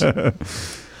 Jesus.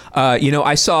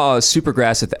 I saw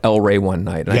Supergrass at the El Rey one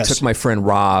night, and I took my friend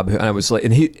Rob, and I was like,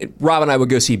 Rob and I would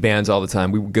go see bands all the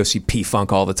time. We would go see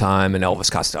P-Funk all the time and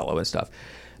Elvis Costello and stuff.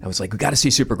 I was like, we got to see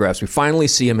Supergrass. We finally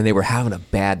see them, and they were having a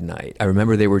bad night. I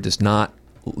remember they were not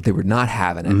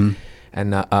having it,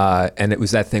 and it was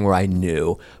that thing where I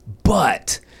knew.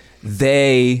 But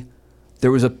there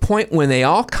was a point when they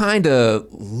all kind of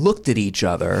looked at each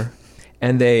other,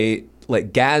 and they.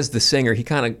 Like Gaz, the singer, he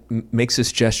kind of makes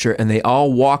this gesture, and they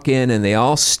all walk in and they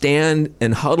all stand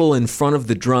and huddle in front of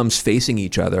the drums facing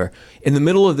each other in the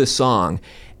middle of this song,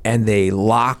 and they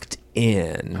locked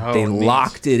in. They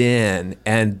locked it in,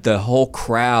 and the whole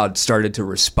crowd started to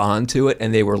respond to it,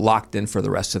 and they were locked in for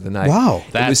the rest of the night. Wow.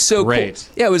 It was so great.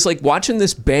 cool. Yeah, it was like watching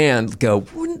this band go,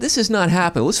 this is not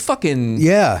happening. Let's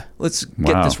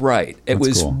get this right. It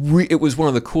was cool. it was one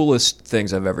of the coolest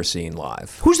things I've ever seen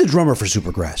live. Who's the drummer for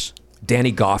Supergrass?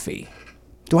 Danny Goffey.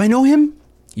 Do I know him?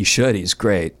 You should. He's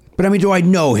great. But I mean, do I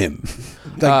know him?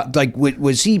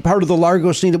 Was he part of the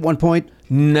Largo scene at one point?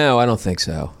 No, I don't think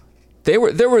so. There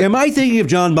were. Am I thinking of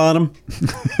John Bonham?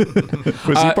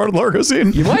 Was he part of the Largo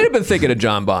scene? You might have been thinking of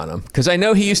John Bonham, because I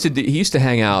know he used to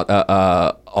hang out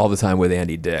all the time with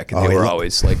Andy Dick, and they were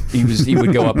always like he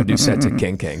would go up and do sets at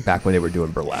King back when they were doing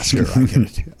burlesque. Sure, I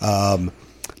get it.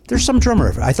 There's some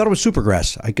drummer. I thought it was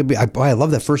Supergrass. I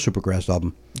love that first Supergrass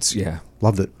album.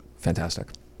 Loved it. Fantastic.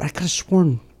 But I could have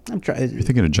sworn. I'm trying. You're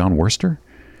thinking of John Worster?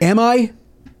 Am I?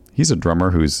 He's a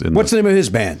drummer who's in. What's the name of his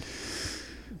band?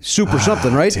 Super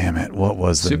something, right? Damn it! What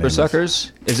was the Super name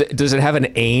Suckers? Does it have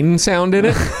an Ain sound in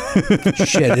it?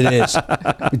 Shit, it is.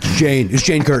 It's Jane. It's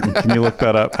Jane Curtin. Can you look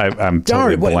that up? I'm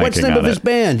totally Darn, blanking what's the name on of his it.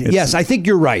 band? Yes, I think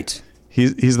you're right.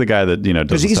 He's the guy that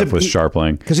does the stuff with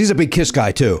Sharpling. Because he's a big Kiss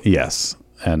guy too. Yes,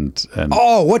 and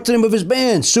oh, what's the name of his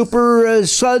band? Super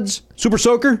Suds? Super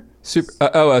Soaker?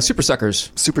 Super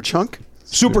Suckers. Super Chunk?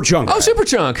 Super Chunk. Oh, Super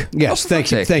Chunk. Yes, thank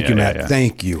you, Matt. Yeah.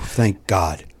 Thank you, thank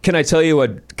God. Can I tell you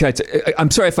what? I'm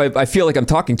sorry if I feel like I'm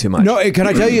talking too much. No, can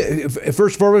I tell you? First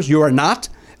and foremost, you are not,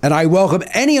 and I welcome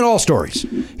any and all stories.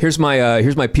 Here's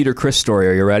my Peter Criss story.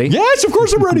 Are you ready? Yes, of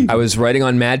course I'm ready. I was writing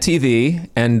on Mad TV,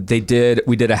 and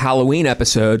we did a Halloween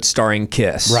episode starring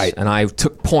Kiss. Right. And I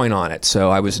took point on it, so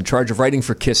I was in charge of writing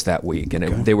for Kiss that week,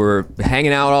 and they were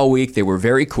hanging out all week. They were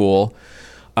very cool,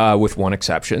 with one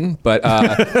exception, but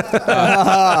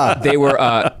they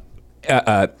were.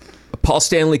 Paul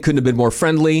Stanley couldn't have been more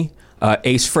friendly.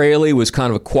 Ace Frehley was kind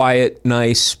of a quiet,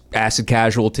 nice acid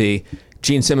casualty.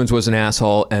 Gene Simmons was an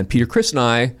asshole, and Peter Criss and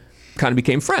I kind of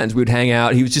became friends. We would hang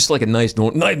out. He was just like a nice,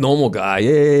 normal guy,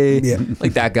 yay,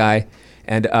 like that guy.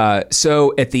 And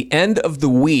so at the end of the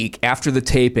week, after the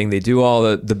taping, they do all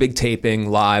the big taping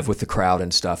live with the crowd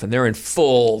and stuff, and they're in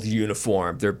full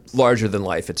uniform. They're larger than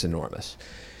life. It's enormous.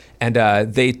 And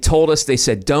they told us, they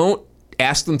said, don't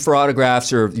ask them for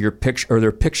autographs or their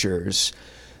pictures.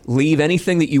 Leave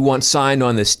anything that you want signed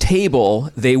on this table.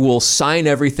 They will sign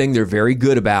everything. They're very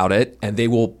good about it, and they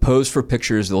will pose for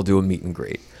pictures. They'll do a meet and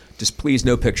greet. Just please,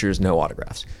 no pictures, no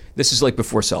autographs. This is like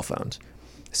before cell phones.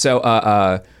 So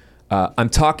I'm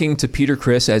talking to Peter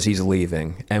Criss as he's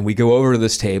leaving, and we go over to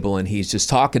this table, and he's just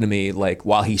talking to me like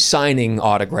while he's signing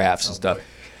autographs and stuff.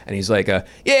 And he's like,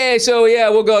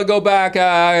 we'll go back.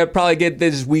 Probably get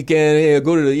this weekend.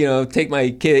 Go to take my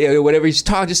kid. Whatever. He's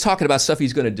just talking about stuff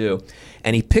he's going to do.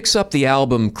 And he picks up the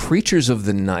album Creatures of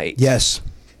the Night. Yes.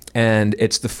 And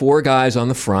it's the four guys on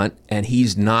the front, and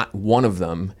he's not one of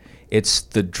them. It's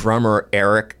the drummer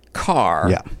Eric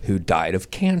Carr, who died of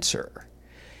cancer.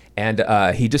 And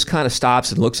he just kind of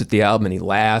stops and looks at the album, and he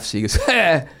laughs. He goes,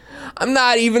 I'm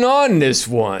not even on this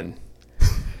one.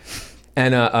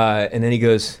 And then he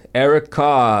goes, Eric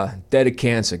Carr, dead of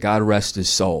cancer, God rest his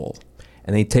soul.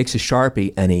 And then he takes a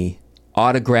Sharpie and he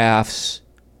autographs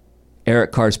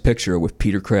Eric Carr's picture with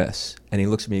Peter Criss. And he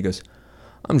looks at me and he goes,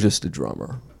 I'm just a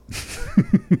drummer.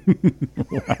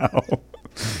 Wow.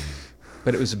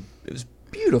 But it was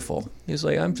beautiful. He was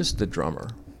like, I'm just a drummer.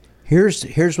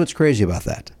 Here's what's crazy about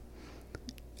that.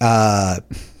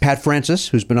 Pat Francis,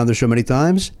 who's been on the show many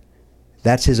times,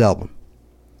 that's his album.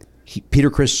 Peter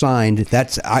Criss signed.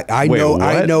 That's I Wait, know what?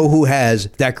 I know who has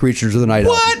that Creatures of the Night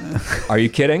album. Are you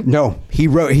kidding? No, he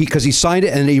wrote because he signed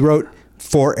it and he wrote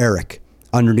for Eric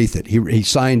underneath it. He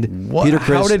signed What? Peter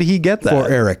Criss. How did he get that? For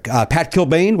Eric? Pat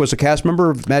Kilbane was a cast member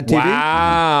of Mad TV.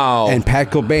 Wow. And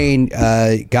Pat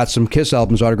Kilbane got some Kiss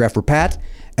albums autographed for Pat.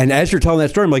 And as you're telling that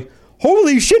story, I'm like,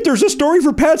 holy shit! There's a story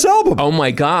for Pat's album. Oh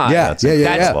my God. Yeah,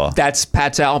 yeah. That's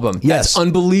Pat's album. Yes. That's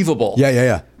unbelievable.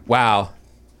 Yeah. Wow.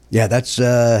 Yeah, that's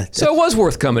So it was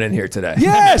worth coming in here today.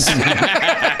 yes.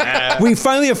 We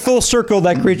finally have full circle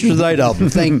that Creatures of the Night album.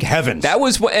 Thank heavens. That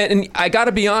was, and I got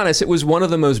to be honest, it was one of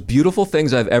the most beautiful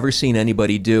things I've ever seen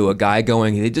anybody do. A guy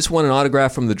going, they just want an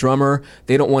autograph from the drummer.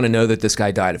 They don't want to know that this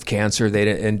guy died of cancer. They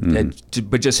didn't,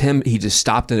 but just him, he just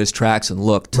stopped in his tracks and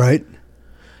looked. Right.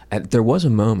 And there was a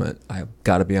moment, I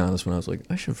got to be honest, when I was like,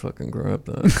 I should fucking grab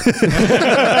that.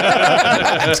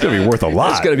 It's going to be worth a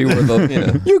lot. It's going to be worth a, you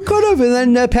know. You could have.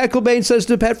 And then Pat Kilbane says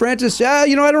to Pat Francis, I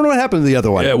don't know what happened to the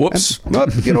other one. Yeah, whoops.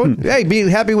 Hey, be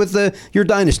happy with your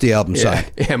Dynasty album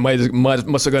side. Yeah, must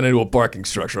have gone into a parking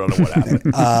structure. I don't know what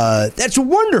happened. That's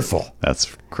wonderful.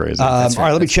 That's crazy. All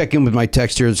right, let me check in with my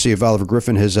text here to see if Oliver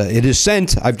Griffin has. It is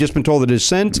sent. I've just been told it is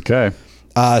sent. Okay.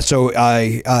 So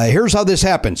here's how this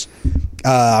happens.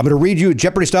 I'm going to read you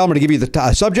Jeopardy style. I'm going to give you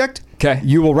the subject. Okay.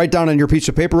 You will write down on your piece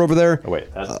of paper over there. Oh, wait.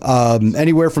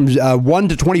 Anywhere from 1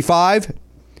 to 25,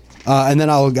 and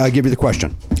then I'll give you the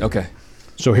question. Okay.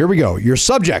 So here we go. Your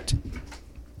subject,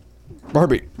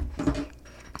 Barbie,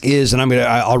 is, and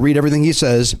I'll read everything he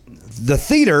says. The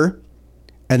theater,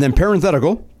 and then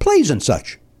parenthetical, plays and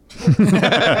such.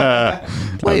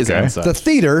 Plays and such. The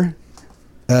theater.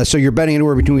 So you're betting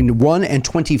anywhere between 1 and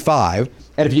 25,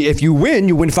 and if you win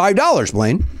 $5,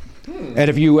 Blaine. And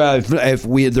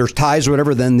if there's ties or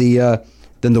whatever, then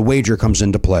the wager comes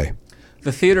into play.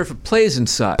 The theater for plays and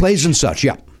such. Plays and such,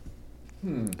 yeah.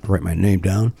 Write my name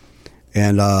down,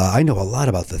 and I know a lot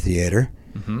about the theater,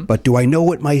 but do I know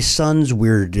what my son's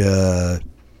weird? I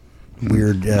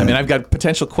mean, I've got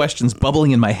potential questions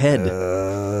bubbling in my head.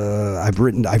 I've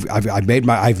made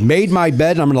my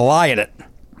bed, and I'm going to lie in it.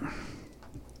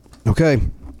 Okay.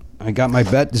 I got my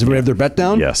bet. Does everybody have their bet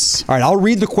down? Yes. All right, I'll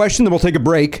read the question, then we'll take a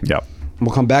break. Yep.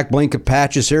 We'll come back. Blaine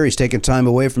Capatch is here. He's taking time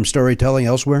away from storytelling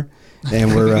elsewhere,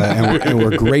 and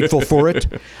we're grateful for it.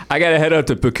 I got to head up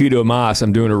to Paquito Mas.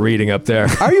 I'm doing a reading up there.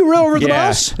 Are you real over the Yeah.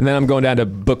 mouse? And then I'm going down to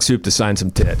Book Soup to sign some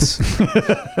tits.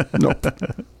 Nope.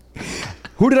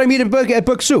 Who did I meet at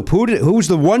Book Soup? Who's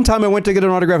the one time I went to get an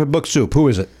autograph at Book Soup? Who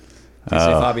is it? Please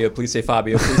say Fabio. Please say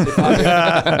Fabio. Please say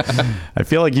Fabio. I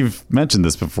feel like you've mentioned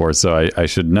this before, so I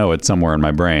should know it somewhere in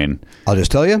my brain. I'll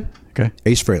just tell you. Okay.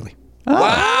 Ace Frehley.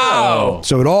 Wow.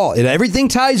 So everything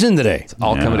ties in today.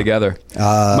 All coming together.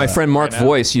 My friend Mark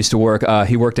Voice used to work.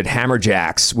 He worked at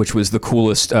Hammerjacks, which was the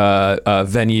coolest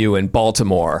venue in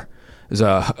Baltimore. It was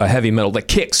a heavy metal. The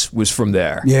Kicks was from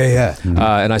there. Yeah.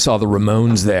 And I saw the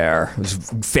Ramones there. It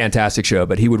was a fantastic show.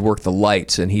 But he would work the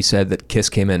lights, and he said that Kiss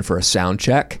came in for a sound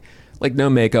check. Like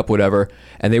no makeup, whatever.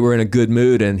 And they were in a good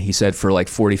mood. And he said for like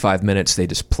 45 minutes, they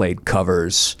just played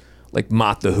covers. Like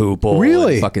Mott the Hoople,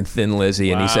 really? And fucking Thin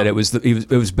Lizzy, and he said it was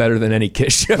better than any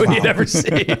Kiss show you'd ever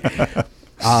see.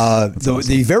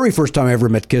 The very first time I ever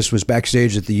met Kiss was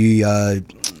backstage at the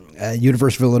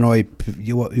University of Illinois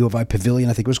U of I Pavilion,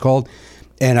 I think it was called,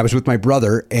 and I was with my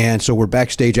brother, and so we're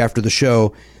backstage after the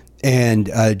show,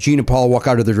 and Gene and Paul walk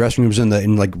out of their dressing rooms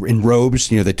in robes.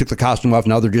 You know, they took the costume off,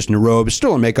 now they're just in robes,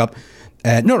 still in makeup.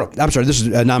 No, I'm sorry, this is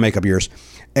non-makeup years,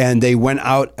 and they went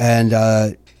out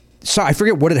and. So I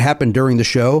forget what had happened during the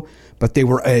show, but they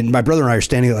were, and my brother and I are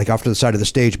standing like off to the side of the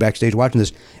stage, backstage watching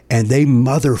this, and they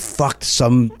motherfucked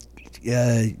some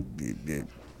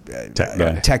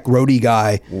tech roadie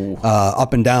guy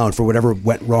up and down for whatever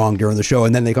went wrong during the show,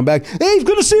 and then they come back, hey, he's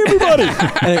gonna see everybody,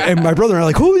 and my brother and I are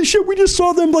like, holy shit, we just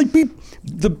saw them like be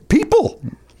the people.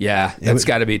 Yeah, it's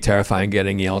got to be terrifying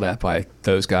getting yelled at by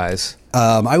those guys.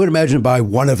 I would imagine by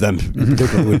one of them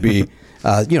particularly would be.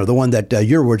 The one that,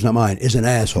 your words, not mine, is an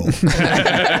asshole.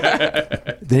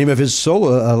 The name of his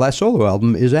last solo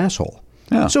album is Asshole.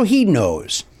 Yeah. So he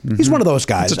knows. He's one of those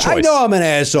guys. It's a choice. I know I'm an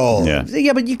asshole.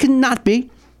 Yeah, but you can not be.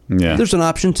 Yeah. There's an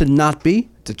option to not be.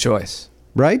 It's a choice.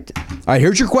 Right? All right,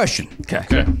 here's your question. Okay.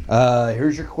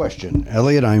 Here's your question.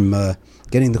 Elliot, I'm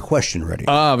getting the question ready.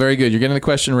 Very good. You're getting the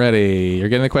question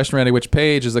ready. Which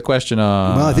page is the question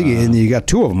on? Well, I think you got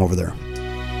two of them over there.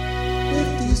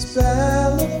 Is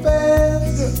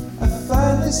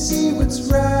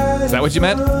that what you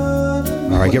meant?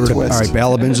 All right, get rid of it. All right,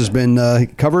 Balabins has been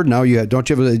covered. Now don't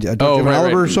you have an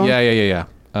Oliver song? Yeah.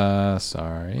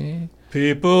 Sorry.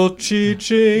 People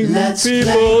teaching,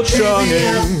 people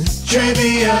chunging.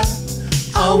 Trivia.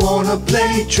 I wanna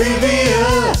play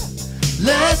trivia.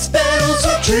 Let's battle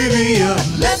some trivia.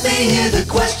 Let me hear the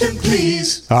question,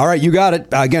 please. All right, you got it.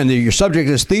 Again, your subject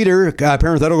is theater,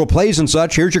 parenthetical plays and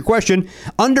such. Here's your question.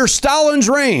 Under Stalin's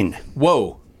reign.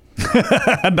 Whoa.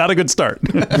 Not a good start.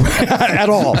 At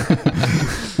all.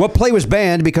 What play was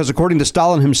banned because, according to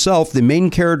Stalin himself, the main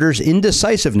character's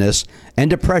indecisiveness and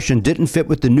depression didn't fit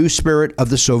with the new spirit of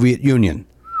the Soviet Union?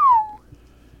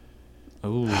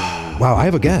 Ooh. Wow, I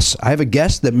have a guess. I have a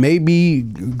guess that may be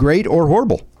great or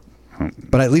horrible.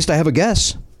 But at least I have a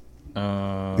guess.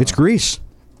 It's Greece.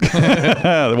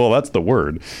 Well, that's the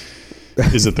word.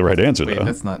 Is it the right answer, Wait, though?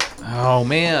 that's not. Oh,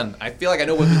 man. I feel like I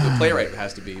know what the playwright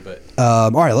has to be, but.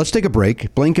 All right, let's take a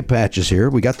break. Blaine Capatch is here.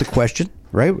 We got the question,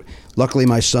 right? Luckily,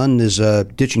 my son is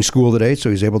ditching school today, so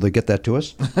he's able to get that to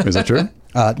us. Is that true?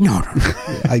 No.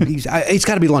 It's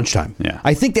got to be lunchtime. Yeah.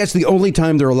 I think that's the only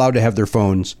time they're allowed to have their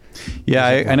phones. Yeah,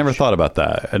 I never thought about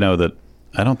that. I know that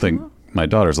I don't think my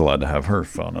daughter's allowed to have her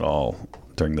phone at all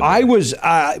during the day. I was,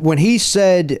 when he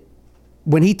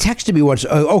texted me once,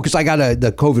 because I got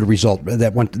the COVID result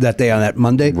that day on that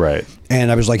Monday. Right. And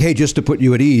I was like, hey, just to put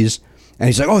you at ease. And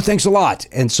he's like, oh, thanks a lot.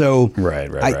 And so Right.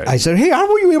 I said, hey,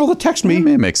 how were you able to text me? I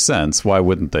mean, it makes sense. Why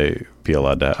wouldn't they be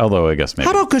allowed to? Although I guess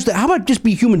maybe. How about just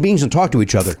be human beings and talk to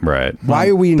each other? Right. Why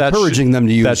are we encouraging them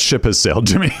to use? That ship has sailed,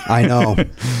 Jimmy. I know.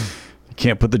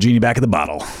 Can't put the genie back in the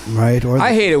bottle. Right.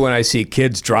 I hate it when I see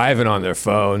kids driving on their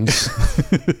phones.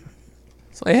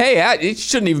 It's like, hey, you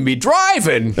shouldn't even be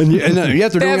driving. And yet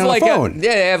they're doing it on like a phone.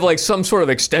 they have like some sort of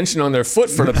extension on their foot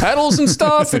for the pedals and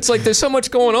stuff. It's like there's so much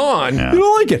going on. Yeah. You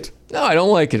don't like it. No, I don't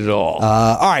like it at all.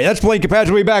 All right, that's Blaine Capatch.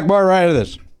 We'll be back more right after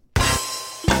this.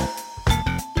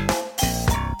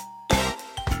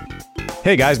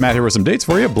 Hey guys, Matt here with some dates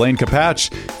for you. Blaine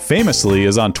Capatch famously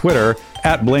is on Twitter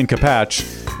at Blaine Capatch.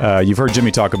 You've heard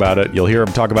Jimmy talk about it. You'll hear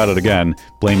him talk about it again.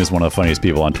 Blaine is one of the funniest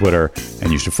people on Twitter,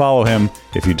 and you should follow him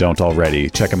if you don't already.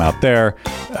 Check him out there,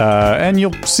 and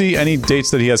you'll see any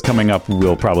dates that he has coming up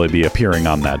will probably be appearing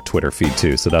on that Twitter feed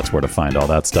too, so that's where to find all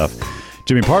that stuff.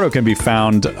 Jimmy Pardo can be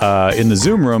found in the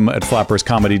Zoom room at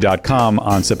flapperscomedy.com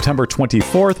on September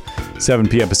 24th, 7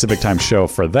 p.m. Pacific time show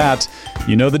for that.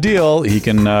 You know the deal. He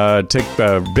can take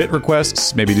bit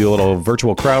requests, maybe do a little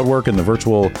virtual crowd work in the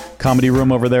virtual comedy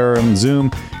room over there on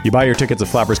Zoom. You buy your tickets at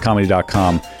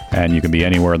flapperscomedy.com, and you can be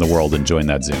anywhere in the world and join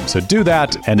that Zoom. So do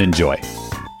that and enjoy.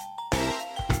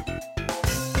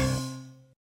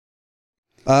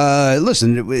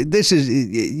 Listen, this is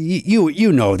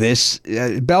you know this.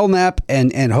 Belknap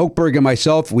and Hochberg and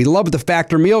myself, we love the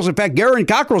Factor meals. In fact, Garen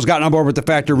Cockrell's gotten on board with the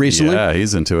Factor recently. Yeah,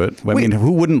 he's into it. I mean,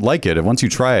 who wouldn't like it? Once you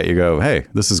try it, you go, hey,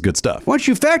 this is good stuff. Once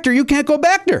you Factor, you can't go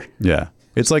back there. Yeah.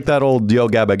 It's like that old Yo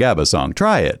Gabba Gabba song.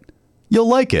 Try it. You'll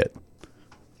like it.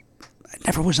 I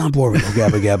never was on board with Yo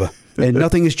Gabba Gabba. And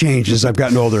nothing has changed as I've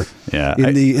gotten older. Yeah.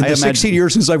 In the 16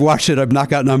 years since I've watched it, I've not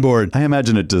gotten on board. I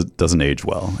imagine it doesn't age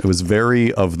well. It was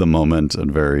very of the moment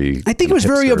and very I think it was hipster.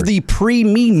 very of the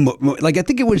pre-me. Like, I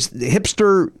think it was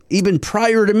hipster even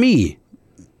prior to me.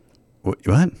 What?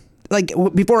 Like,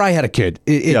 before I had a kid.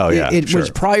 It sure. was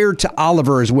prior to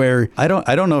Oliver's where... I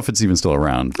don't know if it's even still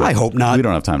around. I hope not. We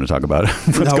don't have time to talk about it.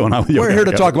 What's going on with We're here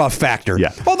to talk about Factor.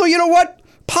 Yeah. Although, you know what?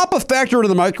 Pop a Factor into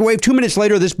the microwave. 2 minutes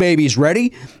later, this baby's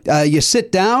ready. You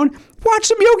sit down, watch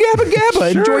some Yo Gabba Gabba, Sure.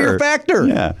 enjoy your Factor.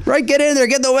 Yeah. Right? Get in there,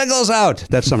 get the Wiggles out.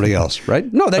 That's somebody else, right?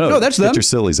 No, that's them. Get your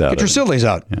sillies out. Get your sillies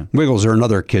out. Yeah. Wiggles are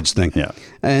another kid's thing. Yeah.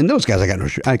 And those guys, I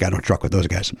got no truck with those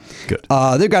guys. Good.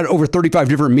 They've got over 35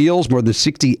 different meals, more than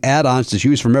 60 add-ons to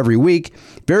choose from every week.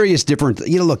 Various different,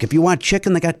 look, if you want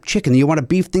chicken, they got chicken. You want a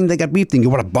beef thing, they got beef thing. You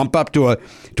want to bump up to a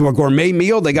gourmet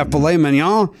meal, they got filet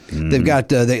mignon. They've got,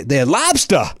 they had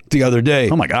lobster the other day.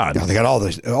 Oh my God. Yeah, they got all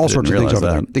sorts of things over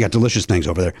there. that. They got delicious things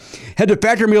over there. Head to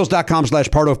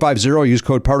factormeals.com/Pardo50. Use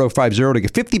code Pardo50 to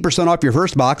get 50% off your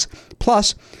first box,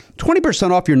 plus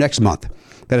 20% off your next month.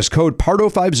 That is code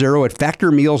Pardo50 at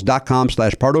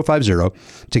factormeals.com/Pardo50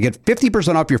 to get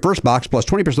 50% off your first box, plus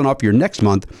 20% off your next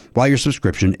month while your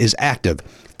subscription is active.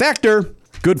 Factor.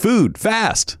 Good food,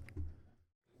 fast.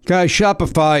 Guys,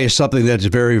 Shopify is something that's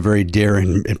very, very dear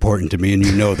and important to me, and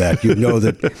you know that. You know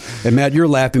that. And Matt, you're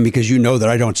laughing because you know that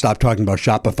I don't stop talking about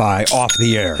Shopify off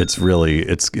the air. It's really,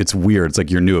 it's weird. It's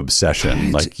like your new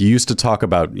obsession. Like you used to talk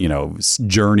about,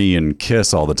 Journey and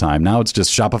Kiss all the time. Now it's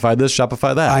just Shopify this,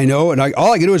 Shopify that. I know, and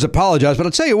all I can do is apologize, but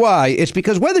I'll tell you why. It's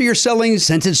because whether you're selling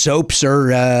scented soaps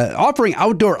or offering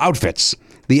outdoor outfits,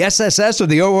 the SSS or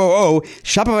the OOO,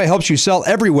 Shopify helps you sell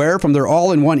everywhere from their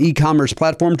all-in-one e-commerce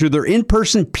platform to their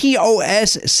in-person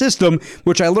POS system,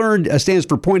 which I learned stands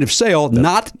for point of sale,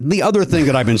 not the other thing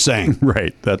that I've been saying.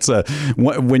 Right. That's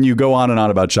when you go on and on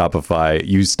about Shopify,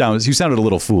 you sounded a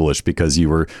little foolish because you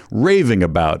were raving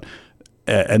about,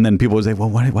 and then people would say, well,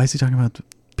 why is he talking about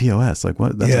POS? Like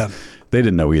what? They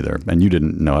didn't know either, and you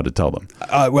didn't know how to tell them.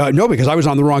 Well, no, because I was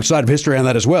on the wrong side of history on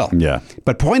that as well. Yeah.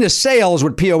 But point of sale is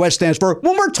what POS stands for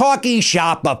when we're talking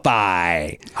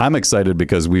Shopify. I'm excited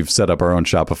because we've set up our own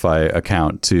Shopify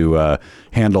account to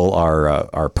handle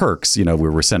our perks. You know, we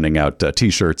were sending out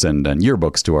T-shirts and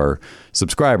yearbooks to our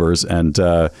subscribers, and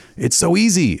it's so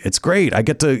easy. It's great. I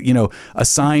get to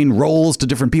assign roles to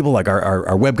different people. Like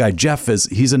our web guy Jeff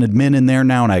he's an admin in there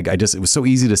now, and it was so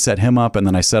easy to set him up. And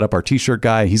then I set up our T-shirt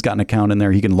guy. He's got an account in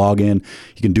there. He can log in.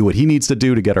 He can do what he needs to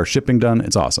do to get our shipping done.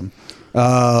 It's awesome.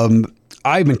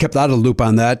 I've been kept out of the loop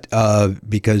on that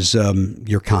because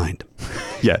you're kind.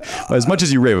 Yeah. As much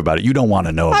as you rave about it, you don't want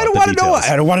to know about the details.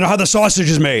 I don't want to know how the sausage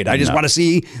is made. I just want to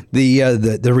see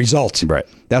the result. Right.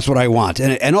 That's what I want.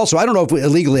 And also, I don't know if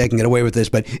illegally I can get away with this,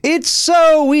 but it's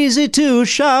so easy to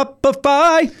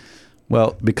Shopify.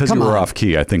 Well, because you were off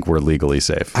key, I think we're legally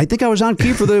safe. I think I was on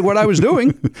key for what I was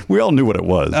doing. We all knew what it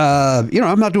was.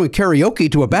 I'm not doing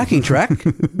karaoke to a backing track.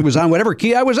 It was on whatever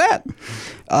key I was at.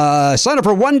 Sign up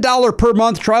for $1 per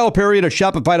month trial period at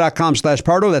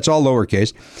Shopify.com/Pardo. That's all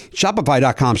lowercase.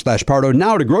 Shopify.com/Pardo.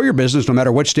 Now to grow your business no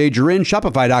matter what stage you're in.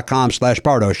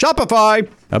 Shopify.com/Pardo. Shopify.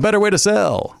 A better way to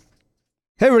sell.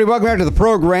 Hey, everybody, welcome back to the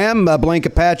program. Blaine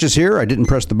Capatch is here. I didn't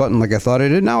press the button like I thought I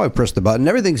did. Now I pressed the button.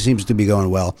 Everything seems to be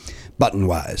going well,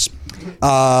 button-wise.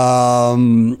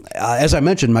 As I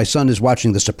mentioned, my son is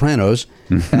watching The Sopranos,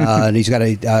 and he's got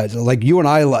like you and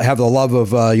I have the love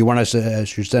of, you want us to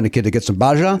send a kid to get some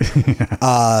Baja?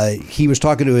 Tony's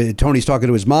talking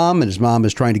to his mom, and his mom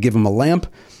is trying to give him a lamp.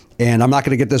 And I'm not going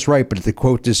to get this right, but the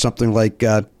quote is something like,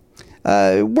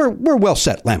 we're well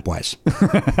set lamp-wise.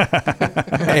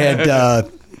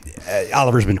 And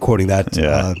Oliver's been quoting that,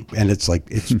 and it's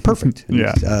perfect.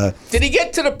 Yeah. Did he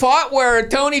get to the part where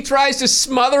Tony tries to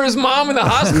smother his mom in the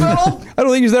hospital? I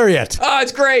don't think he's there yet. Oh,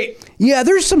 it's great. Yeah,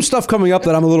 there's some stuff coming up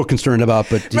that I'm a little concerned about.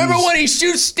 But remember when he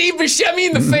shoots Steve Buscemi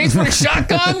in the face with a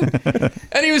shotgun,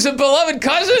 and he was a beloved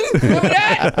cousin? Remember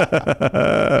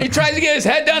that? He tries to get his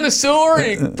head down the sewer, and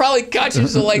he probably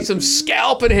catches some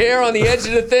scalp and hair on the edge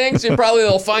of the thing. So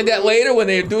they'll find that later when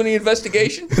they're doing the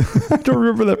investigation. I don't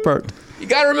remember that part. You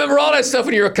got to remember all that stuff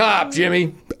when you're a cop,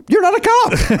 Jimmy. You're not a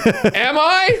cop. Am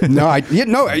I? No,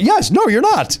 no, you're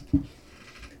not.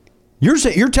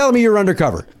 You're telling me you're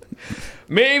undercover.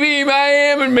 Maybe I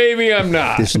am and maybe I'm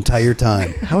not. This entire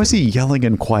time. How is he yelling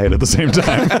and quiet at the same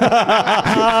time?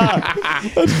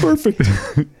 That's perfect.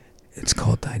 It's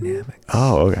called dynamic.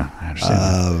 Oh, okay. I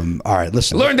understand. All right,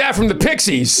 listen. Learned that from the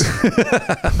Pixies.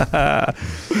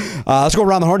 Let's go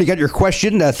around the horn. You got your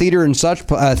question. Theater and such.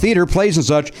 Theater, plays and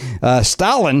such.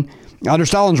 Stalin. Under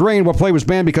Stalin's reign, what play was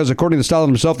banned because, according to Stalin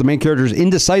himself, the main character's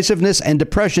indecisiveness and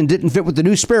depression didn't fit with the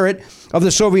new spirit of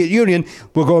the Soviet Union.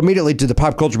 We'll go immediately to the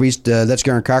pop culture beast. That's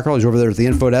Garen Cockrell. He's over there at the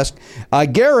info desk.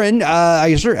 Garen, I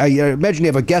imagine you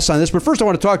have a guess on this, but first I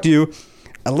want to talk to you.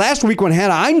 Last week when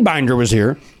Hannah Einbinder was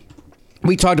here,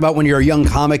 we talked about when you're a young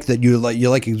comic that you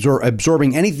like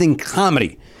absorbing anything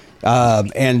comedy.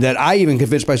 And that I even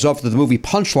convinced myself that the movie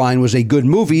Punchline was a good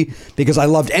movie because I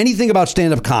loved anything about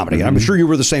stand-up comedy. Mm-hmm. I'm sure you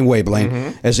were the same way,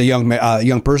 Blaine, as a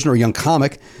young person or a young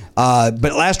comic. But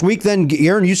last week then,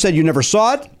 Aaron, you said you never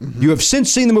saw it. Mm-hmm. You have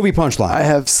since seen the movie Punchline. I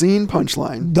have seen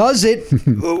Punchline. Does it?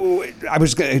 I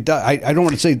don't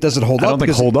want to say does it hold up. I don't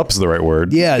think hold up's the right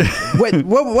word. Yeah.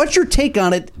 What's your take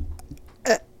on it?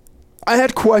 I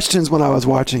had questions when I was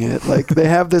watching it. Like they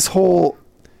have this whole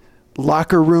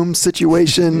locker room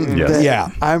situation.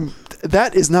 Yes.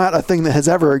 That is not a thing that has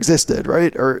ever existed,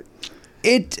 right? Or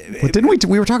didn't we?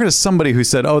 We were talking to somebody who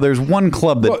said, "Oh, there's one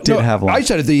club that did have one." I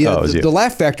said it. The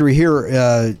Laugh Factory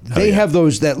here. They have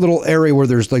that little area where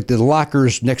there's like the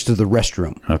lockers next to the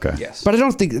restroom. Okay. Yes. But I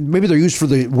don't think maybe they're used for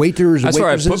the waiters. That's where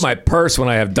I put my purse when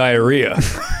I have diarrhea.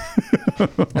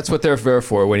 That's what they're there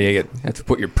for when you have to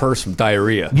put your purse from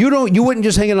diarrhea. You wouldn't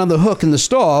just hang it on the hook in the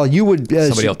stall. You would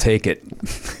somebody will take it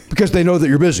because they know that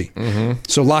you're busy. Mm-hmm.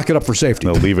 So lock it up for safety.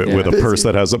 They'll leave it with a purse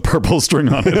that has a purple string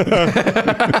on it.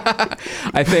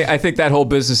 I think that whole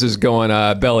business is going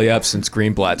belly up since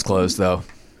Greenblatt's closed, though.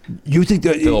 You think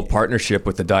that the little partnership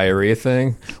with the diarrhea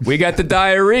thing? We got the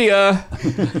diarrhea.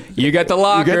 You got the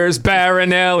lockers.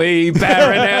 Baronelli.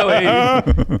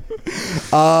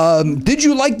 Did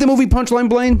you like the movie Punchline,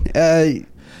 Blaine?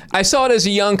 I saw it as a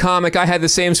young comic. I had the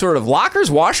same sort of lockers,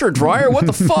 washer, dryer. What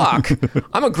the fuck?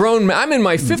 I'm a grown man. I'm in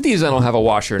my 50s. I don't have a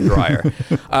washer and dryer.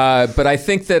 But I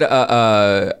think that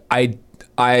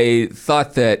I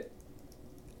thought that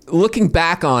looking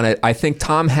back on it, I think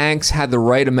Tom Hanks had the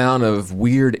right amount of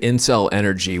weird incel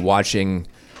energy watching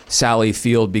Sally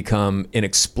Field become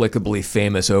inexplicably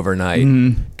famous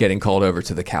overnight, getting called over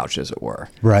to the couch, as it were.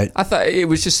 Right. I thought it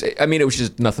was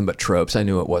just nothing but tropes. I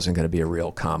knew it wasn't going to be a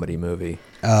real comedy movie.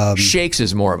 Shakes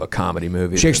is more of a comedy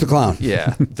movie. Shakes the Clown.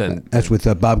 Yeah. That's with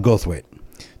Bob Goldthwait.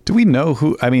 Do we know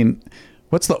who? I mean,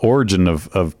 what's the origin of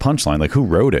Punchline? Like, who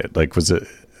wrote it? Like, was it?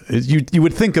 You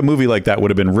would think a movie like that would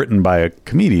have been written by a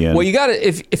comedian. Well, you got to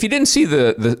if you didn't see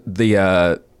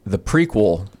the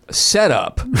prequel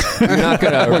setup, you're not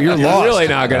gonna. You're lost. Really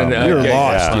not gonna. You're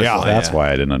lost. Yeah, that's why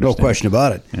I didn't understand. No question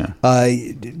about it. Yeah.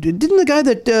 Didn't the guy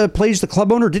that plays the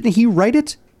club owner? Didn't he write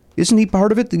it? Isn't he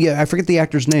part of it? I forget the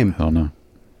actor's name. I don't know.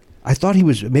 I thought he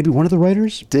was maybe one of the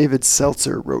writers. David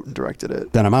Seltzer wrote and directed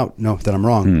it. Then I'm out. No, then I'm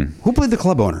wrong. Who played the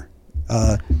club owner?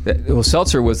 Well,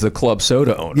 Seltzer was the club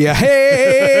soda owner. Yeah.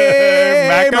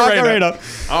 Hey, Macarena.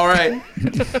 All right.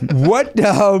 What?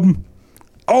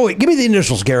 Give me the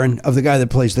initials, Garen, of the guy that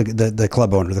plays the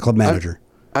club owner, the club manager.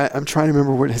 I'm trying to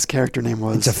remember what his character name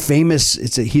was. It's a famous.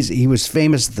 He was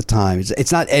famous at the time.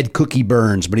 It's not Ed Cookie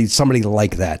Burns, but he's somebody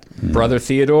like that. Brother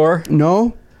Theodore.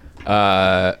 No. Is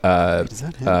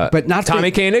that him? But not Tommy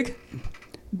Koenig.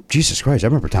 Jesus Christ, I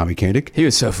remember Tommy Koenig. He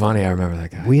was so funny. I remember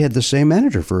that guy. We had the same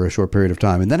manager for a short period of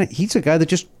time, and then he's a guy that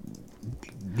just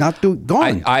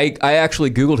gone. I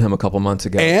actually Googled him a couple months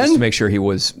ago just to make sure he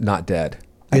was not dead.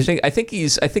 I think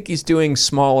he's doing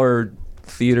smaller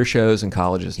theater shows in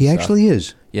colleges. And he stuff. actually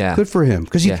is. Yeah, good for him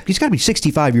because he's got to be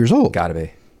 65 years old. Got to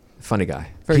be. Funny guy.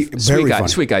 Very Sweet guy. funny.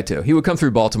 Sweet guy too. He would come through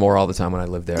Baltimore all the time when I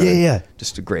lived there. Yeah.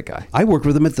 Just a great guy. I worked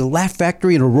with him at the Laugh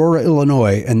Factory in Aurora,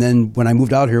 Illinois, and then when I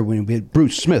moved out here, when we had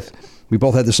Bruce Smith, we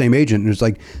both had the same agent, and it was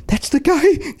like, that's the guy,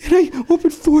 and I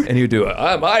opened for. And he would do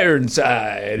I'm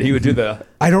Ironside. He would do the.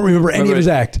 I don't remember any of his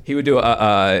act. He would do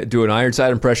an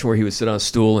Ironside impression where he would sit on a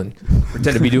stool and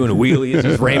pretend to be doing a wheelie. It's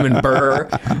just Raymond Burr,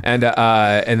 and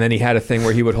then he had a thing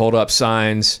where he would hold up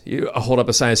signs. Hold up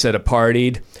a sign that said "a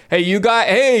partied." Hey, you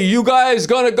guys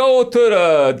gonna go to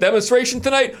the demonstration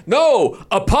tonight? No,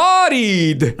 a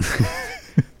partied.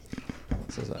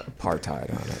 Says apartheid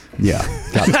on it. Yeah.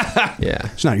 Yeah.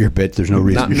 It's not your bit. There's no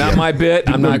reason. Not my bit.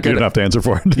 I'm not You going don't have to answer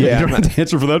for it. Yeah, You don't have to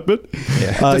answer for that bit.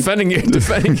 Yeah.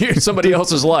 Defending somebody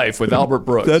else's life with Albert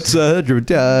Brooks. That's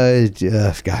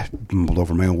God, mumbled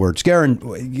over my own words. Garen,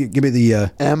 give me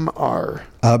the M.R.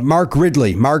 Mark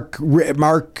Ridley, Mark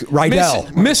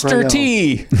Rydell. Mr.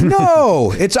 T.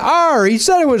 No, it's R. He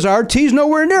said it was R. T's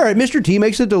nowhere near it. Mr. T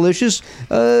makes a delicious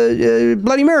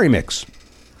Bloody Mary mix.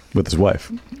 With his wife.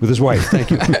 With his wife,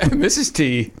 thank you. Mrs.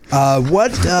 T.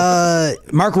 Mark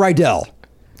Rydell.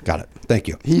 Got it. Thank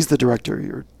you. He's the director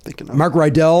you're thinking of. Mark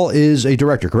Rydell is a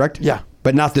director, correct? Yeah.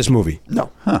 But not this movie.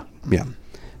 No. Huh. Yeah.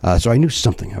 So I knew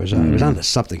something. I was onto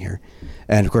something here.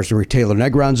 And of course, there were Taylor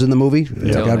Negron's in the movie.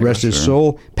 God rest his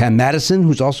soul. Pam Madison,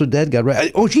 who's also dead. God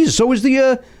rest. Oh, Jesus. So is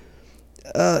the.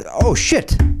 Oh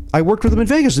shit! I worked with him in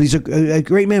Vegas, and he's a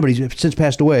great man, but he's since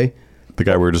passed away. The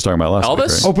guy we were just talking about last week,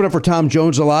 Elvis? right? Opened up for Tom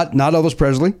Jones a lot. Not Elvis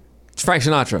Presley. It's Frank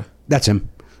Sinatra. That's him.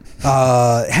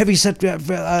 Heavy set. John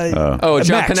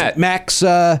Panette. Max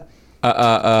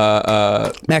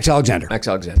Alexander. Max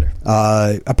Alexander.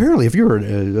 Apparently, if you're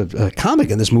a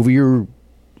comic in this movie, you're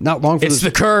not long for It's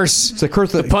the curse. It's the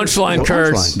curse. The punchline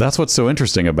curse. That's what's so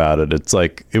interesting about it. It's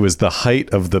like it was the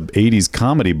height of the 80s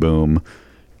comedy boom,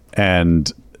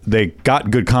 and they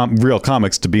got good real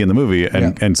comics to be in the movie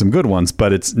and some good ones,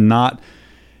 but it's not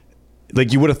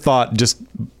like you would have thought just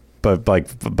by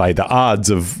the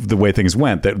odds of the way things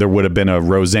went that there would have been a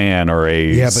Roseanne or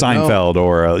a Seinfeld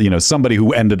or somebody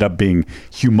who ended up being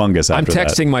humongous after I'm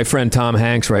texting my friend Tom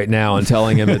Hanks right now and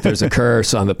telling him that there's a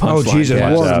curse on the punchline. Oh, Jesus,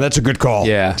 cast. Warren, that's a good call.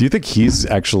 Yeah. Do you think he's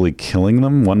actually killing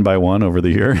them one by one over the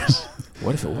years?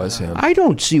 What if it was him? I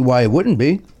don't see why it wouldn't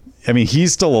be. I mean,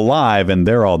 he's still alive and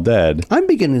they're all dead. I'm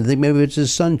beginning to think maybe it's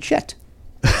his son Chet.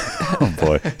 Oh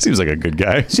boy, seems like a good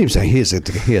guy. Seems like he has it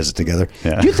together.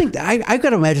 Yeah. Do you think I've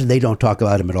got to imagine they don't talk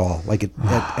about him at all, like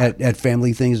at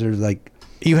family things? They're like,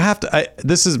 you have to.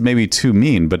 This is maybe too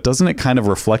mean, but doesn't it kind of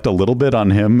reflect a little bit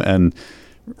on him and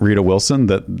Rita Wilson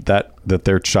that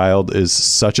their child is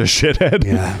such a shithead?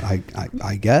 yeah,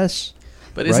 I guess.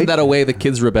 But isn't that a way the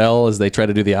kids rebel as they try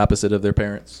to do the opposite of their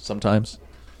parents sometimes?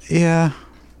 Yeah.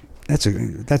 I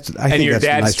And think your that's a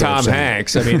dad's nice way of Tom saying it.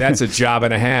 Hanks. I mean, that's a job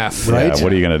and a half. Right. Yeah,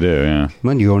 what are you going to do? Yeah.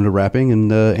 When you go into rapping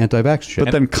and anti-vax shit.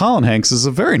 But then Colin Hanks is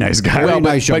a very nice guy. Very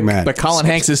nice young man. But Colin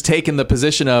Hanks has taken the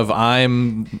position of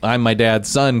I'm my dad's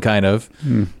son, kind of.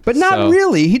 But not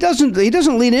really. He doesn't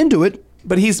lean into it.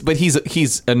 But he's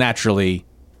a naturally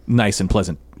nice and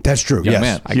pleasant. That's true. Young Yes.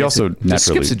 man. He also Just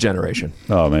naturally. skips a generation.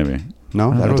 Oh, maybe.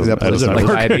 No, I don't think that plays into Like it.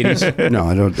 diabetes. No,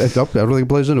 I don't think it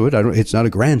plays into it. It's not a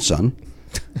grandson.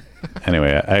 Anyway,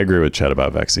 I agree with Chet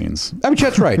about vaccines. I mean,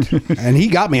 Chet's right, and he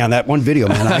got me on that one video,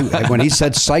 man. When he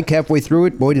said "psych" halfway through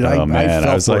it, boy, did I! Oh man, I, fell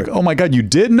I was for like, it. oh my god, you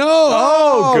did? No,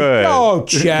 oh good. Oh,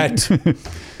 Chet.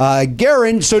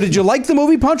 Garen, so did you like the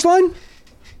movie Punchline?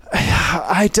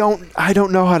 I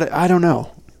don't know how to. I don't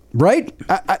know. Right?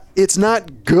 It's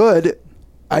not good.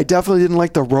 I definitely didn't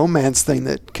like the romance thing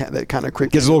that kind of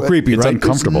creeped. Gets a little creepy, It's right?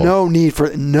 uncomfortable. There's no need for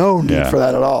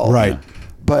that at all. Right.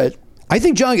 But I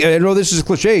think I know this is a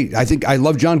cliche. I think I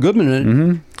love John Goodman in it.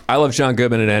 Mm-hmm. I love John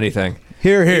Goodman in anything.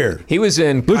 Here. He was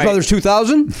in Blues Brothers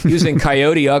 2000. He was in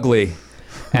Coyote Ugly,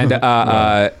 and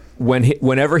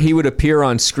whenever he would appear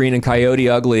on screen in Coyote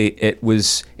Ugly,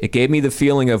 it gave me the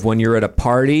feeling of when you're at a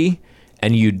party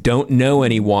and you don't know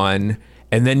anyone.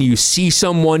 And then you see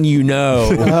someone you know.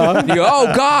 You go,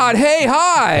 oh, God, hey,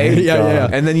 hi. Yeah.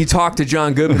 And then you talk to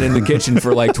John Goodman in the kitchen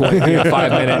for like 5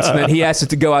 minutes. And then he asks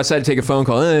to go outside to take a phone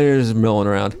call. There's milling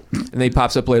around. And then he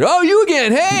pops up later. Oh, you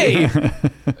again. Hey.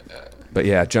 But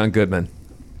yeah, John Goodman.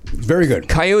 Very good.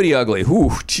 Coyote Ugly. Ooh,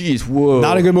 jeez, whoa.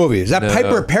 Not a good movie. Is that No.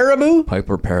 Piper Perabo?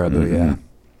 Piper Perabo, yeah.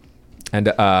 And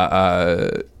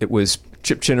it was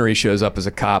Chip Chinnery shows up as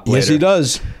a cop later. Yes, he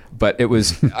does. But it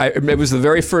was the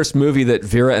very first movie that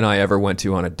Vera and I ever went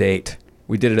to on a date.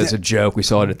 We did it as a joke. We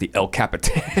saw it at the El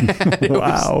Capitan.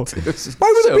 Wow. Why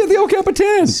would it be at the El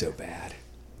Capitan? So bad.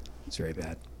 It's very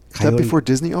bad. is that before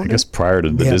Disney owned I guess it? prior to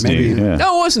the Yeah, Disney. maybe. Yeah.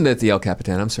 No, it wasn't at the El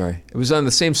Capitan. I'm sorry. It was on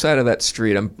the same side of that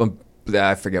street.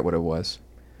 I forget what it was.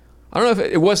 I don't know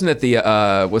if it wasn't at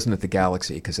the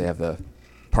Galaxy because they have the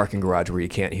parking garage where you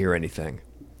can't hear anything.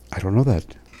 I don't know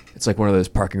that. It's like one of those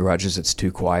parking garages that's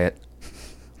too quiet.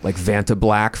 Like Vanta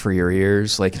Black for your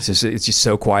ears. Like it's just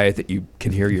so quiet that you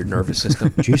can hear your nervous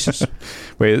system. Jesus.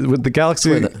 Wait, with the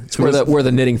Galaxy. It's where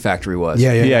the knitting factory was.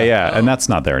 Yeah, and that's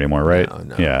not there anymore, right?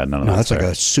 No. Yeah, No, that's like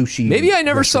a sushi. Maybe I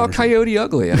never saw Coyote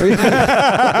Ugly.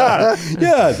 Yeah,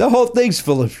 the whole thing's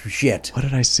full of shit. What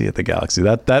did I see at the Galaxy?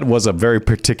 That was a very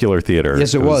particular theater.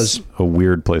 Yes, it was. A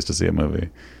weird place to see a movie.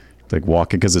 Like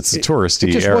walking because it's a touristy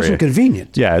It just area. wasn't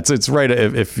convenient. Yeah, it's right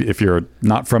if you're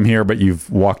not from here, but you've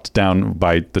walked down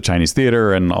by the Chinese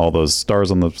theater and all those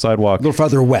stars on the sidewalk. A little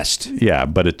farther west. Yeah,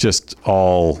 but it just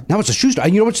all Now it's a shoe store.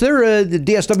 You know what's there? The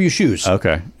DSW shoes.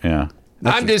 okay. Yeah,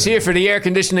 I'm just here for the air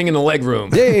conditioning in the leg room.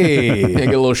 Hey. And get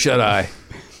a little shut eye.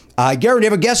 Garen, do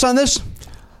you have a guess on this?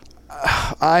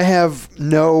 I have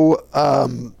no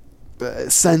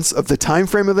sense of the time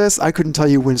frame of this. I couldn't tell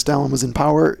you when Stalin was in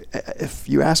power, if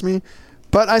you asked me.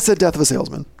 But I said Death of a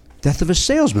Salesman. Death of a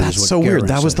Salesman. that's is what so Garen weird.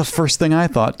 That was says. the first thing I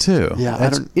thought too. Yeah,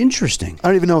 That's interesting. I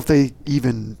don't even know if they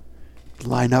even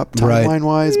line up Right. timeline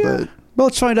wise, but Well,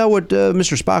 let's find out what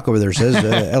Mr. Spock over there says.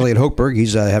 Elliot Hochberg,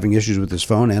 he's having issues with his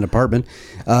phone and apartment.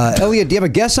 Elliot, do you have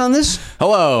a guess on this?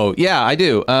 Hello. Yeah, I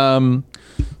do.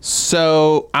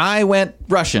 So I went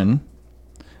Russian.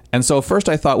 And so first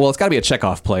I thought, well, it's got to be a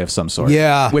Chekhov play of some sort.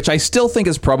 Yeah. Which I still think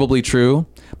is probably true,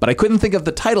 but I couldn't think of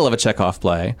the title of a Chekhov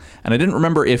play, and I didn't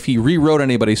remember if he rewrote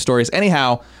anybody's stories.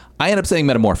 Anyhow, I ended up saying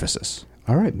Metamorphosis.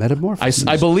 All right, Metamorphosis.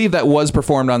 I believe that was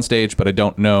performed on stage, but I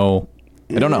don't know.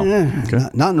 I don't know.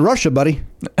 Not in Russia, buddy.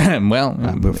 Well,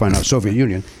 We'll find out. Soviet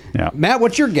Union. Yeah. Matt,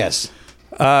 what's your guess?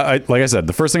 Like I said,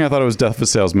 the first thing I thought it was Death of a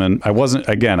Salesman. I wasn't.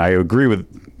 Again, I agree with.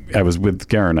 I was with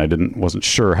Garen. I wasn't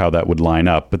sure how that would line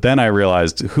up, but then I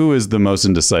realized who is the most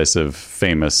indecisive,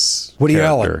 famous Woody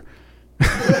character.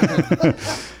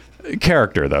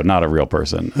 Character, though, not a real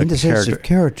person. A Indecisive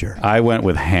character. I went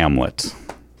with Hamlet.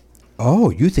 Oh,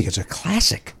 you think it's a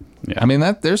classic? I mean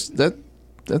that's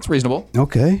reasonable.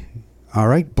 Okay. All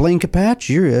right, Blaine Capatch,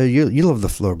 you love the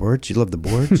floorboards. You love the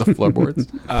boards. The floorboards.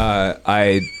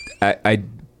 I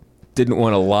didn't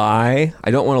want to lie.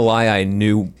 I don't want to lie. I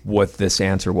knew what this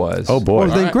answer was. Oh boy!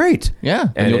 Well, then great. Yeah,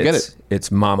 and you'll get it.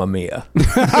 It's Mamma Mia.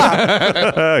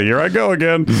 Here I go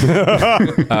again.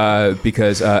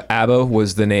 Because ABBA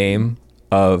was the name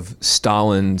of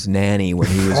Stalin's nanny when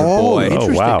he was a boy.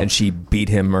 interesting. Wow. And she beat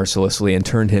him mercilessly and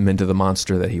turned him into the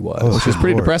monster that he was. Which is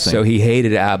pretty depressing. So he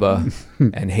hated ABBA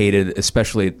and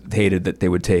especially hated that they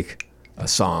would take a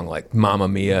song like Mamma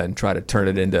Mia and try to turn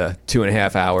it into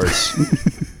 2.5 hours.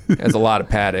 That's a lot of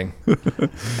padding.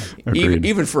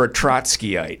 Even for a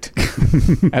Trotskyite.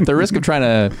 At the risk of trying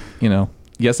to,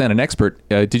 Yes, and an expert.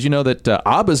 Did you know that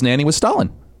Abba's nanny was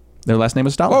Stalin? Their last name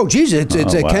was Stalin. Oh, geez, it's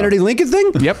a wow. Kennedy Lincoln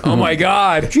thing? Yep. Oh my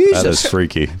God. Jesus. That is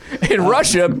freaky. In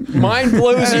Russia, mind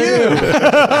blows you.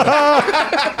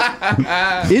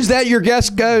 Is that your guess,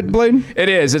 Blaine? It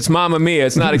is. It's Mamma Mia.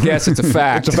 It's not a guess. It's a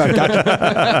fact. It's a fact.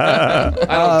 Gotcha.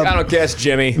 I don't guess,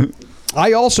 Jimmy.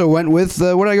 I also went with,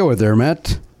 what did I go with there,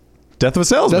 Matt? Death of a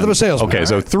Salesman. Death of a Salesman. Okay,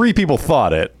 so 3 people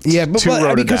thought it. Yeah, but, Two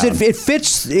wrote because it down. it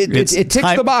fits, it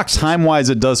ticks the box. Time-wise,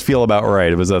 it does feel about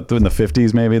right. It was in the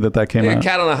 50s maybe that came Yeah, out.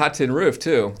 Cat on a Hot Tin Roof,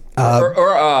 too.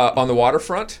 Or on the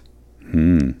waterfront.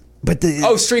 But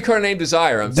Streetcar Named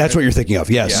Desire. That's what you're thinking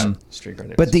of, yes. Yeah, Streetcar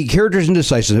Named But the character's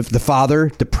indecisive. The father,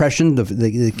 depression,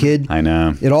 the kid. I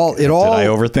know. It all. Did I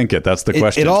overthink it? That's the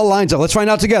question. It all lines up. Let's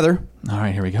find out together. All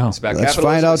right, here we go. About Let's capitalism,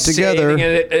 find out together. saving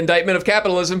an indictment of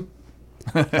capitalism.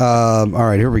 All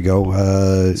right, here we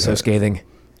go. So scathing.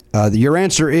 Your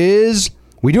answer is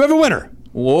we do have a winner.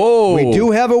 Whoa. We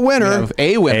do have a winner. We have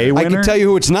a winner. A I winner? can tell you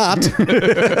who it's not.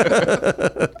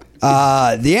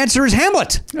 The answer is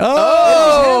Hamlet.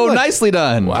 Oh, Hamlet. nicely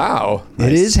done. Wow.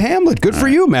 It is Hamlet. Good for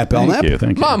you, Matt Belknap.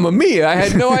 Thank you. Mamma Mia. I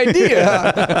had no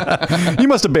idea. You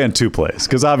must have banned 2 plays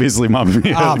because obviously Mamma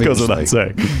Mia goes without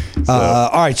saying. So,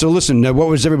 All right, so listen, what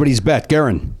was everybody's bet?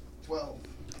 Garen? 12.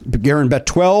 Garen bet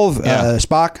 12. Yeah.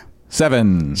 Spock?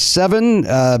 7.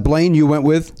 7. Blaine, you went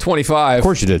with? 25. Of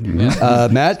course you did.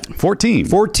 Matt? 14.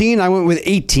 14. I went with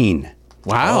 18.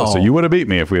 Wow. Oh, so you would have beat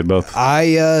me if we had both.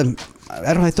 I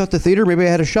thought the theater, maybe I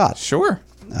had a shot. Sure.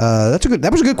 That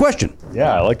was a good question.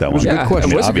 Yeah, I like that one. Yeah,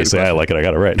 question. it was a good Obviously, I question. like it. I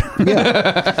got it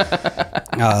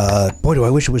right. Boy, do I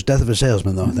wish it was Death of a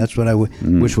Salesman, though. That's what I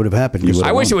wish would have happened. 'Cause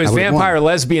I wish it was I would've Vampire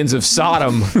Lesbians of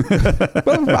Sodom.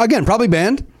 won. Well, again, probably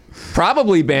banned.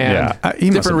 Probably banned. Yeah,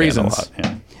 he must have Different banned a reasons. lot,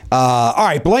 yeah. All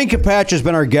right, Blaine Capatch has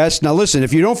been our guest. Now, listen,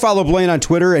 if you don't follow Blaine on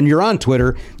Twitter and you're on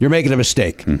Twitter, you're making a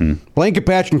mistake. Blaine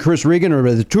Capatch and Chris Regan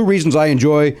are the 2 reasons I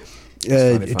enjoy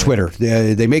Twitter.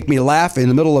 They make me laugh in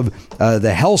the middle of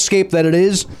the hellscape that it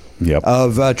is. Yep.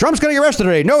 Of Trump's going to get arrested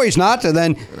today. No, he's not. And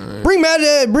then bring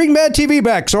Mad TV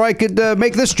back so I could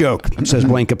make this joke, says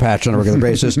Blaine Capatch on a regular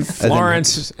basis.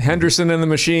 Florence Henderson and the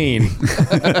Machine.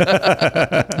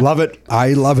 Love it.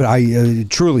 I love it. I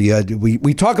truly,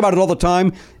 we talk about it all the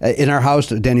time in our house.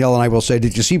 Danielle and I will say,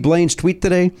 did you see Blaine's tweet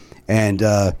today? And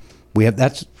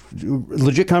that's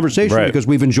legit conversation Right. because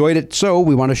we've enjoyed it. So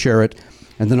we want to share it.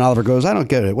 And then Oliver goes, I don't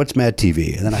get it. What's Mad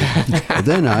TV? And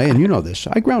then and you know this,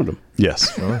 I ground him.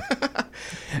 Yes.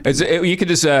 You could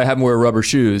just have him wear rubber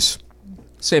shoes.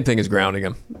 Same thing as grounding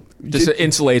him. Just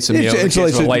insulates him, in case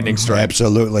of a lightning strike.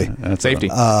 Absolutely. That's Safety.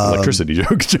 an electricity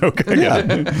joke. I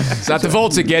get it. It's not the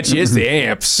volts that get you, it's the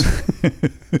amps.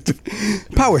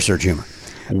 Power surge humor.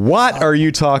 What are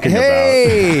you talking about?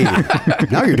 Hey!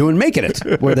 Now you're doing Making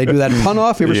It, where they do that pun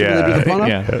off. You ever seen where they do the pun off?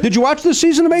 Yeah. Did you watch this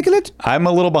season of Making It? I'm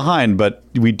a little behind, but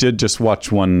we did just watch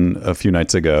one a few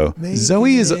nights ago.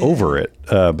 Zoe is over it,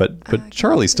 but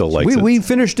Charlie still likes it. We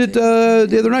finished it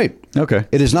the other night. Okay.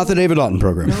 It is not the David Naughton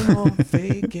program.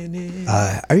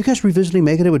 Are you guys revisiting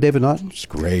Making It with David Naughton? It's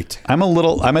great. I'm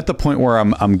at the point where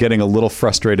I'm getting a little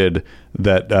frustrated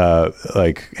that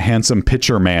like handsome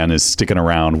pitcher man is sticking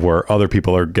around where other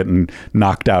people are getting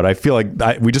knocked out. I feel like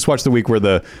we just watched the week where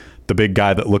the big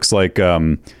guy that looks like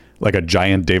a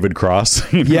giant David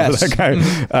Cross. You know, Yes. that guy,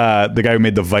 the guy who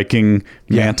made the Viking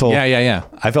mantle. Yeah.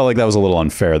 I felt like that was a little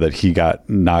unfair that he got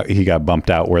bumped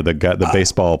out where the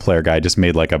baseball player guy just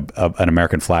made like an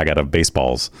American flag out of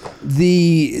baseballs.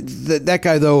 That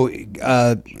guy though,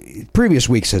 previous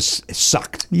weeks has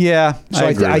sucked. Yeah, So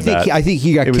I think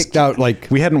he got kicked out. Like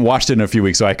we hadn't watched it in a few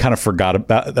weeks, so I kind of forgot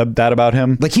about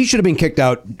him. Like he should have been kicked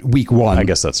out week 1. I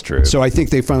guess that's true. So I think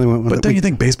they finally went with But it. don't you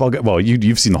think baseball? Well,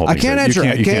 you've seen the whole I thing. can't so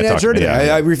answer. You can't answer talk to it. me.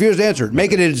 I refuse to answer it.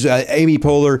 Make it is Amy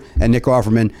Poehler and Nick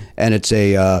Offerman, and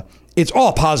it's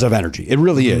all positive energy. It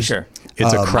really is. Sure.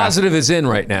 It's a craft. Positive is in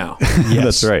right now.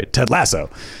 That's right. Ted Lasso.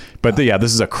 But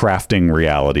this is a crafting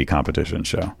reality competition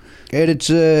show. And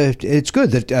it's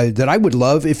good that I would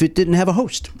love if it didn't have a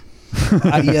host.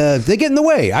 They get in the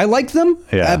way. I like them,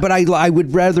 Yeah. but I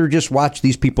would rather just watch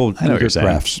these people I know do what their you're saying.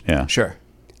 crafts. Yeah. Sure.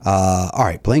 All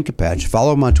right, Blaine Capatch.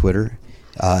 Follow him on Twitter.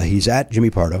 He's at Jimmy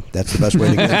Pardo. That's the best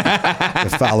way to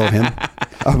follow him.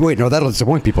 Wait, no, that'll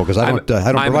disappoint people because I don't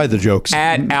provide the jokes.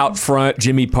 At out front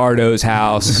Jimmy Pardo's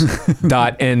house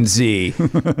 .nz.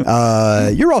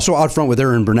 You're also out front with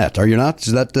Aaron Burnett, are you not?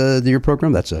 Is that your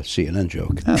program? That's a CNN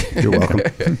joke. You're welcome.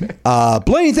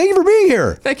 Blaine, thank you for being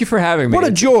here. Thank you for having me. What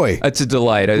a joy. It's a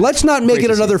delight. Let's not make Great it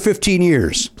to see another you. 15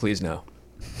 years. Please no.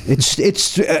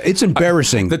 It's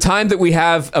embarrassing. The time that we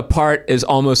have apart is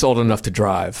almost old enough to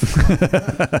drive.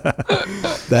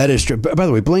 That is true. By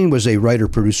the way, Blaine was a writer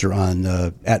producer on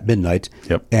At Midnight.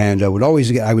 Yep. And I would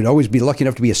always be lucky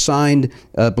enough to be assigned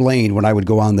Blaine when I would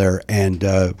go on there, and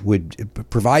would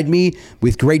provide me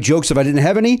with great jokes if I didn't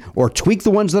have any, or tweak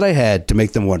the ones that I had to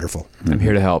make them wonderful. I'm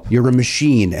here to help. You're a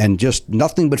machine, and just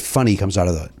nothing but funny comes out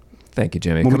of that. Thank you,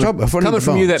 Jimmy. When we talk about funny Coming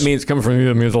from you, phones. coming from you,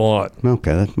 that means a lot.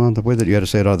 Okay, that's the way that you had to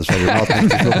say it on the side of your mouth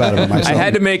makes me feel bad about myself. I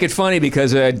had to make it funny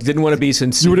because I didn't want to be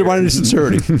sincere. You would have wanted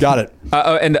sincerity. Got it.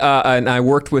 And I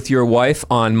worked with your wife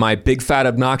on My Big Fat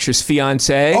Obnoxious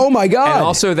Fiancé. Oh, my God. And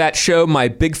also that show, My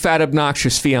Big Fat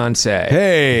Obnoxious Fiancé.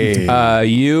 Hey.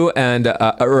 You and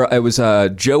it was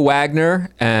Joe Wagner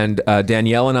and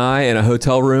Danielle and I in a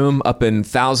hotel room up in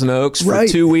Thousand Oaks for Right.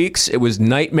 2 weeks. It was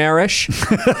nightmarish.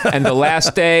 And the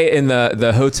last day in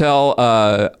the hotel,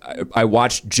 I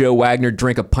watched Joe Wagner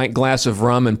drink a pint glass of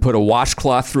rum and put a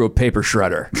washcloth through a paper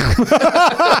shredder.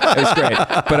 It was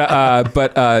great.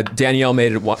 But Danielle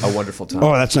made it a wonderful time.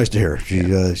 Oh, that's nice to hear.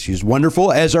 She's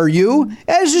wonderful, as are you,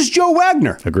 as is Joe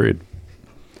Wagner. Agreed.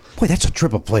 Boy, that's a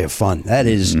triple play of fun. That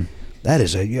is. That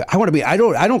is I want to be. I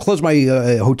don't close my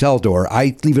hotel door.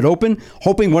 I leave it open,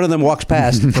 hoping one of them walks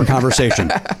past for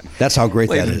conversation. That's how great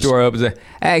that The is. door opens.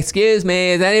 Hey, excuse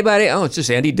me, is anybody? Oh, it's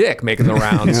just Andy Dick making the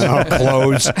rounds. Oh,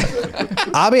 close.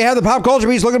 On behalf of the Pop Culture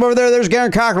Beast, looking over there, there's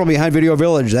Garen Cockrell behind Video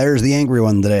Village. There's the angry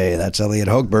one today. That's Elliot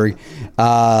Hochberg.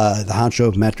 The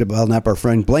honcho, Matt Belknap, our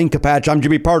friend Blaine Capatch. I'm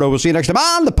Jimmy Pardo. We'll see you next time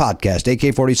on the podcast.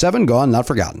 AK-47, gone, not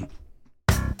forgotten.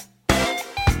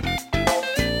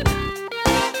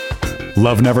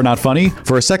 Love Never Not Funny?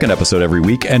 For a second episode every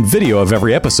week and video of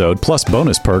every episode, plus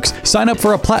bonus perks, sign up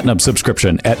for a platinum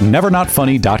subscription at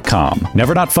nevernotfunny.com.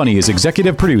 Never Not Funny is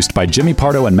executive produced by Jimmy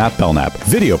Pardo and Matt Belknap.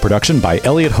 Video production by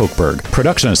Elliot Hochberg.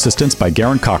 Production assistance by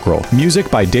Garen Cockrell.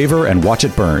 Music by Daver and Watch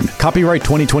It Burn. Copyright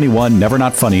 2021 Never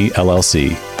Not Funny,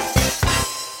 LLC.